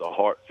Jordan is a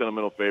hard,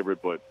 sentimental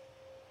favorite, but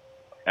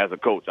as a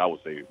coach, I would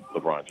say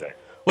LeBron James.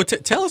 Well,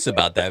 tell us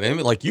about that, man.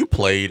 Like, you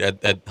played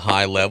at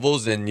high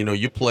levels, and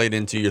you played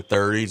into your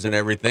 30s and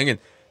everything, and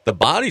the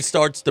body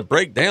starts to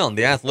break down.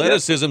 The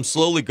athleticism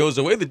slowly goes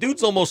away. The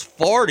dude's almost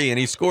 40, and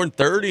he's scoring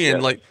 30,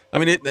 and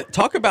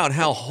talk about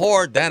how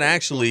hard that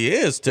actually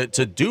is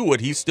to do what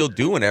he's still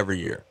doing every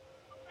year.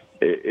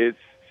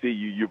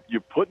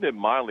 You're putting it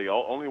mildly.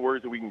 Only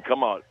words that we can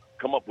come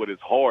up with is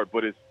hard,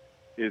 but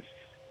it's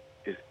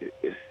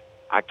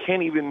I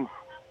can't even.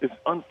 It's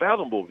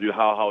unfathomable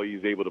how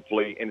he's able to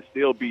play and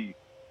still be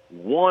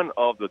one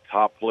of the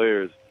top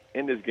players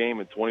in this game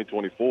in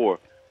 2024.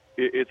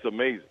 It's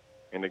amazing.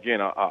 And again,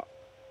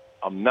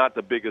 I'm not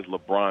the biggest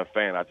LeBron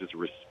fan. I just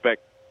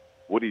respect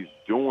what he's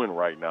doing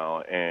right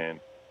now. And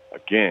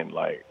again,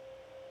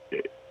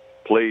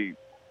 play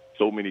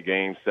so many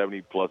games,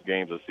 70-plus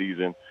games a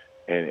season,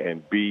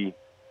 and be,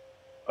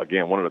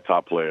 again, one of the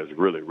top players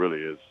really,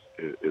 really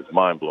is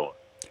mind-blowing.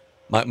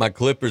 My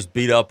Clippers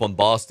beat up on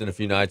Boston a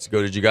few nights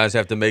ago. Did you guys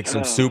have to make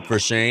some soup for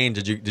Shane?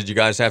 Did you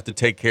guys have to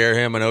take care of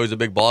him? I know he's a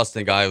big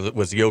Boston guy.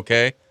 Was he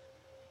okay?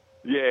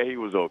 Yeah, he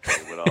was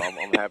okay. But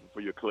I'm happy for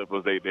your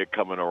Clippers. They're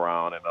coming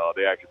around, and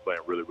they're actually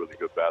playing really, really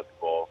good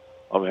basketball.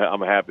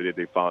 I'm happy that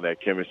they found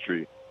that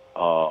chemistry with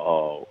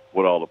all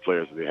the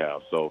players that they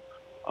have. So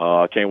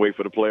I can't wait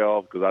for the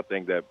playoffs, because I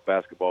think that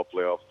basketball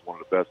playoffs is one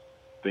of the best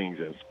things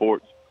in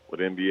sports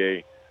with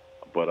NBA.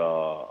 But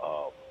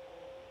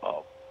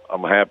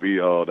I'm happy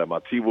that my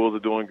T-Wolves are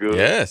doing good.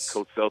 Yes.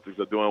 Coach Celtics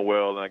are doing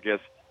well, and I guess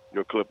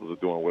your Clippers are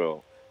doing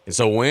well. It's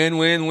a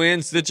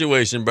win-win-win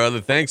situation, brother.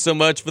 Thanks so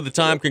much for the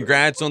time.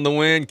 Congrats on the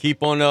win.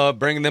 Keep on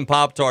bringing them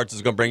Pop-Tarts.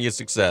 It's going to bring you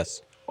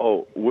success.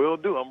 Oh, will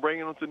do. I'm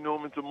bringing them to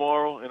Norman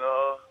tomorrow, and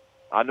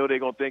I know they're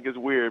going to think it's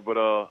weird, but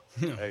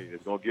hey,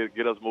 it's going to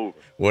get us moving.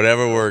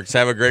 Whatever works.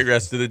 Have a great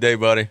rest of the day,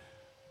 buddy.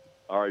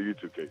 All right, you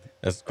too, Casey.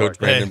 That's Coach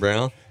Brandon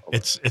Brown.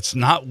 It's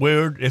not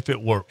weird if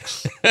it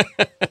works.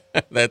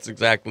 That's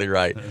exactly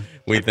right.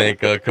 We thank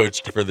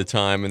Coach for the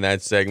time in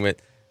that segment.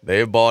 They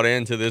have bought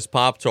into this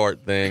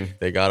Pop-Tart thing.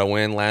 They got a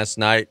win last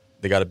night.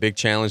 They got a big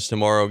challenge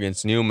tomorrow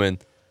against Newman.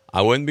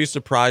 I wouldn't be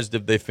surprised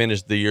if they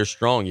finished the year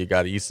strong. You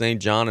got East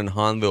St. John and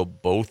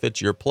Hahnville both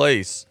at your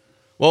place.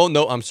 Well,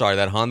 no, I'm sorry.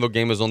 That Hahnville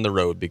game is on the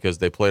road because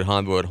they played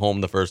Hahnville at home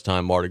the first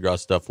time. Mardi Gras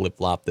stuff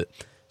flip-flopped it.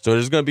 So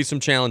there's going to be some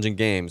challenging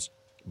games.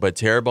 But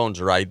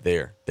Terrebonne's right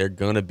there. They're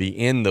going to be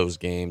in those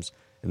games.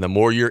 And the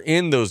more you're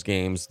in those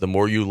games, the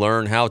more you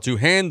learn how to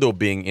handle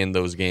being in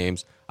those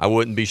games. I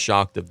wouldn't be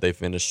shocked if they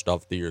finished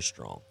off the year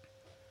strong.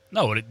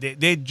 No,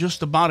 they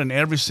just about in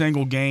every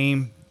single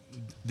game.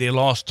 They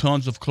lost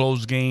tons of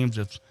close games.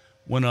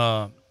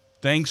 When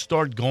things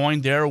start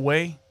going their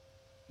way,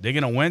 they're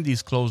going to win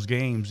these close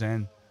games.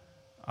 And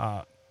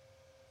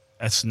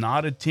it's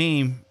not a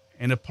team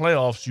in the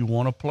playoffs you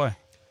want to play.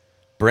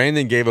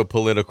 Brandon gave a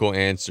political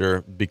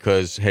answer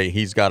because, hey,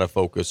 he's got to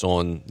focus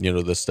on,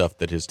 the stuff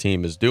that his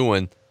team is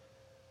doing.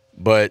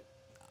 But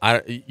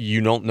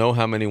you don't know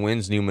how many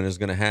wins Newman is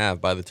going to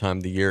have by the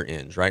time the year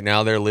ends. Right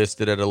now they're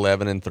listed at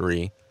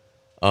 11-3,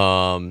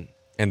 and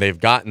they've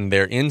gotten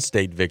their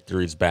in-state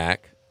victories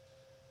back.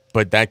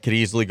 But that could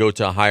easily go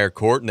to a higher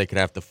court, and they could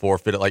have to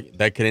forfeit it. Like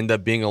that could end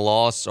up being a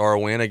loss or a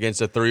win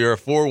against a 3 or a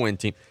 4-win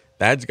team.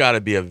 That's got to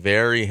be a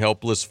very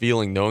helpless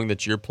feeling, knowing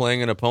that you're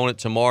playing an opponent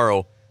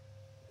tomorrow.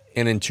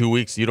 And in 2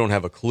 weeks, you don't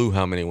have a clue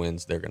how many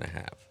wins they're going to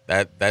have.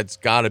 That's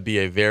got to be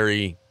a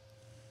very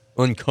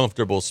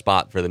uncomfortable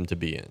spot for them to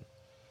be in.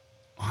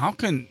 How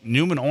can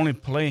Newman only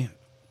play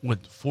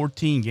with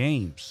 14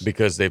 games?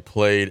 Because they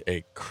played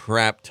a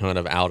crap ton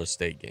of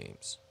out-of-state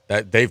games.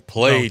 That they've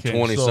played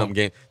 20-something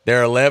games.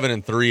 They're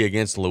 11-3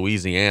 against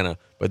Louisiana,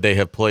 but they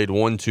have played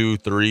 1, 2,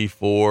 3,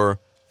 4,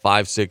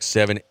 5, 6,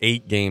 7,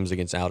 8 games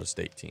against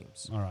out-of-state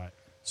teams. All right.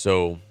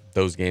 So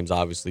those games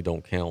obviously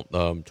don't count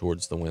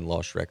towards the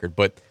win-loss record.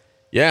 But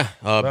yeah,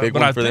 big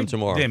one for them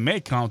tomorrow. They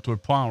may count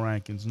toward power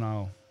rankings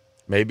now.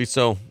 Maybe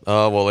so.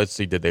 Well, let's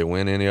see. Did they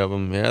win any of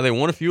them? Yeah, they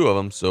won a few of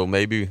them. So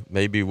maybe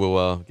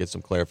we'll get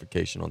some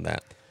clarification on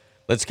that.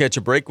 Let's catch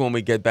a break. When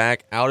we get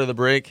back out of the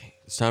break,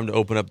 it's time to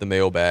open up the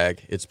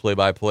mailbag. It's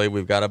play-by-play.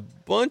 We've got a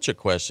bunch of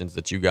questions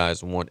that you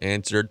guys want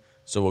answered.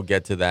 So we'll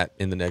get to that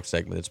in the next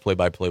segment. It's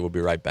play-by-play. We'll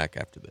be right back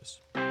after this.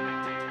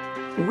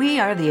 We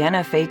are the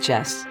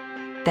NFHS.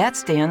 That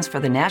stands for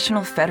the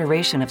National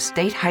Federation of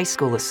State High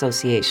School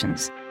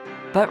Associations.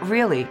 But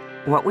really,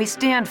 what we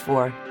stand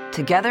for,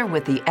 together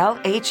with the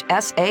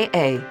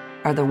LHSAA,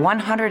 are the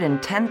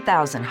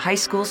 110,000 high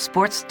school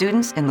sports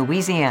students in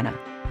Louisiana.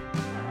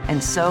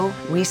 And so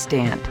we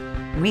stand.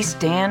 We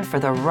stand for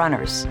the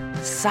runners,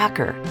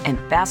 soccer and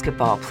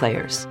basketball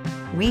players.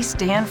 We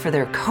stand for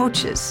their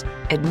coaches,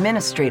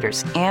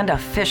 administrators, and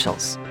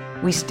officials.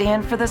 We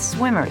stand for the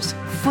swimmers,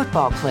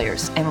 football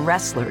players, and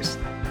wrestlers.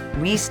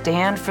 We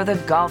stand for the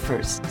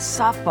golfers,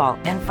 softball,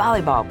 and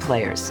volleyball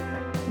players.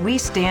 We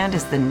stand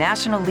as the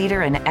national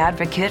leader and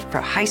advocate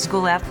for high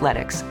school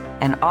athletics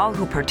and all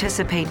who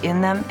participate in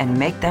them and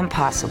make them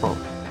possible.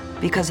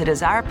 Because it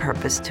is our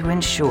purpose to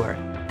ensure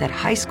that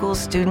high school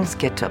students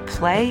get to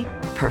play,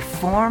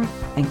 perform,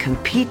 and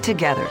compete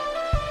together.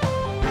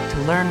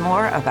 To learn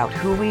more about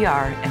who we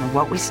are and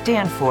what we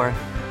stand for,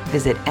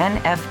 visit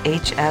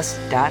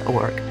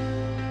nfhs.org.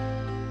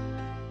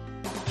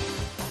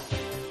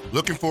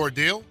 Looking for a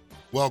deal?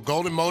 Well,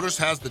 Golden Motors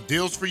has the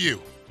deals for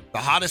you. The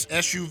hottest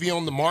SUV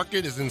on the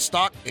market is in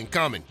stock and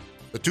coming.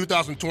 The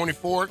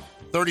 2024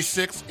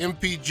 36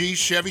 MPG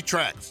Chevy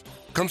Trax.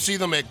 Come see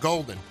them at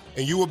Golden,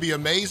 and you will be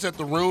amazed at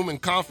the room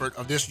and comfort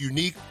of this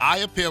unique,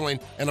 eye-appealing,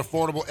 and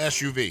affordable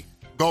SUV.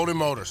 Golden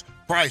Motors.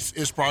 Price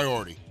is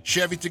priority.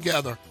 Chevy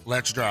together.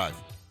 Let's drive.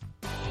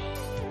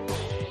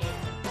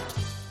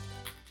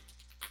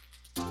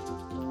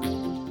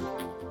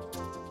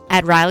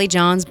 At Riley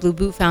Johns Blue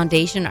Boot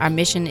Foundation, our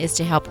mission is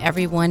to help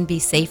everyone be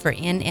safer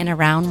in and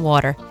around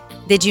water.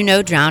 Did you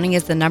know drowning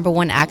is the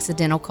 #1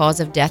 accidental cause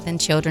of death in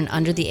children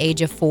under the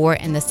age of 4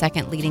 and the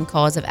second leading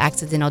cause of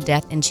accidental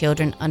death in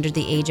children under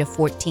the age of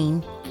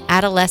 14?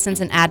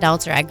 Adolescents and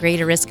adults are at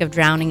greater risk of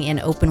drowning in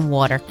open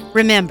water.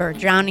 Remember,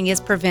 drowning is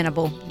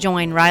preventable.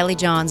 Join Riley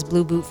Johns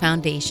Blue Boot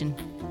Foundation.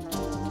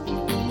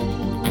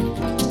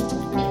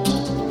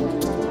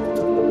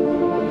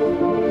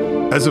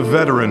 As a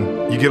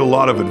veteran, you get a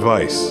lot of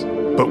advice,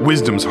 but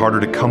wisdom's harder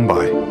to come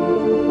by.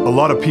 A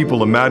lot of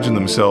people imagine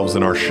themselves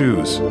in our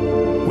shoes,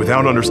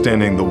 without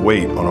understanding the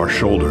weight on our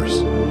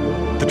shoulders.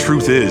 The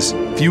truth is,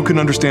 few can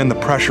understand the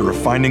pressure of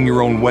finding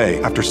your own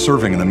way after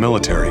serving in the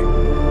military.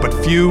 But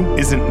few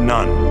isn't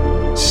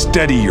none.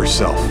 Steady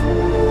yourself.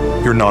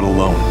 You're not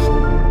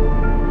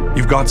alone.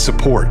 You've got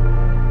support.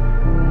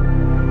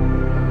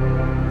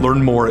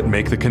 Learn more at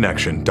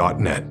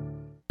maketheconnection.net.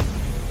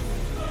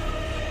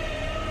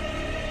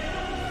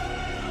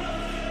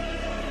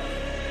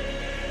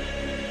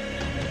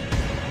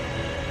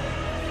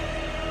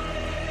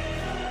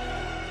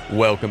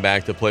 Welcome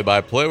back to Play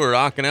by Play. We're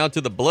rocking out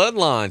to the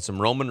Bloodline,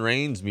 some Roman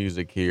Reigns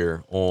music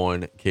here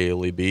on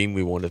KLEB.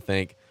 We want to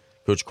thank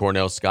Coach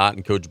Cornell Scott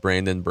and Coach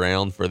Brandon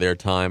Brown for their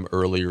time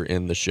earlier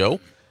in the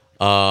show.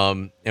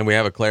 And we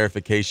have a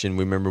clarification.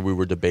 Remember, we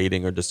were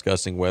debating or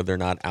discussing whether or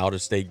not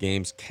out-of-state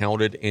games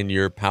counted in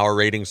your power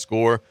rating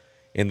score.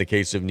 In the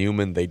case of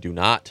Newman, they do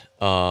not.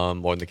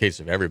 Well, in the case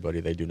of everybody,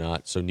 they do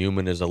not. So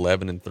Newman is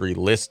 11-3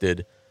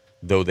 listed,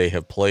 though they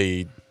have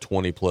played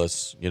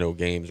 20-plus,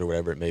 games or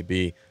whatever it may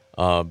be.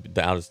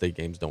 The out-of-state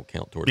games don't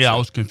count towards that. I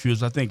was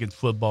confused. I think in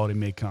football they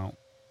may count.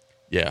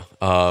 Yeah.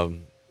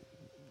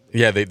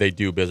 They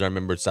do, because I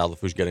remember South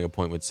Lafourche getting a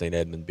point when St.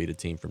 Edmund beat a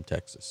team from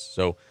Texas.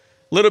 So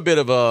a little bit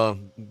of a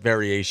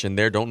variation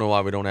there. Don't know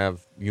why we don't have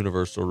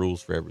universal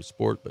rules for every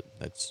sport, but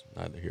that's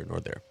neither here nor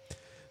there.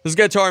 Let's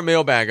get to our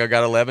mailbag. I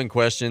got 11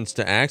 questions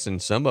to ask,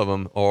 and some of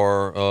them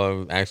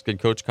are asking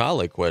Coach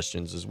Callais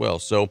questions as well.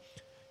 So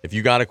if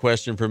you got a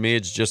question for me,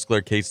 it's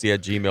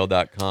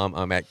gisclaircasey@gmail.com.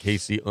 I'm at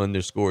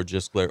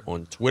Casey_Gisclair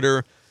on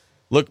Twitter.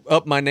 Look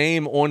up my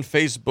name on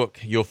Facebook.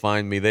 You'll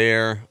find me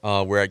there.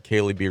 We're at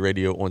KLEB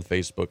Radio on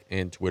Facebook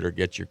and Twitter.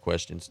 Get your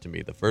questions to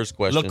me. The first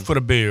question. Look for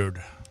the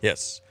beard.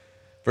 Yes.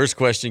 First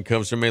question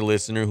comes from a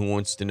listener who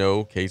wants to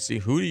know, Casey,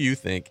 who do you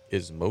think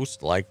is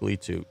most likely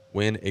to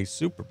win a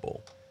Super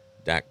Bowl?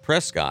 Dak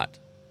Prescott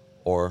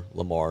or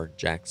Lamar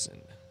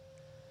Jackson?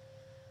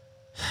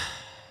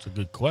 It's a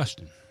good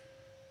question.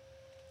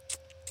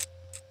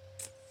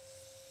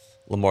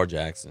 Lamar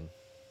Jackson.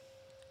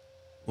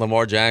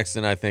 Lamar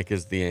Jackson, I think,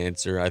 is the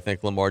answer. I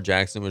think Lamar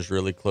Jackson was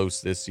really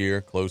close this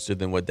year, closer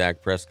than what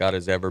Dak Prescott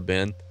has ever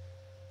been.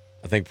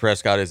 I think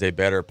Prescott is a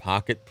better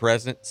pocket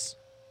presence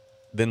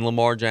than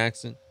Lamar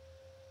Jackson,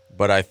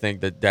 but I think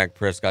that Dak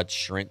Prescott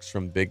shrinks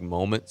from big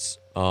moments.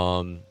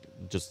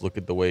 Just look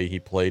at the way he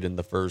played in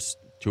the first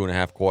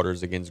 2.5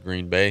 quarters against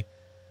Green Bay.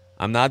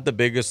 I'm not the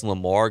biggest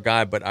Lamar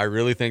guy, but I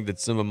really think that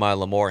some of my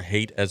Lamar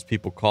hate, as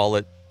people call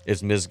it,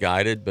 is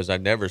misguided, because I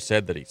never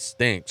said that he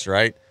stinks,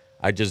 right?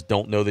 I just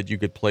don't know that you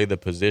could play the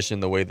position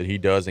the way that he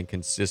does and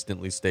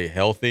consistently stay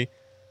healthy.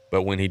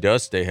 But when he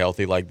does stay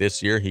healthy, like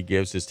this year, he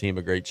gives his team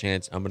a great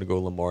chance. I'm going to go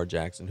Lamar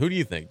Jackson. Who do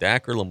you think,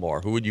 Dak or Lamar?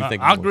 Who would you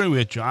think? I agree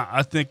with you.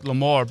 I think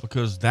Lamar,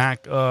 because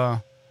Dak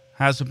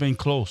hasn't been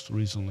close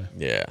recently.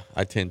 Yeah,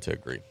 I tend to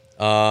agree.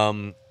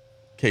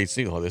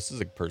 Casey, this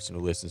is a person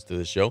who listens to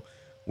the show.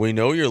 We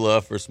know your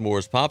love for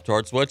s'mores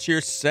Pop-Tarts. What's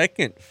your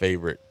second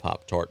favorite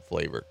Pop-Tart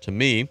flavor? To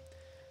me,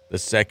 the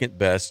second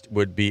best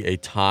would be a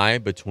tie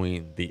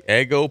between the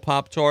Eggo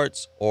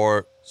Pop-Tarts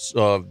or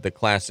the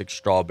classic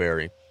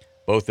strawberry.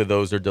 Both of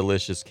those are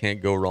delicious.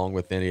 Can't go wrong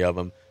with any of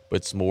them.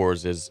 But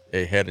s'mores is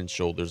a head and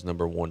shoulders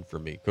number one for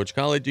me. Coach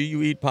Callais, do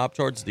you eat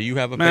Pop-Tarts? Do you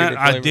have a favorite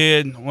flavor? I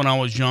did when I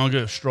was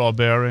younger,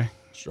 strawberry.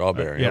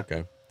 Strawberry,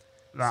 okay.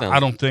 I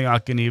don't think I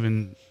can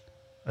even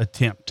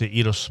attempt to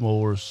eat a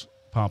s'mores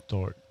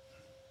Pop-Tart.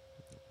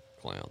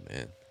 Clown,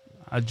 man.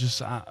 I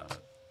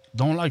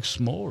don't like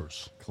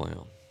s'mores.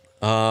 Clown.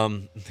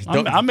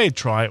 I may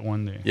try it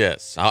one day.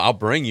 Yes, I'll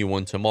bring you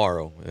one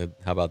tomorrow.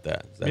 How about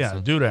that?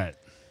 Do that.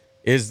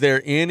 Is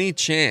there any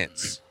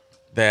chance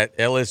that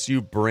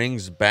LSU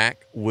brings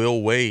back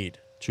Will Wade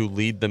to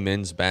lead the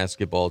men's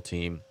basketball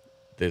team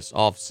this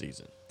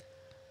offseason?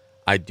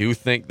 I do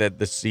think that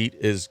the seat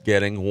is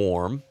getting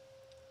warm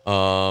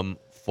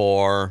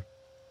for...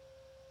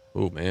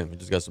 Oh, man, we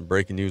just got some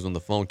breaking news on the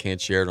phone.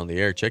 Can't share it on the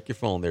air. Check your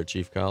phone there,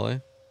 Chief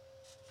Callais.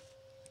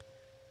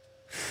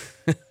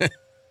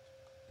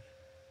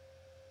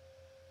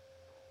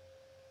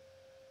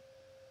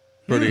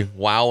 Pretty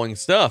wowing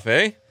stuff,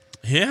 eh?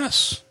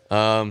 Yes.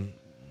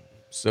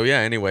 So, yeah,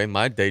 anyway,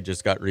 my day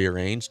just got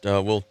rearranged.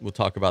 We'll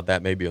talk about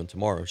that maybe on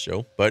tomorrow's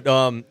show. But,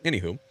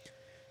 anywho,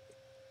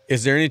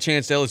 is there any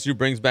chance LSU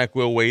brings back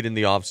Will Wade in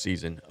the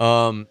offseason?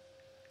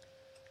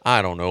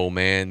 I don't know,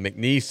 man.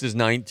 McNeese is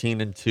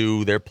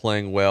 19-2. They're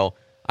playing well.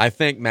 I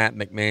think Matt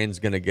McMahon's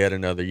going to get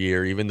another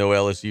year, even though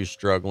LSU's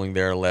struggling.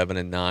 They're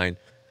 11-9.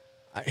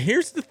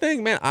 Here's the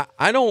thing, man.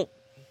 I don't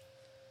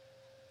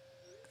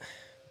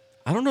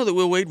know that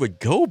Will Wade would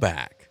go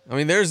back. I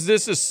mean, there's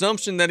this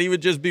assumption that he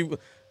would just be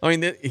 – I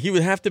mean, he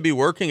would have to be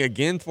working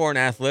again for an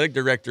athletic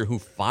director who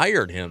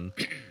fired him.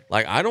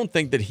 Like, I don't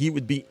think that he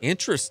would be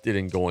interested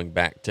in going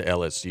back to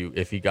LSU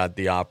if he got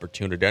the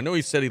opportunity. I know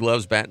he said he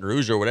loves Baton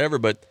Rouge or whatever,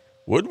 but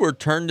Woodward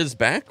turned his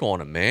back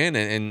on him, man,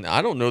 and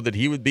I don't know that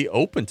he would be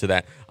open to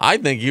that. I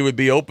think he would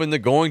be open to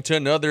going to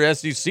another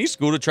SEC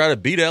school to try to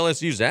beat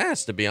LSU's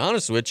ass, to be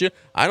honest with you.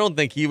 I don't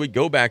think he would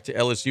go back to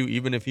LSU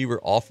even if he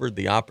were offered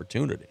the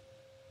opportunity.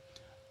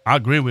 I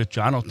agree with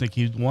you. I don't think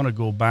he'd want to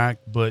go back,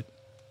 but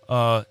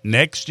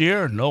next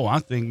year, no, I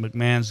think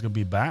McMahon's going to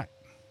be back.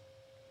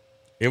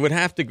 It would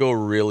have to go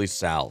really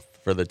south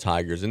for the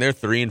Tigers, and they're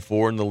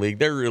 3-4 in the league.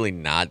 They're really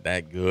not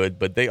that good,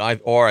 but they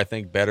are, I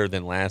think, better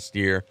than last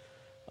year.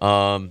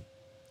 We'll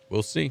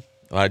see.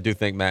 I do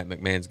think Matt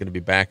McMahon's going to be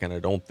back, and I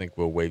don't think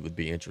Will Wade would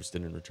be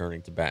interested in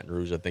returning to Baton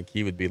Rouge. I think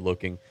he would be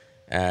looking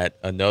at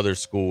another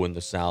school in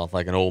the South,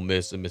 like an Ole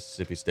Miss, a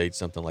Mississippi State,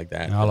 something like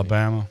that.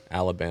 Alabama.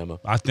 Alabama.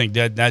 I think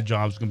that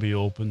job's going to be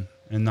open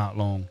in not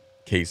long.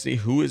 Casey,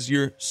 who is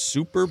your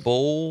Super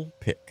Bowl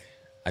pick?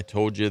 I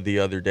told you the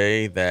other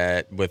day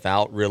that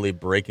without really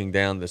breaking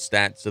down the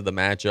stats of the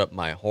matchup,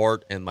 my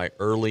heart and my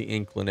early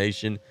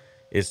inclination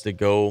is to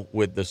go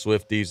with the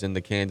Swifties and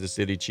the Kansas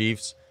City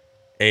Chiefs.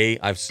 A,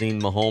 I've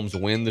seen Mahomes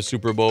win the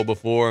Super Bowl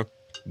before.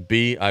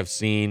 B, I've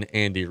seen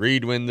Andy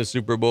Reid win the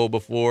Super Bowl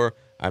before.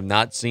 I've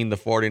not seen the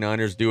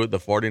 49ers do it. The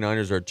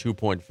 49ers are a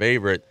 2-point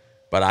favorite,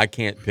 but I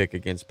can't pick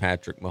against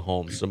Patrick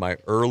Mahomes. So my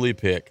early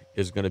pick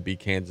is going to be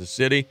Kansas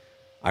City.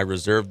 I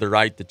reserve the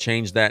right to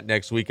change that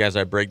next week as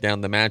I break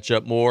down the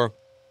matchup more.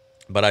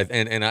 But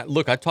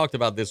I talked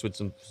about this with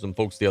some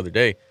folks the other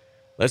day.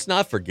 Let's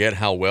not forget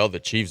how well the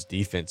Chiefs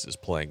defense is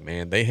playing,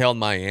 man. They held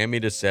Miami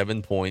to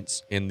 7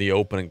 points in the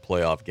opening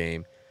playoff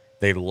game.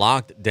 They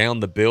locked down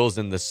the Bills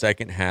in the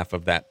second half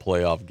of that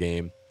playoff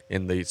game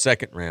in the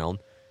second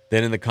round.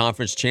 Then in the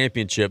conference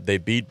championship, they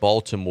beat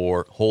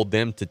Baltimore, hold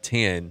them to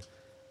 10.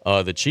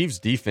 The Chiefs'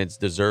 defense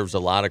deserves a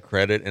lot of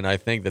credit, and I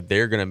think that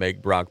they're going to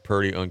make Brock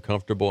Purdy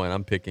uncomfortable, and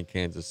I'm picking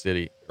Kansas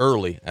City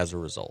early as a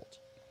result.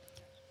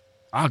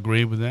 I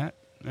agree with that,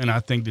 and I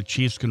think the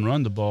Chiefs can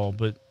run the ball,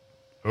 but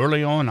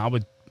early on, I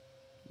would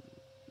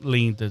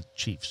lean the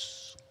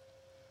Chiefs.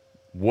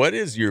 What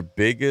is your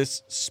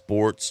biggest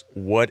sports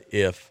what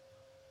if?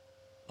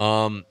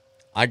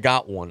 I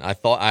got one. I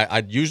thought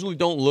I usually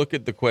don't look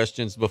at the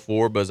questions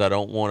before because I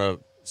don't want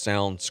to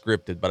sound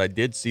scripted, but I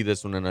did see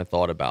this one and I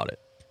thought about it.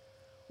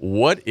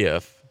 What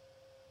if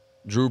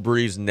Drew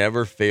Brees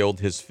never failed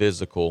his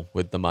physical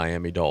with the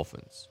Miami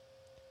Dolphins?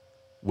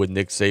 Would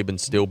Nick Saban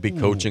still be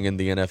coaching in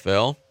the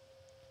NFL?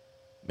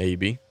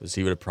 Maybe, because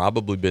he would have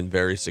probably been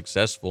very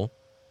successful.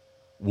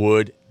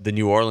 Would the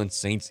New Orleans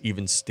Saints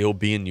even still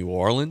be in New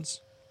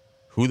Orleans?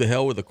 Who the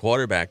hell would the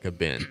quarterback have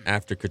been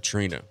after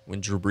Katrina when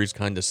Drew Brees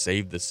kind of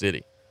saved the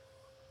city?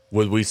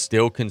 Would we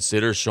still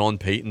consider Sean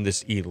Payton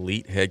this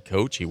elite head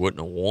coach? He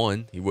wouldn't have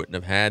won. He wouldn't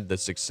have had the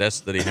success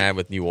that he had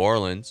with New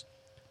Orleans.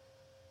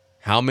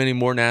 How many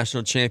more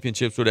national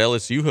championships would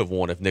LSU have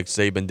won if Nick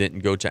Saban didn't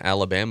go to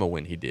Alabama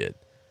when he did?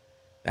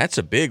 That's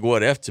a big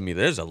what if to me.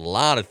 There's a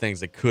lot of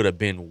things that could have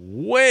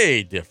been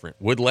way different.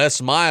 Would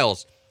Les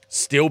Miles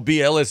still be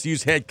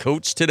LSU's head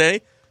coach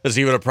today? Because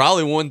he would have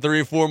probably won 3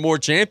 or 4 more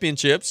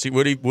championships.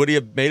 Would he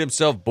have made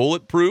himself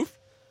bulletproof?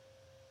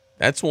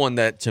 That's one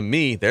that, to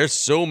me, there's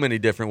so many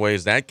different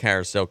ways that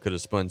carousel could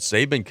have spun.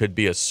 Saban could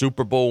be a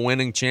Super Bowl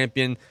winning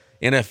champion,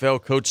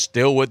 NFL coach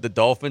still with the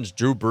Dolphins.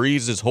 Drew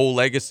Brees' whole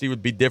legacy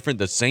would be different.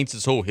 The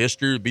Saints' whole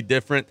history would be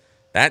different.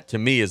 That, to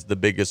me, is the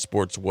biggest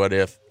sports what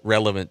if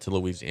relevant to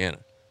Louisiana.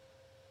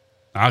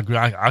 I agree.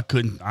 I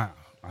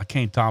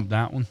can't top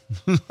that one.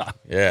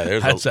 Yeah,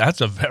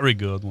 that's a very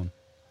good one.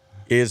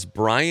 Is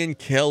Brian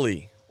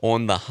Kelly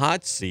on the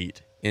hot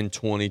seat in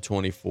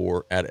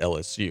 2024 at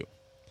LSU?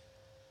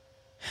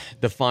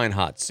 Define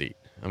hot seat.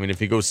 I mean, if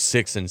he goes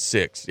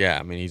 6-6, yeah,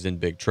 I mean, he's in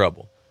big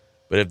trouble.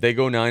 But if they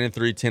go 9-3,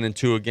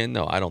 10-2 again,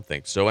 no, I don't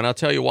think so. And I'll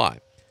tell you why.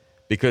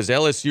 Because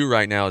LSU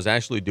right now is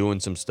actually doing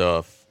some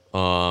stuff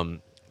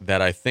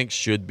that I think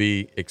should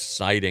be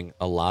exciting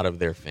a lot of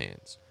their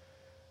fans.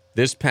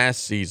 This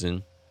past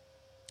season,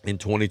 in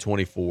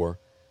 2024,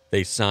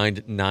 they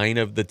signed 9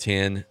 of the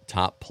 10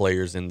 top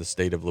players in the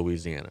state of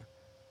Louisiana.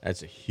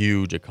 That's a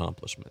huge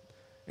accomplishment.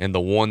 And the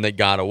one that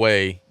got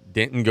away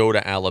didn't go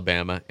to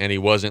Alabama, and he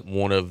wasn't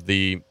one of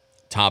the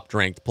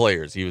top-ranked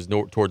players. He was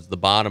towards the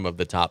bottom of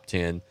the top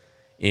 10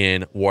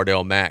 in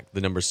Wardell Mack, the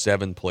number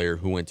 7 player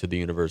who went to the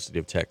University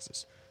of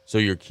Texas. So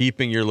you're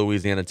keeping your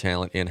Louisiana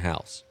talent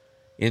in-house.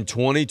 In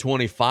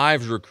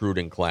 2025's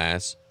recruiting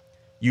class,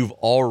 you've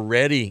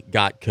already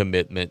got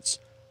commitments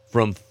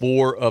from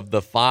 4 of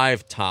the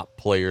 5 top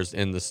players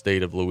in the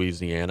state of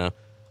Louisiana.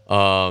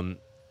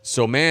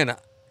 So, man,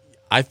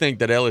 I think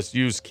that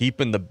LSU's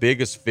keeping the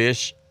biggest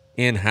fish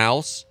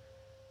in-house.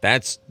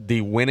 That's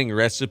the winning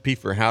recipe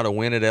for how to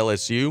win at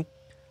LSU.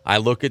 I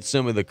look at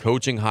some of the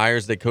coaching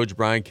hires that Coach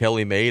Brian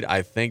Kelly made.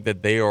 I think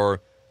that they are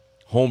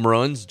home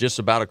runs just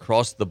about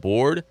across the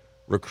board.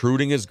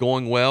 Recruiting is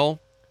going well.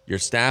 Your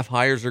staff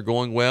hires are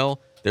going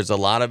well. There's a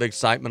lot of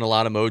excitement, a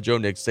lot of mojo.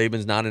 Nick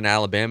Saban's not in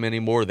Alabama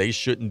anymore. They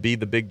shouldn't be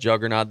the big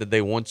juggernaut that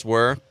they once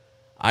were.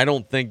 I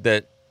don't think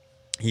that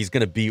he's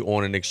going to be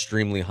on an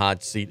extremely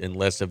hot seat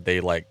unless if they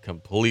like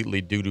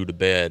completely doo-doo to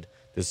bed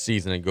this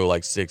season and go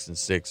like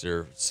 6-6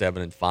 or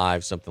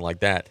 7-5, something like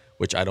that,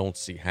 which I don't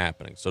see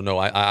happening. So, no,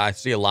 I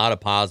see a lot of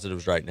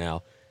positives right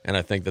now, and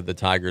I think that the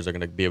Tigers are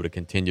going to be able to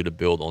continue to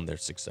build on their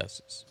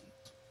successes.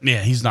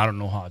 Yeah, he's not on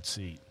no hot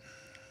seat.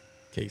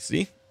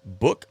 Casey,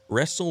 book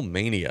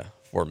WrestleMania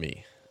for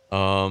me.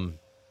 Man,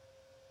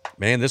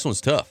 this one's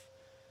tough.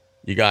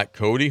 You got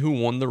Cody, who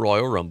won the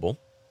Royal Rumble.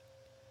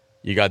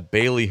 You got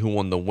Bayley, who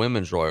won the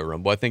Women's Royal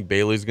Rumble. I think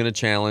Bayley's going to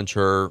challenge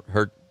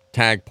her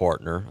tag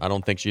partner. I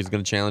don't think she's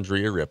going to challenge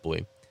Rhea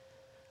Ripley.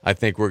 I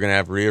think we're going to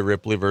have Rhea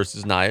Ripley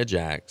versus Nia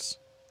Jax.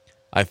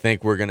 I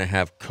think we're going to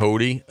have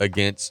Cody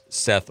against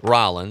Seth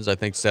Rollins. I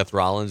think Seth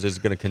Rollins is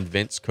going to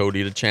convince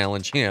Cody to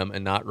challenge him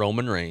and not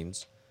Roman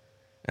Reigns.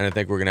 And I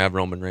think we're going to have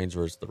Roman Reigns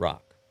versus The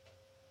Rock.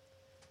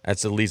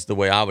 That's at least the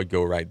way I would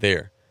go right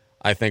there.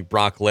 I think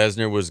Brock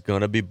Lesnar was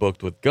going to be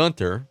booked with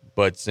Gunther,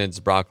 but since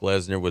Brock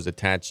Lesnar was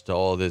attached to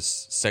all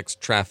this sex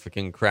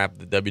trafficking crap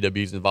that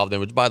WWE's involved in,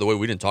 which, by the way,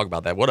 we didn't talk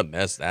about that. What a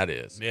mess that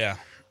is. Yeah.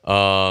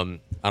 I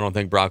don't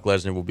think Brock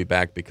Lesnar will be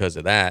back because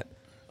of that.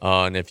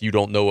 And if you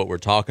don't know what we're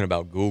talking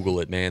about, Google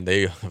it, man.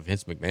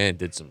 Vince McMahon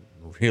did some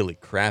really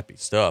crappy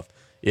stuff,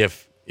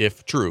 if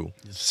true.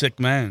 Sick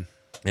man.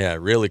 Yeah,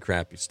 really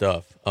crappy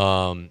stuff.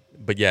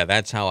 But, yeah,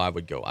 that's how I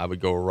would go. I would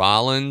go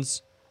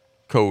Rollins,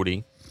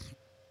 Cody,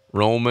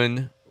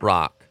 Roman,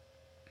 Rock,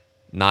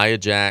 Nia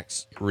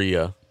Jax,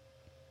 Rhea,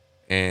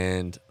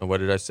 and what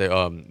did I say?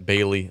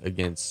 Bailey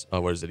against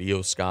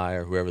Io Sky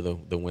or whoever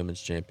the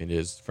women's champion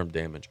is from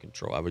Damage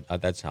Control.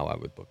 That's how I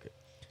would book it.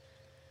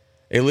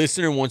 A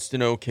listener wants to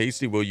know,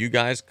 Casey, will you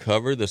guys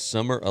cover the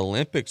Summer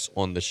Olympics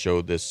on the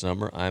show this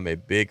summer? I'm a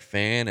big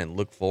fan and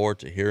look forward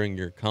to hearing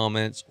your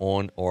comments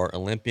on our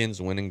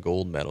Olympians winning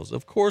gold medals.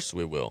 Of course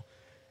we will.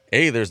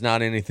 A, there's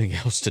not anything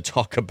else to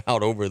talk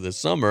about over the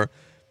summer,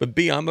 but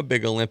B, I'm a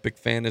big Olympic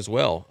fan as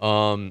well.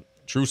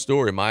 True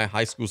story, my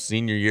high school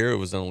senior year, it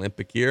was an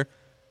Olympic year.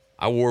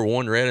 I wore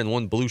one red and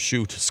one blue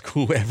shoe to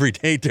school every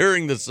day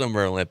during the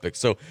Summer Olympics.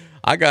 So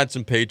I got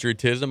some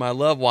patriotism. I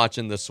love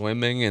watching the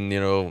swimming, and,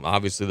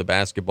 obviously the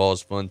basketball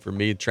is fun for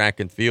me, track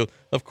and field.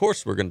 Of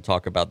course we're going to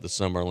talk about the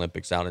Summer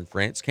Olympics out in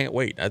France. Can't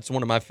wait. That's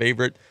one of my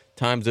favorite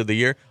times of the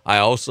year. I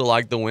also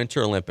like the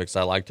Winter Olympics.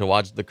 I like to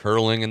watch the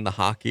curling and the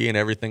hockey and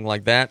everything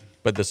like that.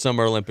 But the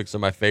Summer Olympics are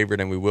my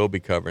favorite, and we will be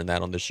covering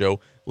that on the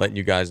show, letting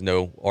you guys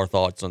know our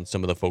thoughts on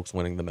some of the folks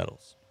winning the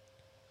medals.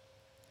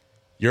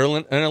 You're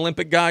an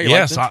Olympic guy?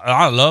 Yes,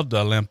 I love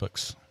the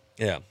Olympics.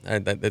 Yeah,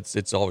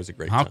 it's always a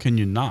great time. How can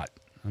you not?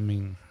 I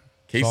mean,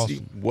 Casey,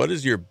 awesome. What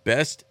is your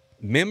best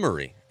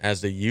memory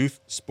as a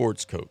youth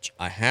sports coach?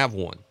 I have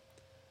one.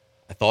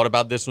 I thought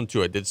about this one,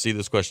 too. I did see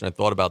this question. I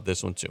thought about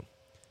this one, too.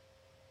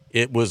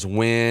 It was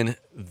when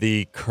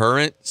the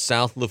current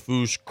South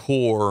Lafourche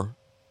core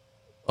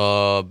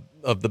of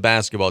the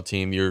basketball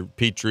team, your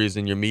Petries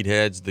and your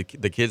Meatheads,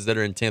 the kids that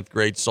are in 10th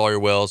grade, Sawyer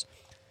Wells,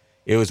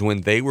 it was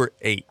when they were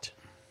 8.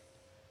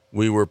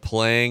 We were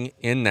playing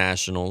in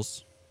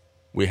nationals.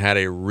 We had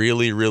a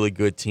really, really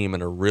good team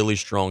and a really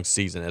strong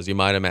season, as you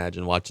might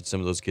imagine, watching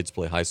some of those kids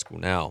play high school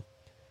now.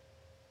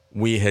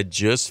 We had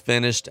just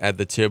finished at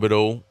the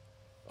Thibodeau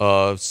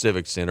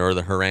Civic Center, or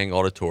the Harangue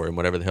Auditorium,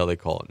 whatever the hell they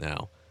call it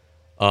now.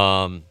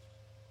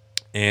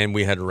 And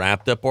we had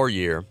wrapped up our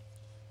year.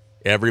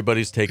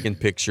 Everybody's taking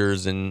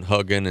pictures and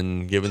hugging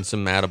and giving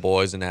some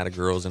attaboys and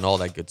attagirls and all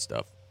that good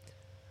stuff.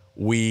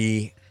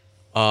 We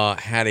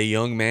had a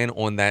young man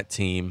on that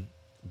team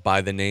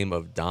by the name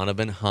of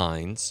Donovan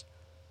Hines,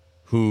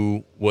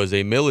 who was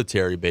a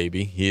military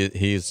baby.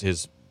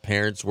 His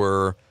parents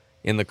were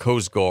in the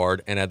Coast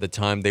Guard, and at the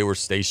time they were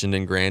stationed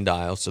in Grand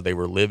Isle, so they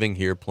were living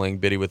here, playing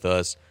biddy with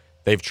us.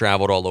 They've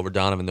traveled all over.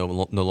 Donovan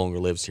no longer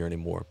lives here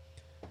anymore.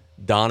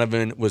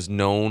 Donovan was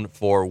known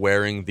for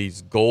wearing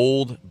these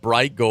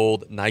bright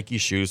gold Nike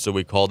shoes, so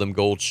we called them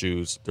gold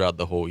shoes throughout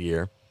the whole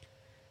year.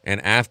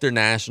 And after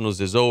Nationals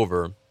is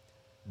over,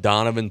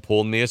 Donovan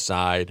pulled me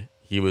aside.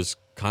 He was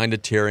kind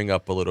of tearing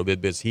up a little bit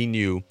because he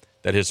knew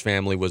that his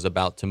family was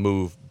about to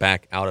move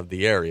back out of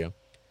the area.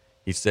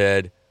 He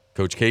said,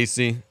 Coach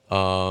Casey,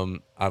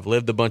 I've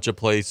lived a bunch of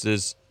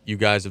places. You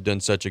guys have done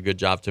such a good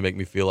job to make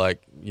me feel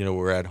like,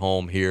 we're at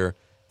home here.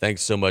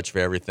 Thanks so much for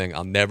everything.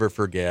 I'll never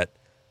forget,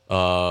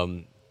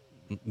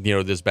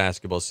 this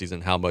basketball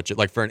season, how much,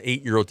 like for an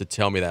 8-year-old to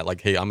tell me that,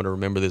 like, hey, I'm going to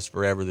remember this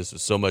forever. This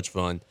was so much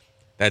fun.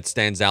 That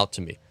stands out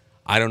to me.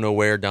 I don't know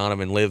where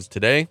Donovan lives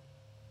today.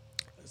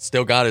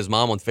 Still got his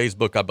mom on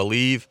Facebook, I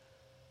believe.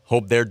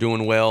 Hope they're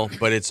doing well,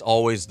 but it's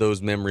always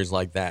those memories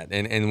like that.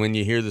 And when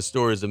you hear the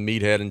stories of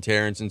Meathead and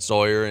Terrence and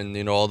Sawyer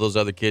and all those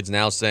other kids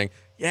now saying,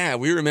 yeah,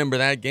 we remember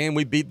that game.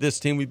 We beat this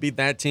team. We beat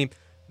that team.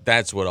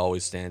 That's what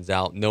always stands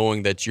out,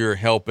 knowing that you're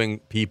helping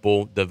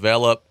people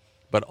develop,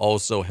 but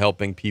also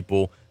helping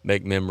people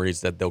make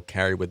memories that they'll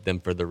carry with them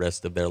for the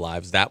rest of their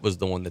lives. That was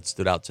the one that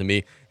stood out to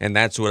me, and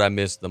that's what I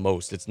miss the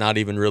most. It's not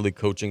even really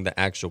coaching the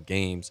actual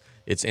games.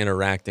 It's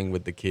interacting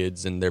with the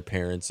kids and their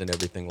parents and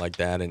everything like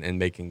that and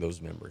making those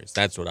memories.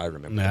 That's what I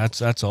remember.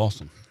 That's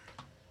awesome.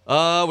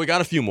 We got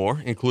a few more,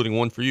 including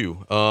one for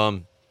you.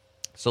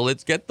 So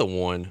let's get the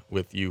one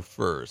with you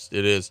first.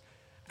 It is,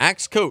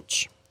 Axe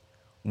Coach,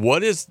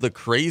 what is the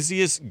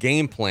craziest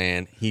game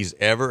plan he's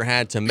ever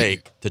had to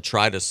make to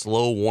try to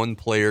slow one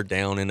player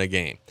down in a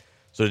game?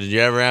 So did you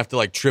ever have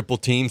to triple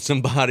team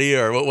somebody,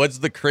 or what's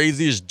the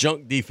craziest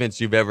junk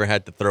defense you've ever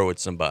had to throw at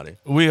somebody?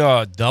 We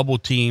double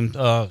teamed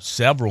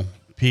several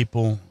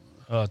people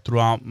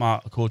throughout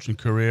my coaching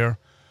career.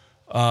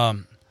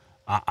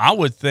 I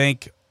would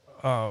think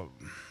the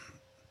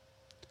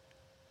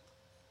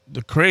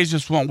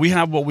craziest one, we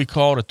have what we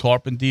call the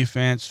tarpon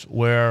defense,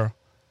 where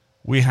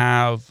we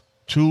have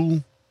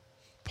 2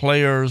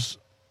 players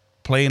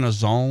playing a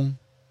zone,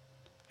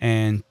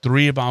 and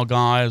 3 of our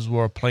guys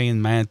were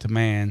playing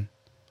man-to-man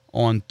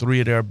on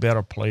 3 of their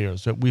better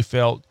players. That we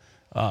felt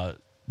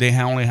they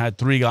only had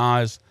 3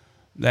 guys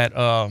that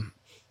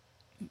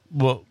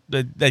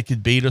they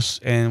could beat us,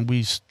 and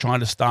we trying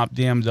to stop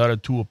them. The other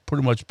two are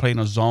pretty much playing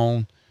a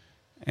zone,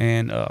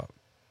 and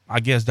I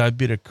guess that'd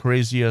be the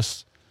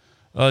craziest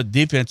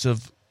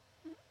defensive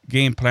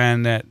game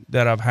plan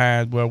that I've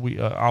had, where we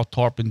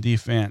out-tarping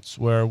defense,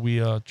 where we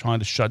trying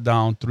to shut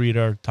down 3 of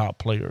their top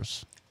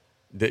players.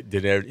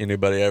 Did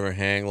anybody ever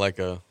hang like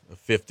a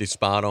 50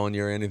 spot on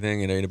you or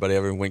anything? And anybody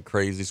ever went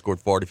crazy, scored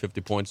 40,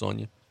 50 points on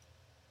you?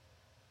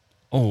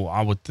 Oh,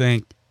 I would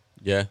think.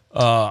 Yeah.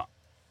 I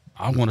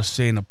want to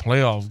say in the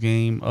playoff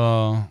game,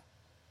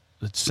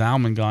 the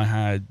Salmon guy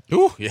had.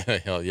 Ooh, yeah,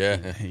 hell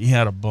yeah. He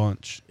had a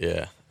bunch.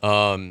 Yeah.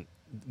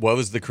 What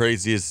was the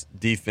craziest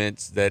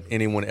defense that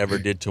anyone ever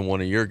did to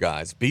one of your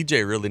guys?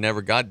 BJ really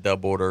never got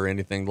doubled or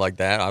anything like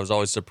that. I was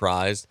always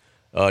surprised.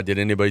 Did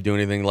anybody do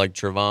anything like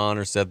Trevon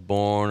or Seth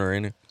Bourne or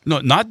any? No,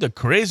 not the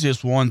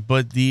craziest one,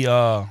 but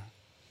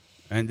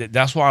and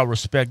that's why I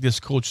respect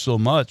this coach so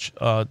much.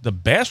 The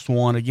best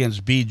one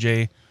against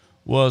BJ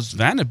was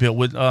Vanderbilt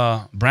with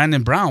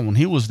Brandon Brown when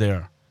he was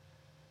there.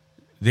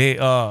 They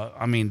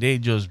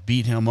just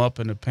beat him up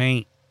in the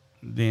paint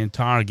the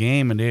entire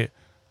game, and they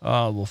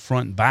were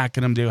front and back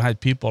at him. They had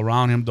people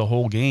around him the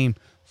whole game,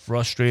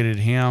 frustrated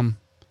him.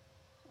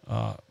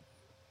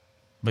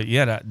 But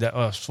yeah, that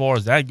as far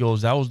as that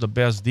goes, that was the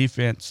best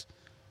defense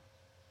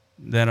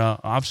that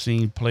I've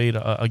seen played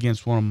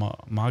against one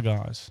of my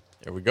guys.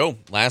 There we go.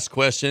 Last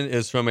question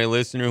is from a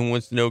listener who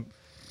wants to know,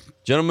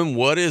 gentlemen,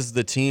 what is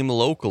the team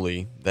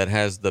locally that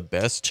has the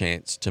best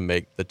chance to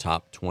make the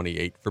top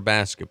 28 for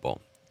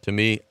basketball? To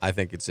me, I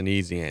think it's an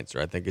easy answer.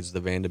 I think it's the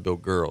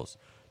Vanderbilt girls,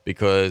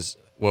 because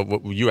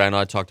what you and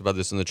I talked about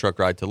this in the truck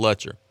ride to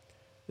Letcher.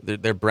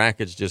 Their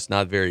bracket's just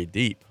not very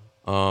deep.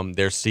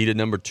 They're seeded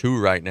number 2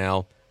 right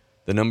now.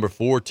 The number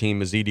 4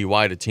 team is ED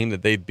White, a team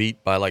that they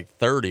beat by like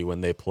 30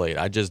 when they played.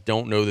 I just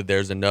don't know that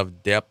there's enough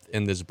depth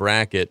in this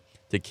bracket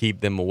to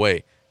keep them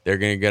away. They're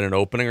going to get an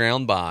opening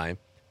round bye.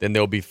 Then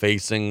they'll be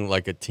facing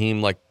like a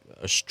team like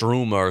a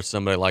Struma or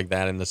somebody like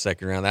that in the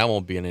second round. That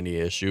won't be any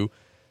issue.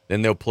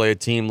 Then they'll play a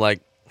team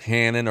like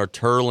Hannon or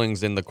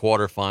Turlings in the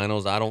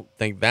quarterfinals. I don't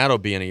think that'll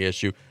be any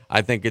issue.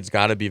 I think it's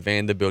got to be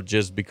Vanderbilt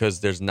just because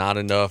there's not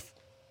enough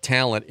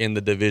talent in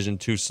the Division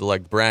II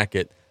select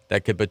bracket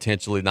that could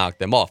potentially knock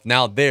them off.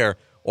 Now, there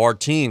are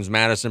teams,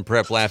 Madison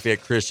Prep,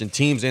 Lafayette Christian,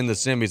 teams in the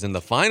semis and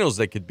the finals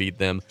that could beat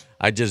them.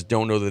 I just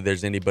don't know that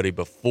there's anybody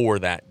before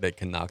that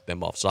can knock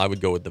them off. So I would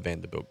go with the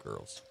Vanderbilt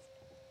girls.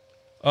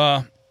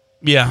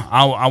 Yeah,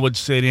 I would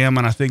say them,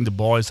 and I think the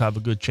boys have a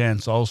good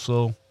chance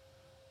also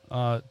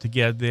to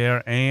get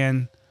there.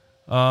 And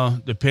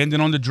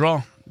depending on the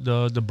draw,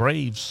 the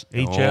Braves,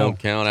 HL. Don't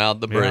count out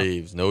the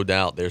Braves, no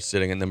doubt. They're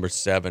sitting at number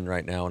 7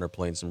 right now and are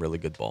playing some really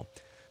good ball.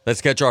 Let's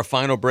catch our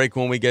final break.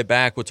 When we get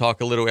back, we'll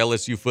talk a little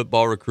LSU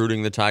football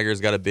recruiting. The Tigers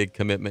got a big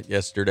commitment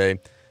yesterday,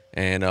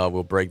 and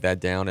we'll break that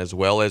down, as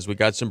well as we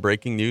got some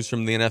breaking news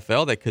from the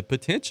NFL that could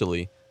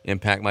potentially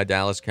impact my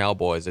Dallas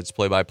Cowboys. It's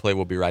play-by-play.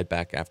 We'll be right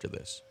back after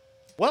this.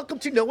 Welcome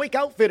to No Wake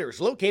Outfitters,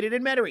 located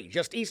in Metairie,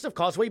 just east of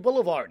Causeway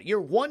Boulevard,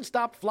 your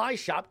one-stop fly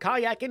shop,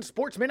 kayak, and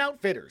sportsman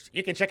outfitters.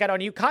 You can check out our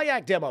new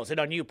kayak demos and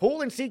our new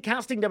pool and sea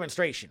casting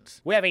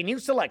demonstrations. We have a new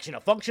selection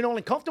of functional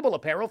and comfortable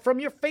apparel from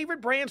your favorite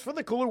brands for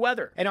the cooler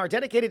weather, and our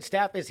dedicated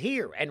staff is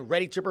here and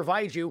ready to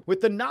provide you with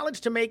the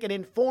knowledge to make an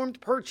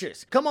informed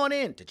purchase. Come on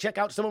in to check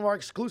out some of our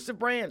exclusive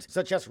brands,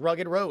 such as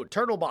Rugged Road,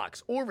 Turtle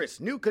Box, Orvis,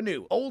 New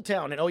Canoe, Old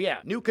Town, and oh yeah,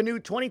 New Canoe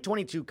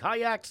 2022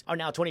 kayaks are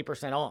now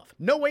 20% off.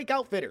 No Wake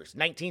Outfitters,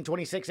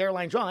 1926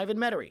 Airline Drive in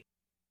Metairie.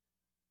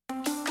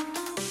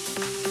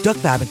 Duck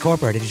Fab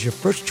Incorporated is your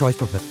first choice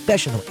for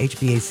professional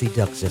HVAC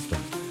duct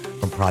systems.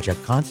 From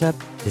project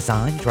concept,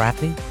 design,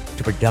 drafting,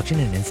 to production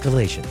and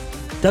installation,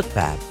 Duck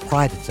Fab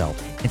prides itself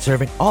in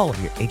serving all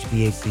of your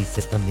HVAC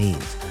system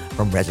needs,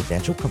 from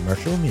residential,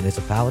 commercial,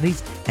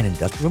 municipalities, and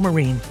industrial,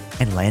 marine,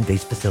 and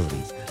land-based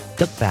facilities.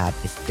 Duck Fab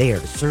is there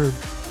to serve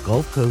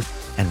Gulf Coast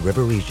and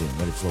River region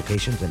with its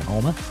locations in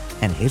Houma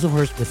and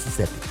Hazelhurst,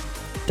 Mississippi.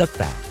 Duck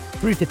Fab,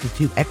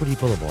 352 Equity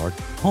Boulevard,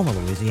 Houma,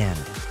 Louisiana,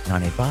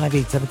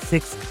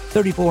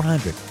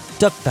 985-876-3400.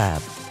 Duck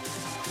Fab.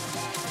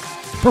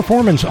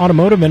 Performance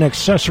Automotive and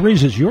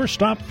Accessories is your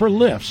stop for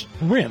lifts,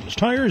 rims,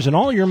 tires, and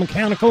all your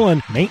mechanical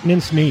and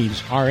maintenance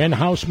needs. Our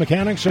in-house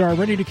mechanics are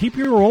ready to keep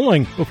you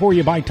rolling. Before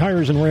you buy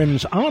tires and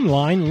rims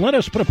online, let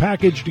us put a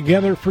package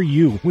together for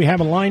you. We have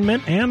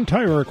alignment and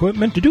tire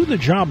equipment to do the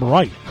job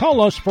right.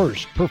 Call us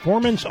first.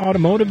 Performance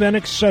Automotive and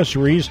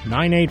Accessories,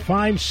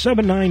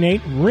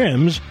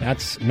 985-798-RIMS.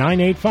 That's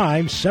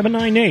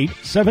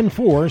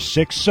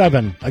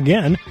 985-798-7467.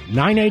 Again,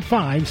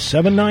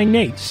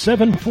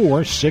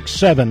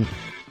 985-798-7467.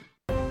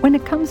 When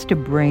it comes to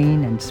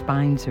brain and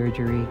spine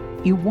surgery,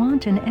 you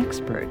want an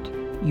expert.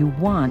 You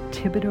want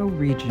Thibodeau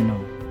Regional.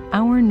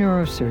 Our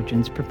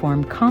neurosurgeons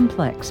perform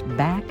complex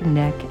back,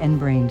 neck, and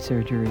brain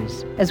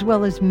surgeries, as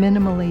well as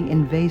minimally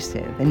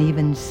invasive and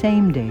even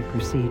same-day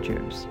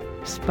procedures.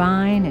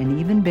 Spine and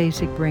even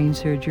basic brain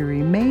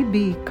surgery may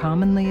be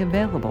commonly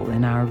available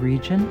in our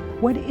region.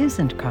 What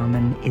isn't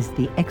common is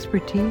the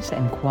expertise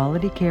and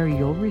quality care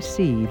you'll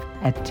receive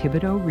at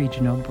Thibodeau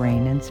Regional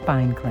Brain and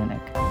Spine Clinic.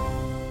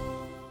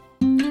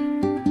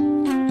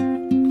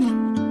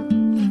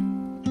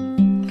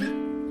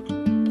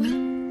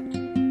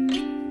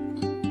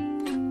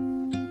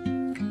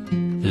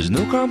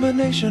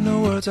 combination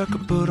of words I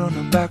could put on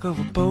the back of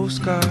a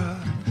postcard.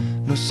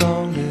 No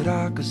song that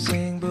I could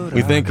sing, but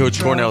We thank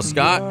Coach Cornell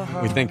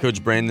Scott. We thank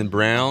Coach Brandon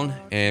Brown.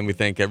 And we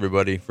thank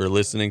everybody for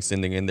listening,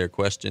 sending in their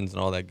questions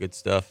and all that good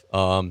stuff.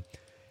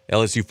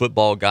 LSU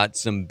football got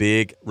some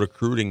big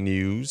recruiting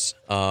news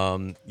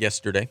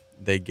yesterday.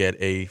 They get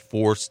a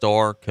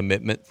 4-star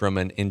commitment from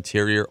an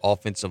interior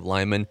offensive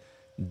lineman,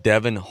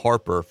 Devin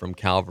Harper from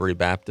Calvary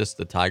Baptist.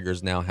 The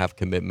Tigers now have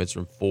commitments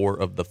from 4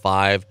 of the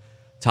 5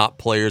 top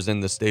players in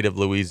the state of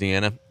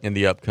Louisiana in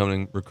the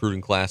upcoming recruiting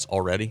class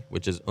already,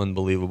 which is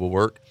unbelievable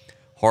work.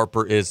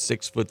 Harper is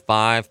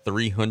 6'5",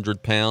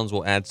 300 pounds.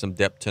 Will add some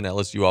depth to an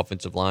LSU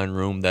offensive line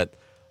room that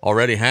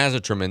already has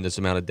a tremendous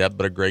amount of depth,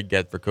 but a great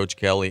get for Coach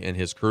Kelly and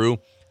his crew.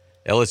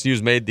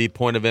 LSU's made the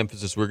point of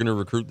emphasis, we're going to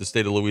recruit the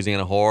state of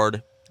Louisiana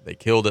hard. They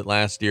killed it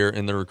last year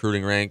in the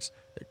recruiting ranks.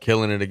 They're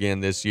killing it again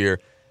this year.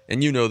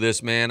 And you know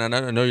this, man. I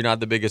know you're not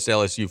the biggest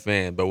LSU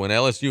fan, but when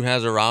LSU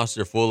has a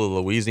roster full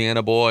of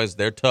Louisiana boys,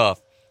 they're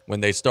tough. When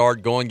they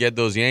start going get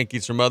those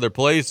Yankees from other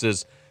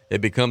places,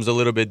 it becomes a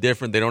little bit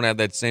different. They don't have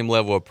that same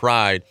level of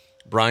pride.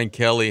 Brian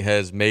Kelly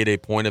has made a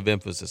point of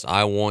emphasis.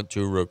 I want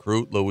to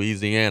recruit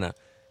Louisiana.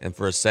 And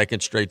for a second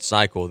straight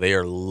cycle, they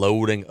are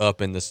loading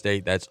up in the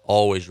state. That's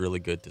always really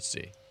good to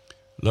see.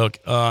 Look,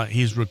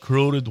 he's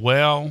recruited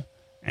well,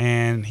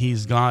 and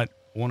he's got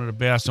one of the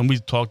best, and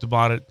we've talked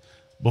about it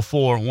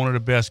before, one of the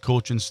best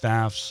coaching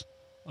staffs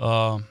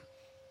in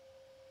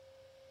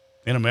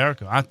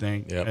America, I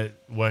think. Yep.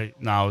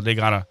 Now, they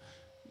got to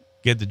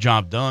get the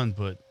job done,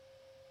 but,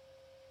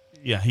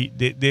 yeah,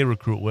 they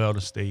recruit well,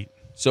 the state.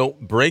 So,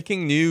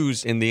 breaking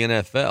news in the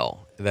NFL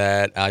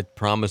that I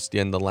promised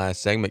in the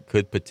last segment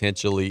could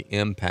potentially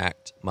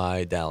impact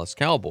my Dallas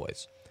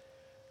Cowboys.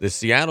 The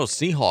Seattle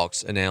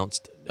Seahawks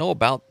announced,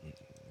 about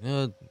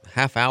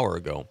half hour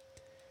ago,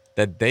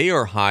 that they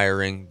are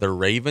hiring the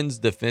Ravens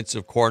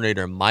defensive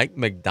coordinator Mike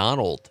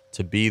Macdonald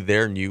to be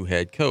their new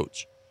head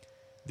coach.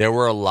 There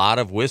were a lot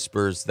of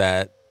whispers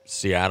that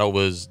Seattle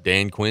was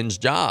Dan Quinn's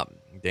job.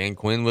 Dan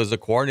Quinn was a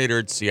coordinator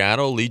at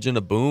Seattle, Legion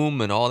of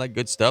Boom, and all that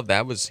good stuff.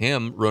 That was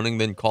him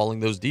running and calling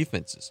those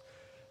defenses.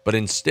 But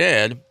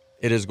instead,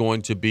 it is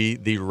going to be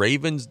the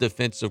Ravens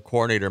defensive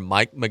coordinator,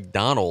 Mike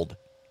Macdonald,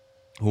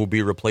 who will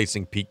be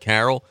replacing Pete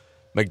Carroll.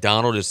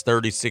 Macdonald is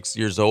 36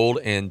 years old,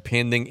 and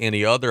pending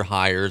any other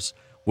hires,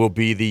 will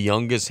be the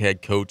youngest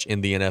head coach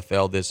in the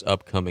NFL this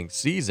upcoming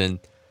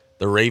season.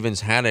 The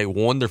Ravens had a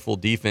wonderful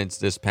defense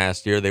this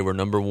past year. They were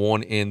number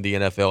 1 in the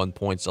NFL in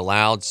points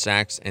allowed,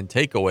 sacks, and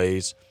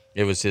takeaways.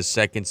 It was his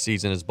second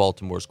season as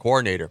Baltimore's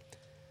coordinator.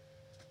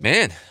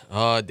 Man,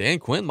 Dan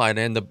Quinn might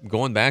end up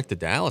going back to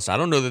Dallas. I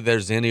don't know that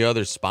there's any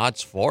other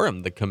spots for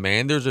him. The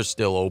Commanders are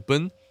still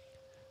open.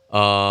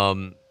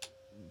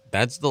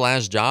 That's the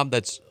last job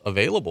that's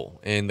available.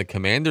 And the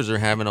Commanders are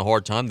having a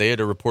hard time. They had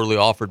reportedly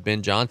offered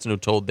Ben Johnson, who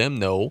told them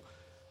no.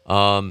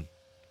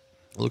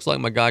 It looks like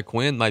my guy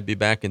Quinn might be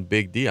back in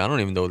Big D. I don't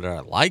even know that I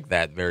like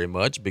that very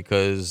much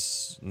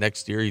because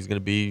next year he's going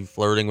to be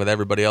flirting with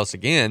everybody else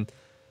again.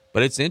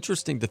 But it's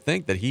interesting to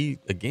think that he,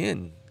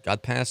 again,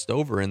 got passed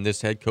over in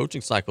this head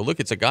coaching cycle. Look,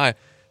 it's a guy,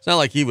 it's not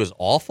like he was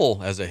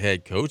awful as a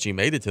head coach. He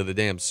made it to the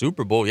damn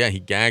Super Bowl. Yeah, he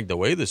gagged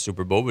away the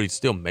Super Bowl, but he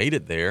still made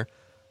it there.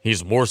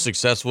 He's more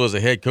successful as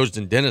a head coach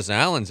than Dennis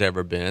Allen's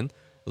ever been.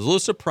 I was a little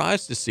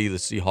surprised to see the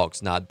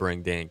Seahawks not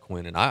bring Dan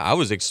Quinn, and I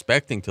was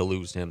expecting to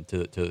lose him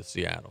to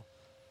Seattle.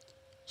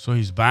 So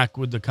he's back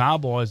with the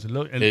Cowboys.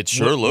 It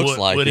sure looks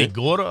like it. Would he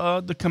go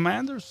to the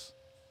Commanders?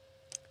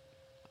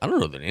 I don't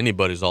know that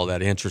anybody's all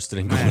that interested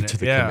in going to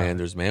the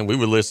Commanders, man. We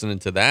were listening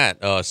to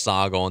that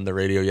saga on the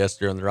radio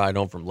yesterday on the ride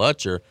home from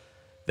Lutcher.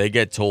 They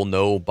get told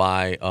no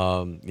by,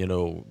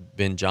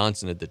 Ben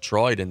Johnson at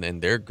Detroit,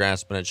 and they're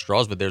grasping at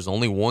straws. But there's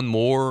only one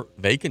more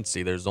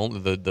vacancy. There's only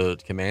the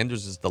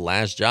Commanders is the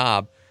last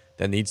job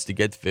that needs to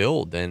get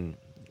filled, and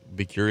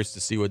be curious to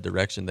see what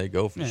direction they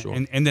go for sure.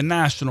 And the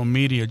national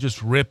media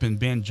just ripping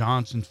Ben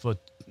Johnson for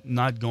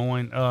not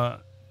going,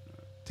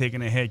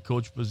 taking a head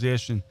coach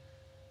position.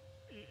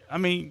 I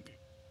mean,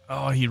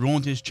 he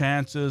ruined his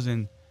chances,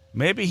 and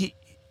maybe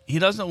he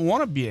doesn't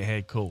want to be a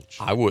head coach.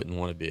 I wouldn't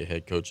want to be a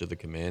head coach of the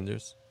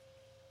Commanders.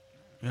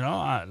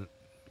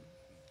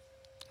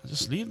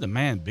 Just leave the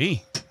man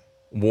be.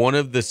 One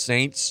of the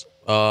Saints'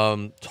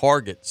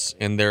 targets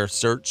in their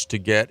search to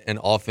get an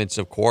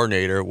offensive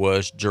coordinator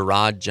was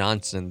Gerard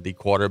Johnson, the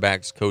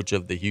quarterback's coach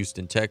of the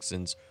Houston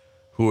Texans,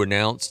 who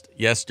announced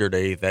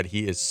yesterday that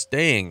he is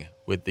staying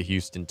with the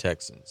Houston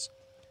Texans.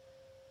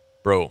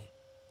 Bro,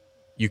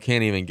 you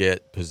can't even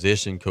get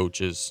position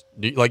coaches.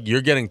 Like,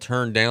 you're getting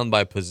turned down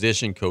by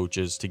position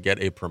coaches to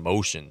get a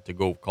promotion, to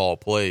go call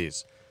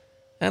plays.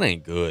 That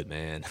ain't good,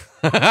 man.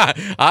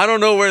 I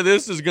don't know where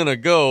this is going to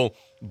go,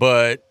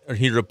 but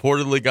he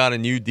reportedly got a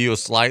new deal,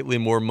 slightly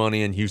more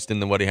money in Houston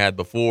than what he had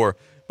before,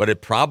 but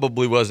it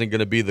probably wasn't going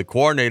to be the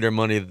coordinator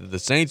money that the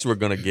Saints were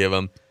going to give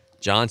him.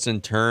 Johnson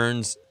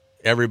turns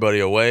everybody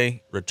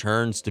away,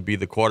 returns to be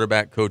the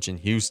quarterback coach in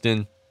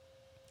Houston.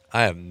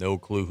 I have no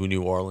clue who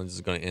New Orleans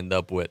is going to end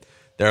up with.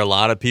 There are a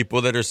lot of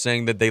people that are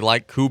saying that they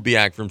like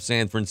Kubiak from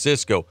San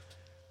Francisco.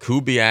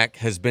 Kubiak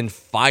has been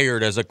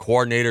fired as a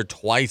coordinator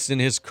twice in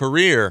his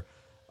career.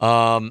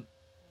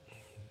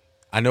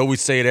 I know we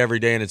say it every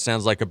day and it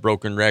sounds like a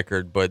broken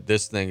record, but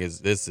this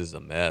is a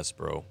mess,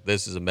 bro.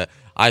 This is a mess.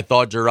 I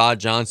thought Gerard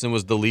Johnson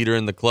was the leader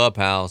in the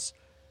clubhouse,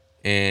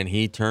 and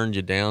he turned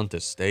you down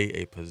to stay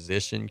a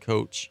position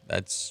coach.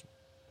 That's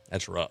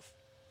rough.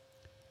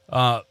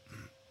 At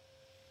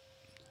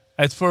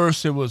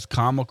first, it was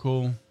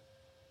comical.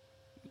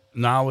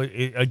 Now,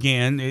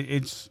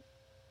 it's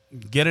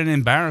getting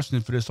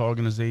embarrassing for this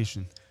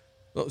organization.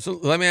 So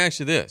let me ask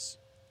you this.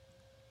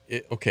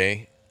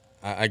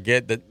 I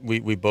get that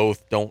we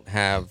both don't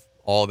have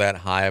all that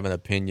high of an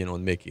opinion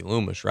on Mickey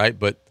Loomis, right?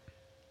 But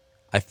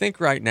I think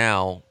right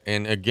now,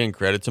 and again,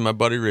 credit to my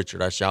buddy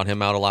Richard. I shout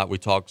him out a lot. We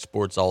talk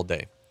sports all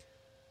day.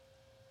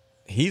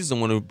 He's the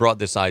one who brought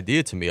this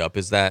idea to me up,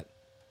 is that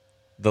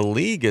the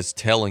league is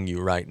telling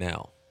you right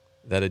now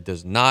that it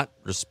does not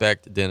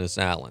respect Dennis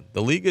Allen.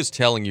 The league is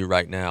telling you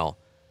right now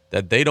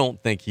that they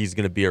don't think he's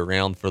going to be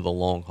around for the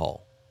long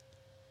haul.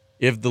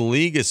 If the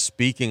league is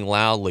speaking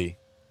loudly,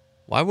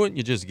 why wouldn't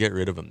you just get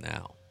rid of him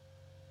now?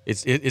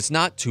 It's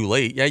not too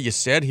late. Yeah, you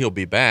said he'll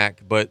be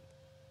back, but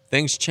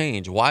things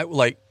change. Why?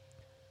 Like,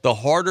 the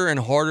harder and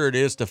harder it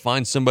is to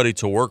find somebody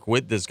to work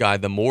with this guy,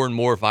 the more and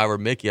more, if I were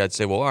Mickey, I'd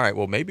say, well, all right,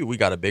 well, maybe we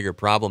got a bigger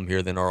problem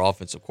here than our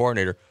offensive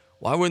coordinator.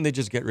 Why wouldn't they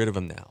just get rid of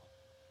him now?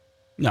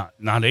 No,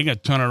 they're going to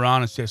turn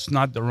around and say it's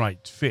not the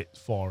right fit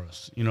for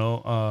us, you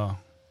know.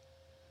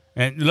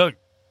 And look,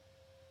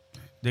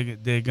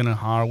 they're going to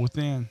hire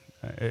within.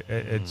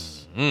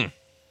 It's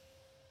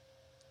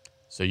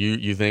So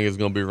you think it's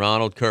going to be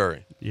Ronald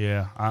Curry?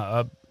 Yeah,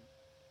 I'm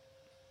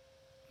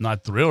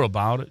not thrilled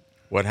about it.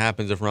 What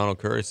happens if Ronald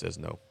Curry says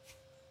no?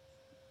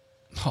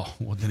 Oh,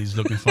 well, then he's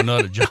looking for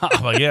another job.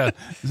 Yeah,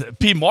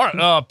 Pete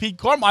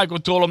Carmichael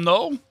told him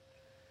no,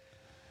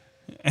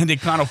 and they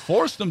kind of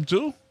forced him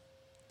to.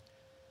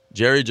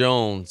 Jerry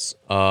Jones,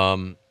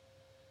 I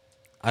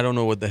don't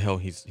know what the hell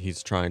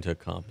he's trying to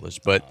accomplish,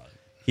 but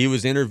he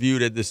was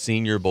interviewed at the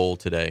Senior Bowl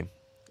today,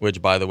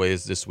 which, by the way,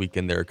 is this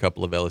weekend. There are a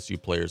couple of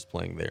LSU players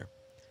playing there.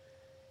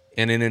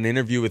 And in an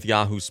interview with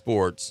Yahoo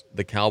Sports,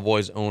 the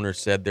Cowboys owner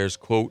said there's,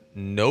 quote,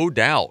 no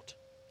doubt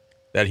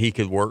that he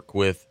could work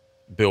with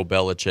Bill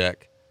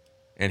Belichick.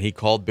 And he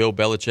called Bill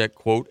Belichick,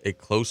 quote, a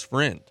close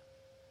friend.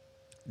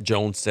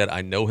 Jones said,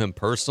 I know him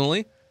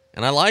personally,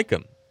 and I like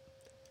him.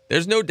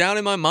 There's no doubt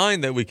in my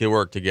mind that we could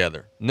work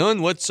together.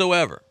 None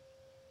whatsoever.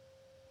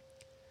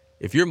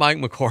 If you're Mike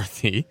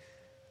McCarthy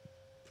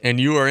and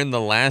you are in the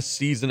last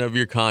season of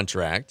your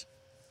contract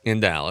in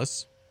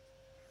Dallas,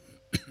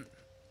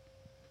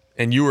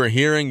 and you are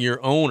hearing your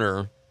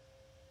owner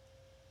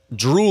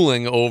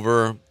drooling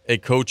over a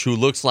coach who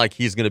looks like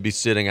he's going to be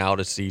sitting out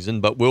a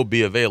season but will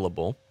be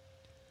available,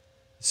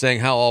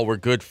 saying how we're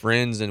good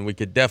friends and we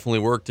could definitely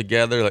work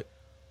together. Like,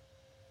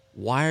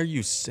 why are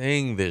you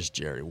saying this,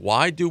 Jerry?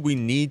 Why do we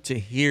need to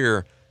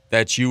hear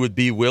that you would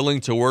be willing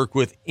to work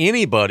with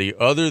anybody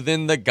other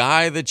than the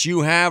guy that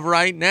you have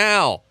right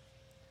now?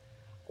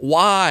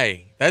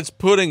 Why? That's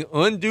putting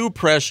undue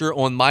pressure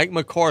on Mike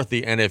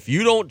McCarthy. And if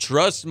you don't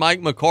trust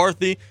Mike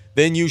McCarthy,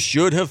 then you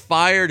should have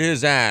fired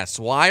his ass.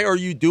 Why are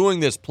you doing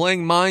this,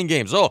 playing mind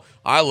games? Oh,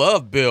 I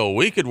love Bill.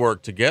 We could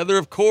work together,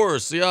 of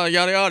course. Yada,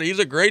 yada. He's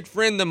a great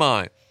friend of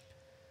mine.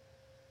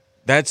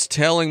 That's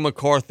telling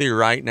McCarthy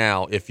right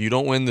now, if you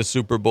don't win the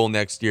Super Bowl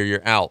next year,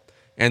 you're out.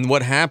 And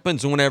what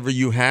happens whenever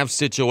you have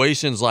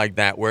situations like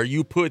that where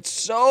you put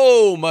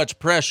so much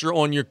pressure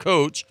on your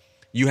coach,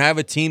 you have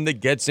a team that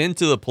gets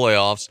into the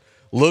playoffs,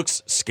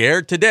 looks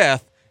scared to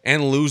death,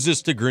 and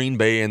loses to Green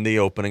Bay in the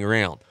opening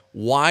round.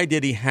 Why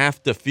did he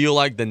have to feel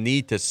like the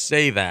need to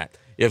say that?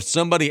 If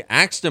somebody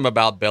asked him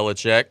about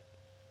Belichick,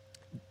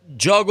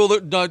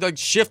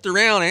 shift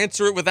around,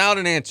 answer it without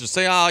an answer.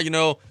 Say,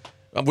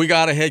 we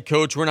got a head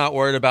coach. We're not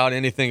worried about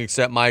anything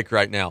except Mike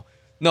right now.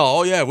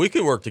 No, we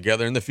could work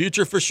together in the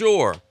future for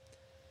sure.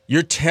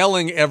 You're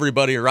telling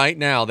everybody right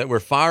now that we're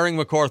firing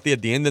McCarthy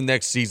at the end of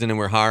next season and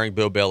we're hiring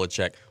Bill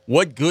Belichick.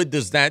 What good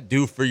does that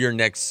do for your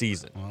next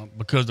season? Well,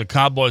 because the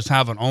Cowboys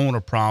have an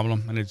owner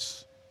problem, and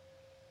it's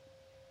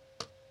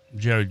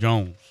Jerry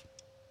Jones.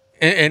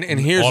 And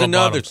here's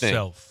another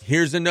thing.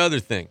 Here's another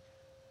thing.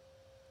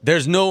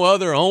 There's no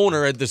other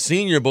owner at the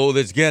Senior Bowl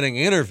that's getting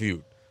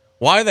interviewed.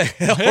 Why the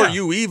hell are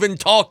you even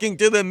talking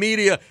to the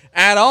media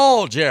at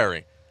all,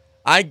 Jerry?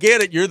 I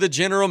get it. You're the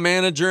general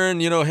manager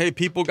and, hey,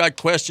 people got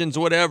questions,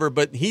 whatever,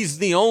 but he's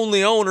the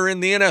only owner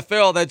in the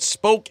NFL that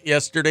spoke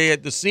yesterday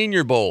at the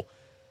Senior Bowl.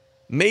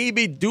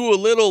 Maybe do a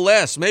little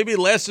less. Maybe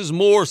less is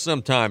more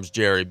sometimes,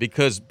 Jerry,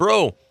 because,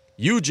 bro,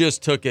 you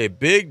just took a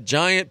big,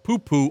 giant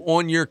poo-poo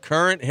on your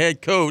current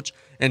head coach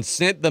and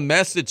sent the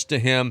message to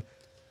him,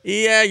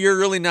 yeah, you're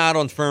really not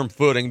on firm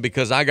footing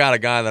because I got a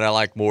guy that I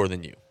like more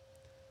than you.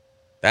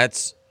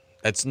 That's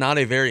not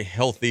a very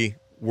healthy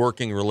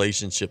working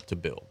relationship to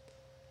build.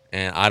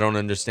 And I don't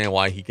understand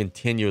why he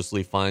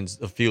continuously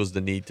feels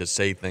the need to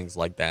say things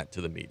like that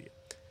to the media.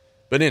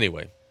 But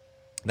anyway,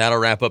 that'll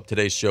wrap up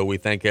today's show. We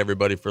thank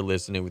everybody for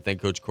listening. We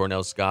thank Coach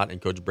Cornell Scott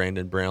and Coach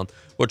Brandon Brown.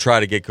 We'll try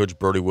to get Coach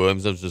Brody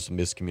Williams. There was just a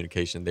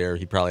miscommunication there.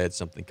 He probably had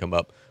something come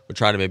up. We'll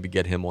try to maybe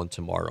get him on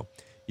tomorrow.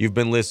 You've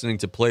been listening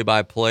to Play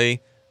by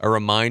Play. A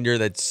reminder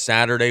that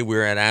Saturday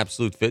we're at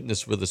Absolute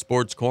Fitness for the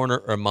Sports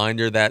Corner. A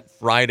reminder that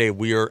Friday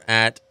we are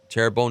at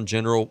Terrebonne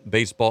General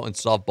Baseball and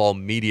Softball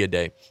Media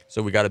Day.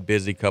 So we got a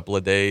busy couple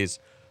of days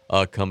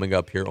coming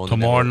up here on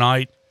tomorrow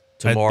night.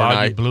 Tomorrow Bayou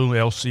night, Blue,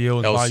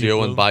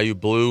 LCO and Bayou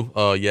Blue.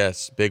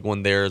 Yes, big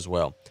one there as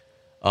well.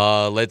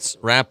 Let's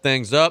wrap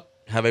things up.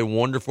 Have a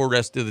wonderful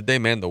rest of the day,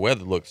 man. The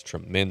weather looks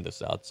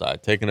tremendous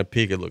outside. Taking a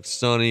peek, it looks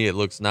sunny. It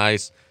looks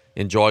nice.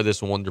 Enjoy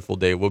this wonderful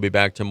day. We'll be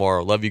back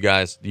tomorrow. Love you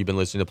guys. You've been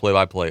listening to Play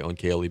by Play on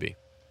KLEB.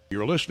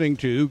 You're listening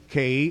to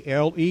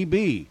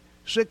KLEB,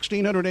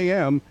 1600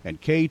 AM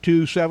and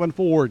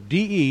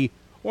K274DE,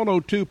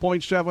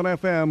 102.7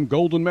 FM,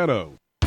 Golden Meadow.